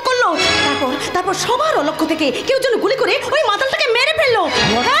প্রতিরোধ করলো। তারপর সবার অলক্ষ্য থেকে কেউ যেন গুলি করে ওই মাতালটাকে মেরে ফেললো।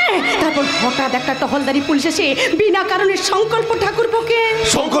 হ্যাঁ, তারপর হঠাৎ একটা টহলদারি পুলিশ এসে বিনা কারণে সংকল্প ঠাকুরপোকে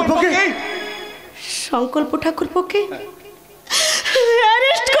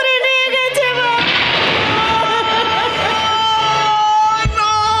অ্যারেস্ট করে নিয়ে গেছে।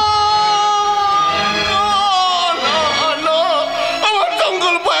 আমার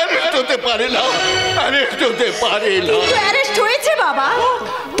সংকল্প অ্যারেস্ট হতে পারে না, অ্যারেস্ট হতে পারে না। অ্যারেস্ট হয়েছে বাবা।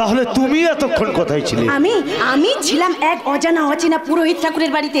 তাহলে তুমি এতক্ষণ কোথায় ছিলে? আমি ছিলাম এক অজানা অচেনা পুরোহিত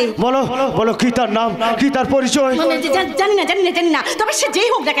ঠাকুরের বাড়িতে। বলো বলো, কি তার নাম, কি তার পরিচয়? জানি না, তবে সে যেই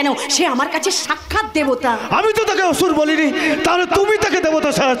হোক না কেন, সে আমার কাছে সাক্ষাৎ দেবতা। আমি তো তাকে অসুর বলিনি, তাহলে তুমি তাকে দেবতা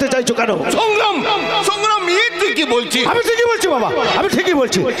সাজাতে চাইছো কেন? সংগ্রাম তুই কি বলছিস? আমি ঠিকই বলছি বাবা, আমি ঠিকই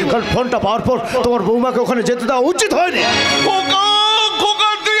বলছি। কারণ ফোনটা পাওয়ার পর তোমার বৌমাকে ওখানে যেতে দেওয়া উচিত হয়নি।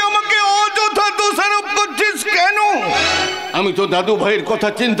 তুই আমাকে অযথা দোষারোপ করছিস কেন? আমি তো দাদু ভাইয়ের কথা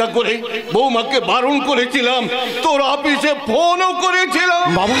চিন্তা করে বৌমাকে বারণ করেছিলাম, তোর অফিসে ফোনও করেছিলাম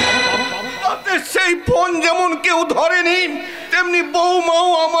বাবা। সেই ফোন যেমন কেউ ধরেনি, তেমনি বৌমাও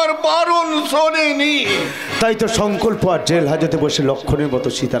আমার বারণ শোনেনি। তাই তো সংকল্প আর জেল হাজতে বসে লক্ষণের মতো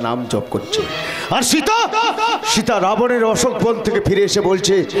সীতা নাম জপ করছে। আর সীতা রাবণের অশোক বন থেকে ফিরে এসে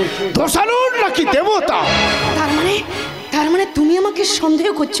বলছে, দোষারুণ নাকি দেবতা। তার মানে তুমি আমাকে সন্দেহ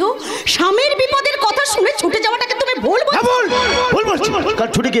করছো? স্বামীর বিপদের কথা শুনে ছুটে যাওয়াটাকে তুমি ভুল বলছো? কাল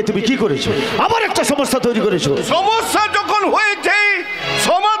ছুটে গিয়ে তুমি কি করেছো? আবার একটা সমস্যা তৈরি করেছো। সমস্যা যখন হয়েছে,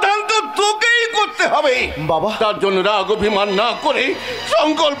 সমাধান তো তোকেই করতে হবে বাবা। তার জন্য রাগ অভিমান না করে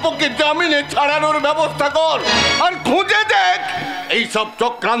সংকল্পকে জামিনে ছাড়ানোর ব্যবস্থা কর, আর খুঁজে দেখ এই সব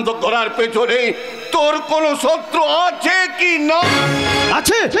চক্রান্ত করার পেছনে তোর কোন শত্রু আছে কি না।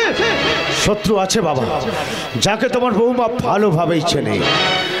 আছে, শত্রু আছে বাবা, যাকে তোমার বৌমা ভালোভাবেই চেনে।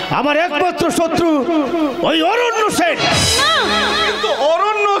 আমার একমাত্র শত্রু ওই অরণ্য সেন। কিন্তু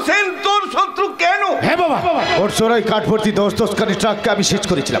অরণ্য সেন তোর শত্রু কেন? হ্যাঁ বাবা, ওর চোরাই কাঠভর্তি 10-10খানি ট্রাককে আমি সিজ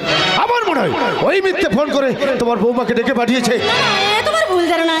করেছিলাম। আমার মনে হয় ওই মিথ্যে ফোন করে তোমার বৌমাকে ডেকে পাঠিয়েছে। তোমার ভুল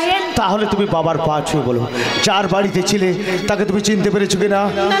ধারণা। তাহলে তুমি বাবার পা ছুঁয়ে বলো, যার বাড়িতে ছিলে তাকে তুমি চিনতে পেরেছো কিনা?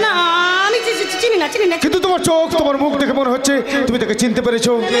 না, আমি চিনি না। কিন্তু তোমার চোখ, তোমার মুখ দেখে মনে হচ্ছে তুমি তাকে চিনতে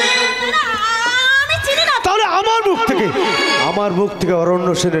পেরেছো। তাহলে আমার মুখ থেকে অরণ্য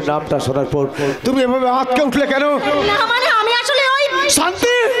সেনের নামটা শোনার পর তুমি এভাবে আটকে উঠলে কেন? আমি আসলে ওই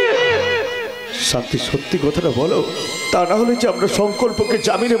শান্তি, সত্যি কথাটা বলো, তা না হলে যে আমরা সংকল্পকে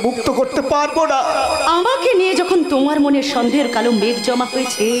জামিনে মুক্ত করতে পারবো না। আমাকে নিয়ে যখন তোমার মনে সন্দেহের কালো মেঘ জমা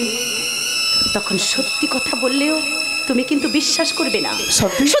হয়েছে, তখন সত্যি কথা বললেও তুমি কিন্তু বিশ্বাস করবে না।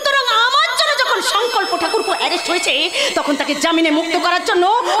 সুতরাং আমার জন্য যখন সংকল্প ঠাকুরপো অ্যারেস্ট হয়েছে, তখন তাকে জামিনে মুক্ত করার জন্য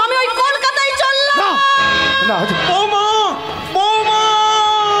আমি ওই কলকাতায় চললাম। না, বৌমা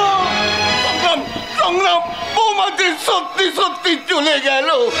সংগ্রাম, বৌমা যে সত্যি চলে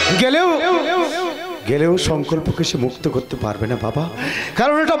গেলেও সংকল্পকে সে মুক্ত করতে পারবে না বাবা,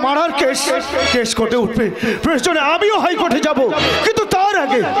 কারণ এটা মারার কেস কোর্টে উঠবে। প্রয়োজনে আমিও হাইকোর্টে যাব, কিন্তু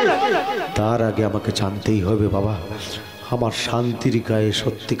তার আগে আমাকে জানতেই হবে বাবা, আমার শান্তির গায়ে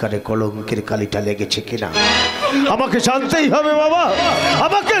সত্যিকারে কলঙ্কের কালিটা লেগেছে কিনা। আমাকে জানতেই হবে বাবা,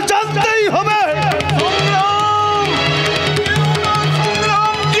 আমাকে জানতেই হবে।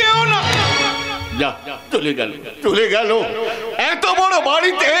 চলে গেল এত বড়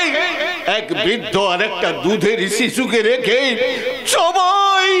বাড়িতে এক বৃদ্ধ আর একটা দুধের শিশুকে রেখে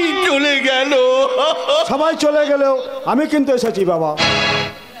সবাই চলে গেল। সবাই চলে গেলেও আমি কিন্তু এসেছি বাবা।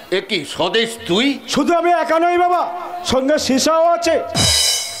 একই স্বদেশ তুই? শুধু আমি একা নই বাবা, সঙ্গে সীসাও আছে।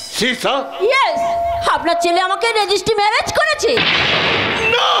 সীসা? ইয়েস, আপনার ছেলে আমাকে রেজিস্ট্রি ম্যারেজ করেছে।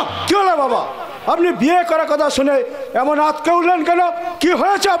 না! কি হলো বাবা, আপনি বিয়ে করার কথা শুনে এমন আটকে উঠলেন কেন? কি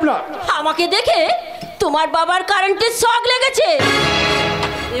হয়েছে আপনার? আমাকে দেখে তোমার বাবার কারেন্টের শক লেগেছে।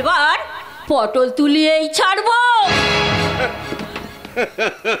 এবার পটল তুলিয়েই ছাড়বো।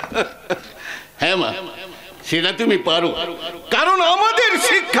 হ্যাঁ মা, সেটা তুমি পারো, কারণ আমাদের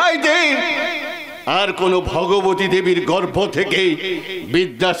শিক্ষায় যে আর কোনো ভগবতী দেবীর গর্ভ থেকে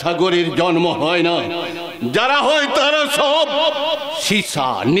বিদ্যাসাগরের জন্ম হয় না। যারা হয় তারা সব সীসা,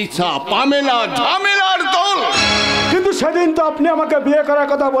 নিশা, পামেলা, ঝামেলার দল। কিন্তু সেদিন তো আপনি আমাকে বিয়ে করার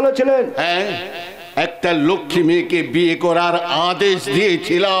কথা বলেছিলেন। হ্যাঁ, একটা লক্ষ্মী মেয়েকে বিয়ে করার আদেশ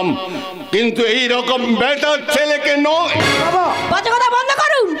দিয়েছিলাম, কিন্তু এই রকম বেটার ছেলেকে নয়। বাবা, বাজে কথা বন্ধ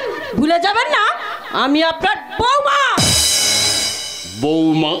করুন। ভুলে যাবেন না আমি আপনার বৌমা।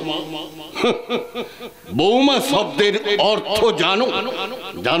 বৌমা? বৌমা শব্দের অর্থ জানো?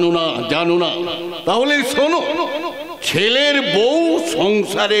 জানো না? জানো না? তাহলে শোনো, ছেলের বউ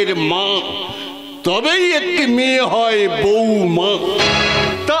সংসারের মা, তবেই একটি মেয়ে হয় বৌমা।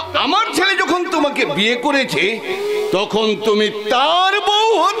 তা আমার ছেলে যখন তোমাকে বিয়ে করেছে তখন তুমি তার বউ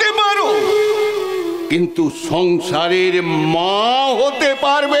হতে পারো, কিন্তু সংসারের মা হতে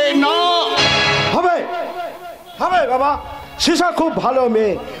পারবে না। হবে হবে বাবা, সীসা খুব ভালো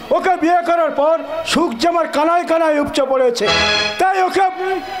মেয়ে। ওকে বিয়ে করার পর সুখ যেমন কানায় কানায় উপচে পড়েছে, তাই ওকে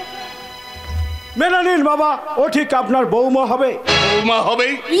মেনে নিন বাবা। ও ঠিক আপনার বৌমা হবে। বৌমা হবে?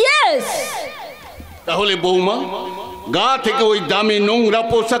 ইয়েস। তাহলে বৌমা, গা থেকে ওই দামি নোংরা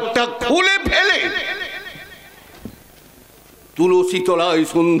পোশাকটা খুলে ফেলে তুলসী তলায়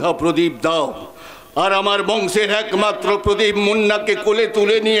সন্ধ্যা প্রদীপ দাও, আর আমার বংশের একমাত্র প্রদীপ মুন্নাকে কোলে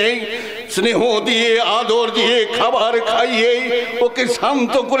তুলে নিয়ে স্নেহ দিয়ে, আদর দিয়ে, খাবার খাইয়ে ওকে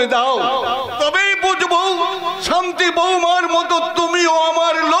শান্ত করে দাও। তবেই বুঝবো শান্তি বৌমার মতো তুমিও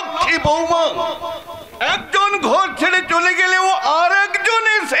আমার লক্ষ্মী বৌমা। একজন ঘর ছেড়ে চলে গেলেও আর একজন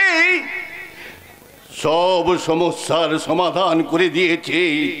এসে সব সমস্যার সমাধান করে দিয়েছে।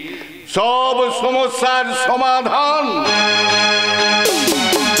 সব সমস্যার সমাধান।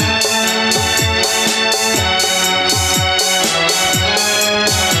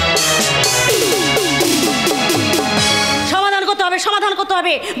 সমাধান করতে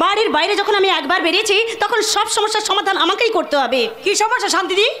হবে। বাড়ির বাইরে যখন আমি একবার বেরিয়েছি তখন সব সমস্যার সমাধান আমাকেই করতে হবে। কি সমস্যা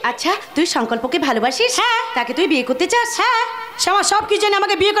শান্তিদি? আচ্ছা, তুই সংকল্পকে ভালোবাসিস? হ্যাঁ। তাকে তুই বিয়ে করতে চাস? হ্যাঁ। শ্যামা সব কি জেনে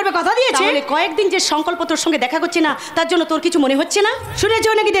আমাকে বিয়ে করবে কথা দিয়েছে। তাহলে কয়েকদিন যে সংকল্প তোর সঙ্গে দেখা করছে না, তার জন্য তোর কিছু মনে হচ্ছে না? শুনেছ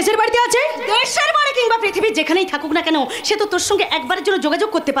নাকি দেশের বাড়িতে আছে? দেশের বাড়ি কিংবা পৃথিবীর যেখানেই থাকুক না কেন, সে তো তোর সঙ্গে একবারের জন্য যোগাযোগ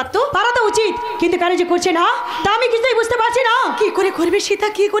করতে পারতো। পারা তো উচিত, কিন্তু কেন যে করছে না তা আমি কিছুই বুঝতে পারছি না। কি করে করবে সীতা,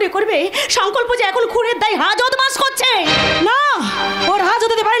 কি করে করবে? সংকল্প যে এখন খুনের দায় হাজত মাস করছে। না, ওর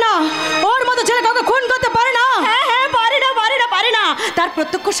হাজত দিতে পারে না। ওর মতো ছেলে কাউকে খুন করতে পারে না। হ্যাঁ হ্যাঁ, পারে না, পারে না, পারে না। তার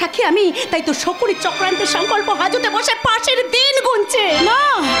প্রত্যক্ষ সাক্ষী আমি। তাই তো শকুনি চক্রান্তের সংকল্প হাজতে বসে ফাঁসির দিন গুনছে। না,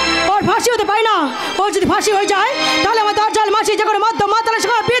 ওর ফাঁসি হতে পারে না। ওর যদি ফাঁসি হয়ে যায় তাহলে আমার দরজাল মাসি যে কোনো মধ্য মাতালের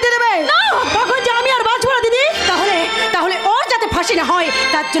সঙ্গে বিয়ে দিয়ে দেবে। তখন যে আমি আর বাঁচবো না দিদি। তাহলে তাহলে ওর যাতে ফাঁসি না হয়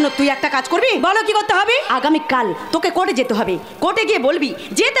তার জন্য তুই একটা কাজ করবি। বলো কি করতে হবে? আগামীকাল তোকে কোর্টে যেতে হবে। কোর্টে গিয়ে বলবি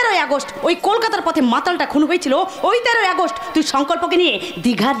যে 13 আগস্ট ওই কলকাতার পথে মাতালটা খুন হয়েছিল, ওই 13 আগস্ট তুই সংকল্পকে নিয়ে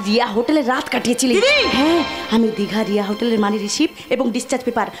দীঘার রিয়া হোটেলে রাত কাটিয়েছিলি। হ্যাঁ, আমি দীঘা রিয়া হোটেলের মানি রিসিপ্ট এবং ডিসচার্জ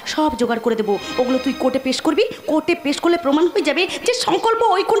পেপার সব জোগাড় করে দেবো। ওগুলো তুই কোর্টে পেশ করবি। কোর্টে পেশ করলে প্রমাণ হয়ে যাবে যে সংকল্প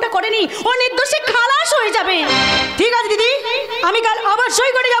ওই খুনটা করেনি, ও নির্দোষে খালাস হয়ে যাবে। ঠিক আছে দিদি, আমি কাল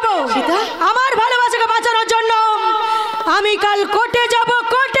অবশ্যই কোর্টে যাবো। সীতা, আমার ভালোবাসাকে বাঁচানোর জন্য আমি কাল কোর্টে যাব।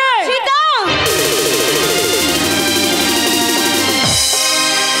 কোর্টে সীতা।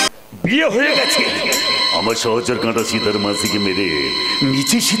 বিয়ে হয়ে গেছে। আমার সহচর কাঁটা সীতার মাসিকে মেরে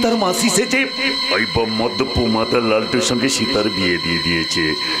নিচে সীতার মাসি সেজে ওই মদ্যপ মাতার লালটুর সঙ্গে সীতার বিয়ে দিয়ে দিয়েছে।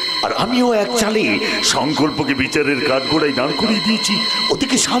 আর আমিও এক চালে সংকল্পকে বিচারের কাঠগোড়ায় দাঁড় করিয়ে দিয়েছি।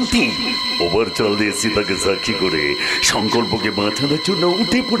 ওদিকে শান্তি ওভার চাল দিয়ে সীতাকে সাক্ষী করে সংকল্পকে বাঁচানোর জন্য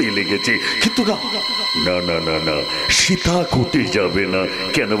উঠে পড়ে লেগেছে। কিন্তু না না না না না, সীতা কোটে যাবে না।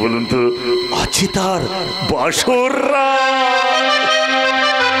 কেন বলুন তো? আছে তার বাসর রাত।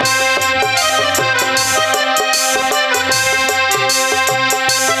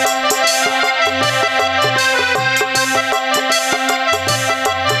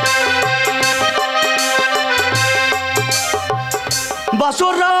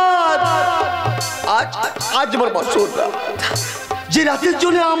 বাসর রাত, আজ আমার বাসর রাত। যে রাতের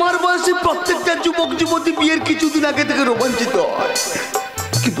জন্য আমার বয়সী প্রত্যেকটা যুবক যুবতী বিয়ের কিছুদিন আগে থেকে রোমাঞ্চিত হয়।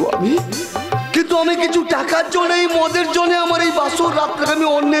 কিন্তু আমি কিছু টাকার জন্য, এই মদের জন্য আমার এই বাসর রাতটাকে আমি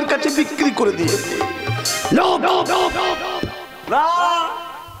অন্যের কাছে বিক্রি করে দিয়েছি।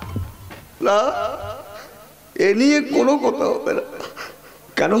 না, এ নিয়ে কোনো কথা হবে না।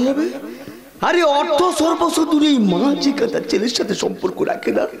 কেন হবে? আরে অর্থ সর্বস্ব দূরে এই মা যে তার ছেলের সাথে সম্পর্ক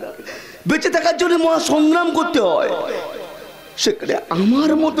রাখে না, বেঁচে থাকার জন্য মা সংগ্রাম করতে হয়। সেখানে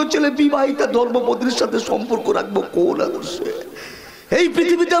আমার মতো ছেলে বিবাহিতা ধর্মপত্নীর সাথে সম্পর্ক রাখবো কোন আদর্শে? এই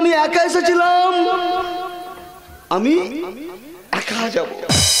পৃথিবীতে আমি একা এসেছিলাম, আমি একা যাব,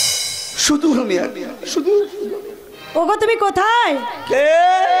 শুধু আমি শুধু। ওগো তুমি কোথায়?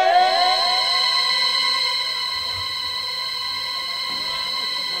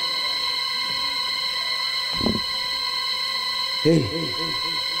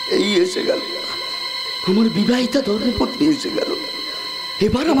 এই এসে গেল আমার বিবাহিতা ধর্মপত্নী, এসে গেল।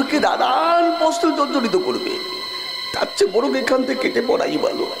 এবার আমাকে নানান প্রশ্ন জর্জরিত করবে। তার চেয়ে বড় এখান থেকে কেটে পড়াই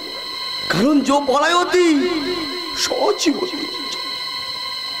ভালো, কারণ যে পড়ায়তি সজীবতী।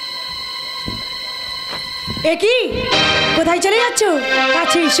 এ কি, কোথায় চলে যাচ্ছ?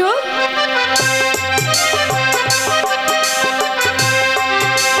 কাছে এসো।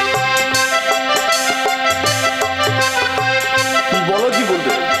 বলো, কি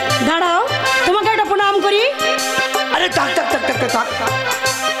বলবে? দাঁড়াও, তোমাকে একটা প্রণাম করি। আরে থাক থাক থাক থাক থাক,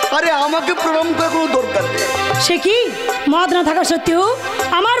 আরে আমাকে প্রণাম করার কোনো দরকার নেই। সে কি, মদ না থাকা সত্ত্বেও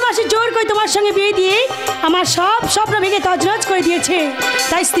আমার মাসি জোর করে তোমার সঙ্গে বিয়ে দিয়ে আমার সব স্বপ্ন ভেঙে তছনছ করে দিয়েছে।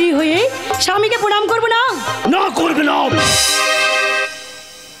 তাই স্ত্রী হয়ে স্বামীকে প্রণাম করবো না? না, করবে না,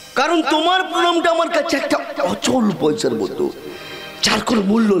 কারণ তোমার প্রণামটা আমার কাছে একটা অচল পয়সার মতো, যার কোনো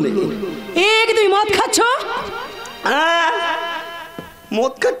মূল্য নেই। তুমি মদ খাচ্ছ?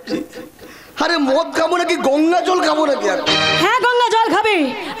 মদ খাচ্ছি? আরে মদ খাবো নাকি গঙ্গা জল খাবো নাকি? হ্যাঁ, গঙ্গা জল খাবে।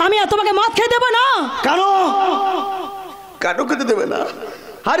 আমি আর তোমাকে মদ খেতে দেবো না। কেন? কেন খেতে দেবে না?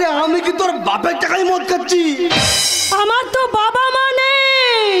 আরে আমি কি তোর বাপের টাকায় মদ খাচ্ছি? আমার তো বাবা মা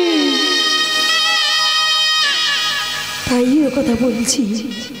নেই, তাই ও কথা বলছি।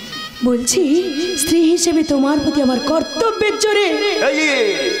 স্ত্রী হিসেবে তোমার প্রতি আমার কর্তব্যের জোরে।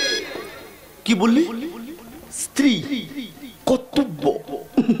 কি বললি? স্ত্রী কর্তব্য?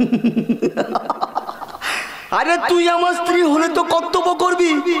 আরে তুই আমার স্ত্রী হলে তো কর্তব্য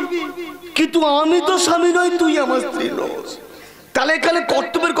করবি, কিন্তু আমি তো স্বামী নই, তুই আমার স্ত্রী নস। তাহলে এখানে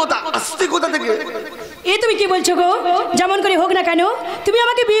কর্তব্যের কথা আসছে কোথা থেকে? তুমি কি বলছো গো? যেমন করে হোক না কেন, তুমি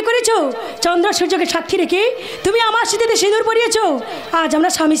আমাকে বিয়ে করেছো, চন্দ্র সূর্যকে সাক্ষী রেখে তুমি আমার স্মৃতিতে সিঁদুর পরিয়েছো। আজ আমরা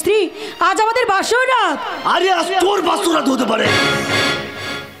স্বামী স্ত্রী, আজ আমাদের বাসর রাত। আরে আজ তোর বাসর রাত হতে পারে,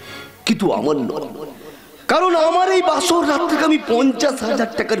 কিন্তু আমার নয়, কারণ আমার এই বাসর রাত থেকে আমি 50,000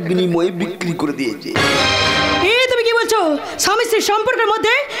 টাকার বিনিময়ে বিক্রি করে দিয়েছি। তুমি কি বলছো? স্বামী স্ত্রীর সম্পর্কের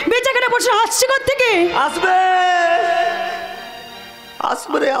মধ্যে বেচাকেনা প্রশ্ন আসছে কোথা থেকে? আসবে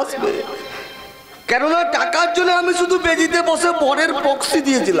আসবে রে, আসবে। কেননা টাকার জন্য আমি শুধু বেদিতে বসে বরের বক্সি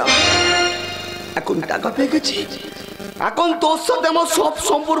দিয়েছিলাম। এখন টাকা পেয়ে গেছি, এখন তোর সাথে আমার সব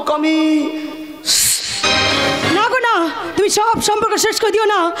সম্পর্ক আমি। না গো না, তুমি সব সম্পর্ক শেষ করে দিও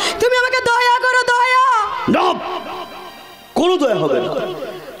না। তুমি আমাকে দয়া করো, দয়া। না, কোনো দয়া হবে না।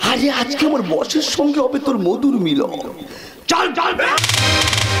 আরে আজকে আমার বসের সঙ্গে হবে তোর মধুর মিলন। চল চল।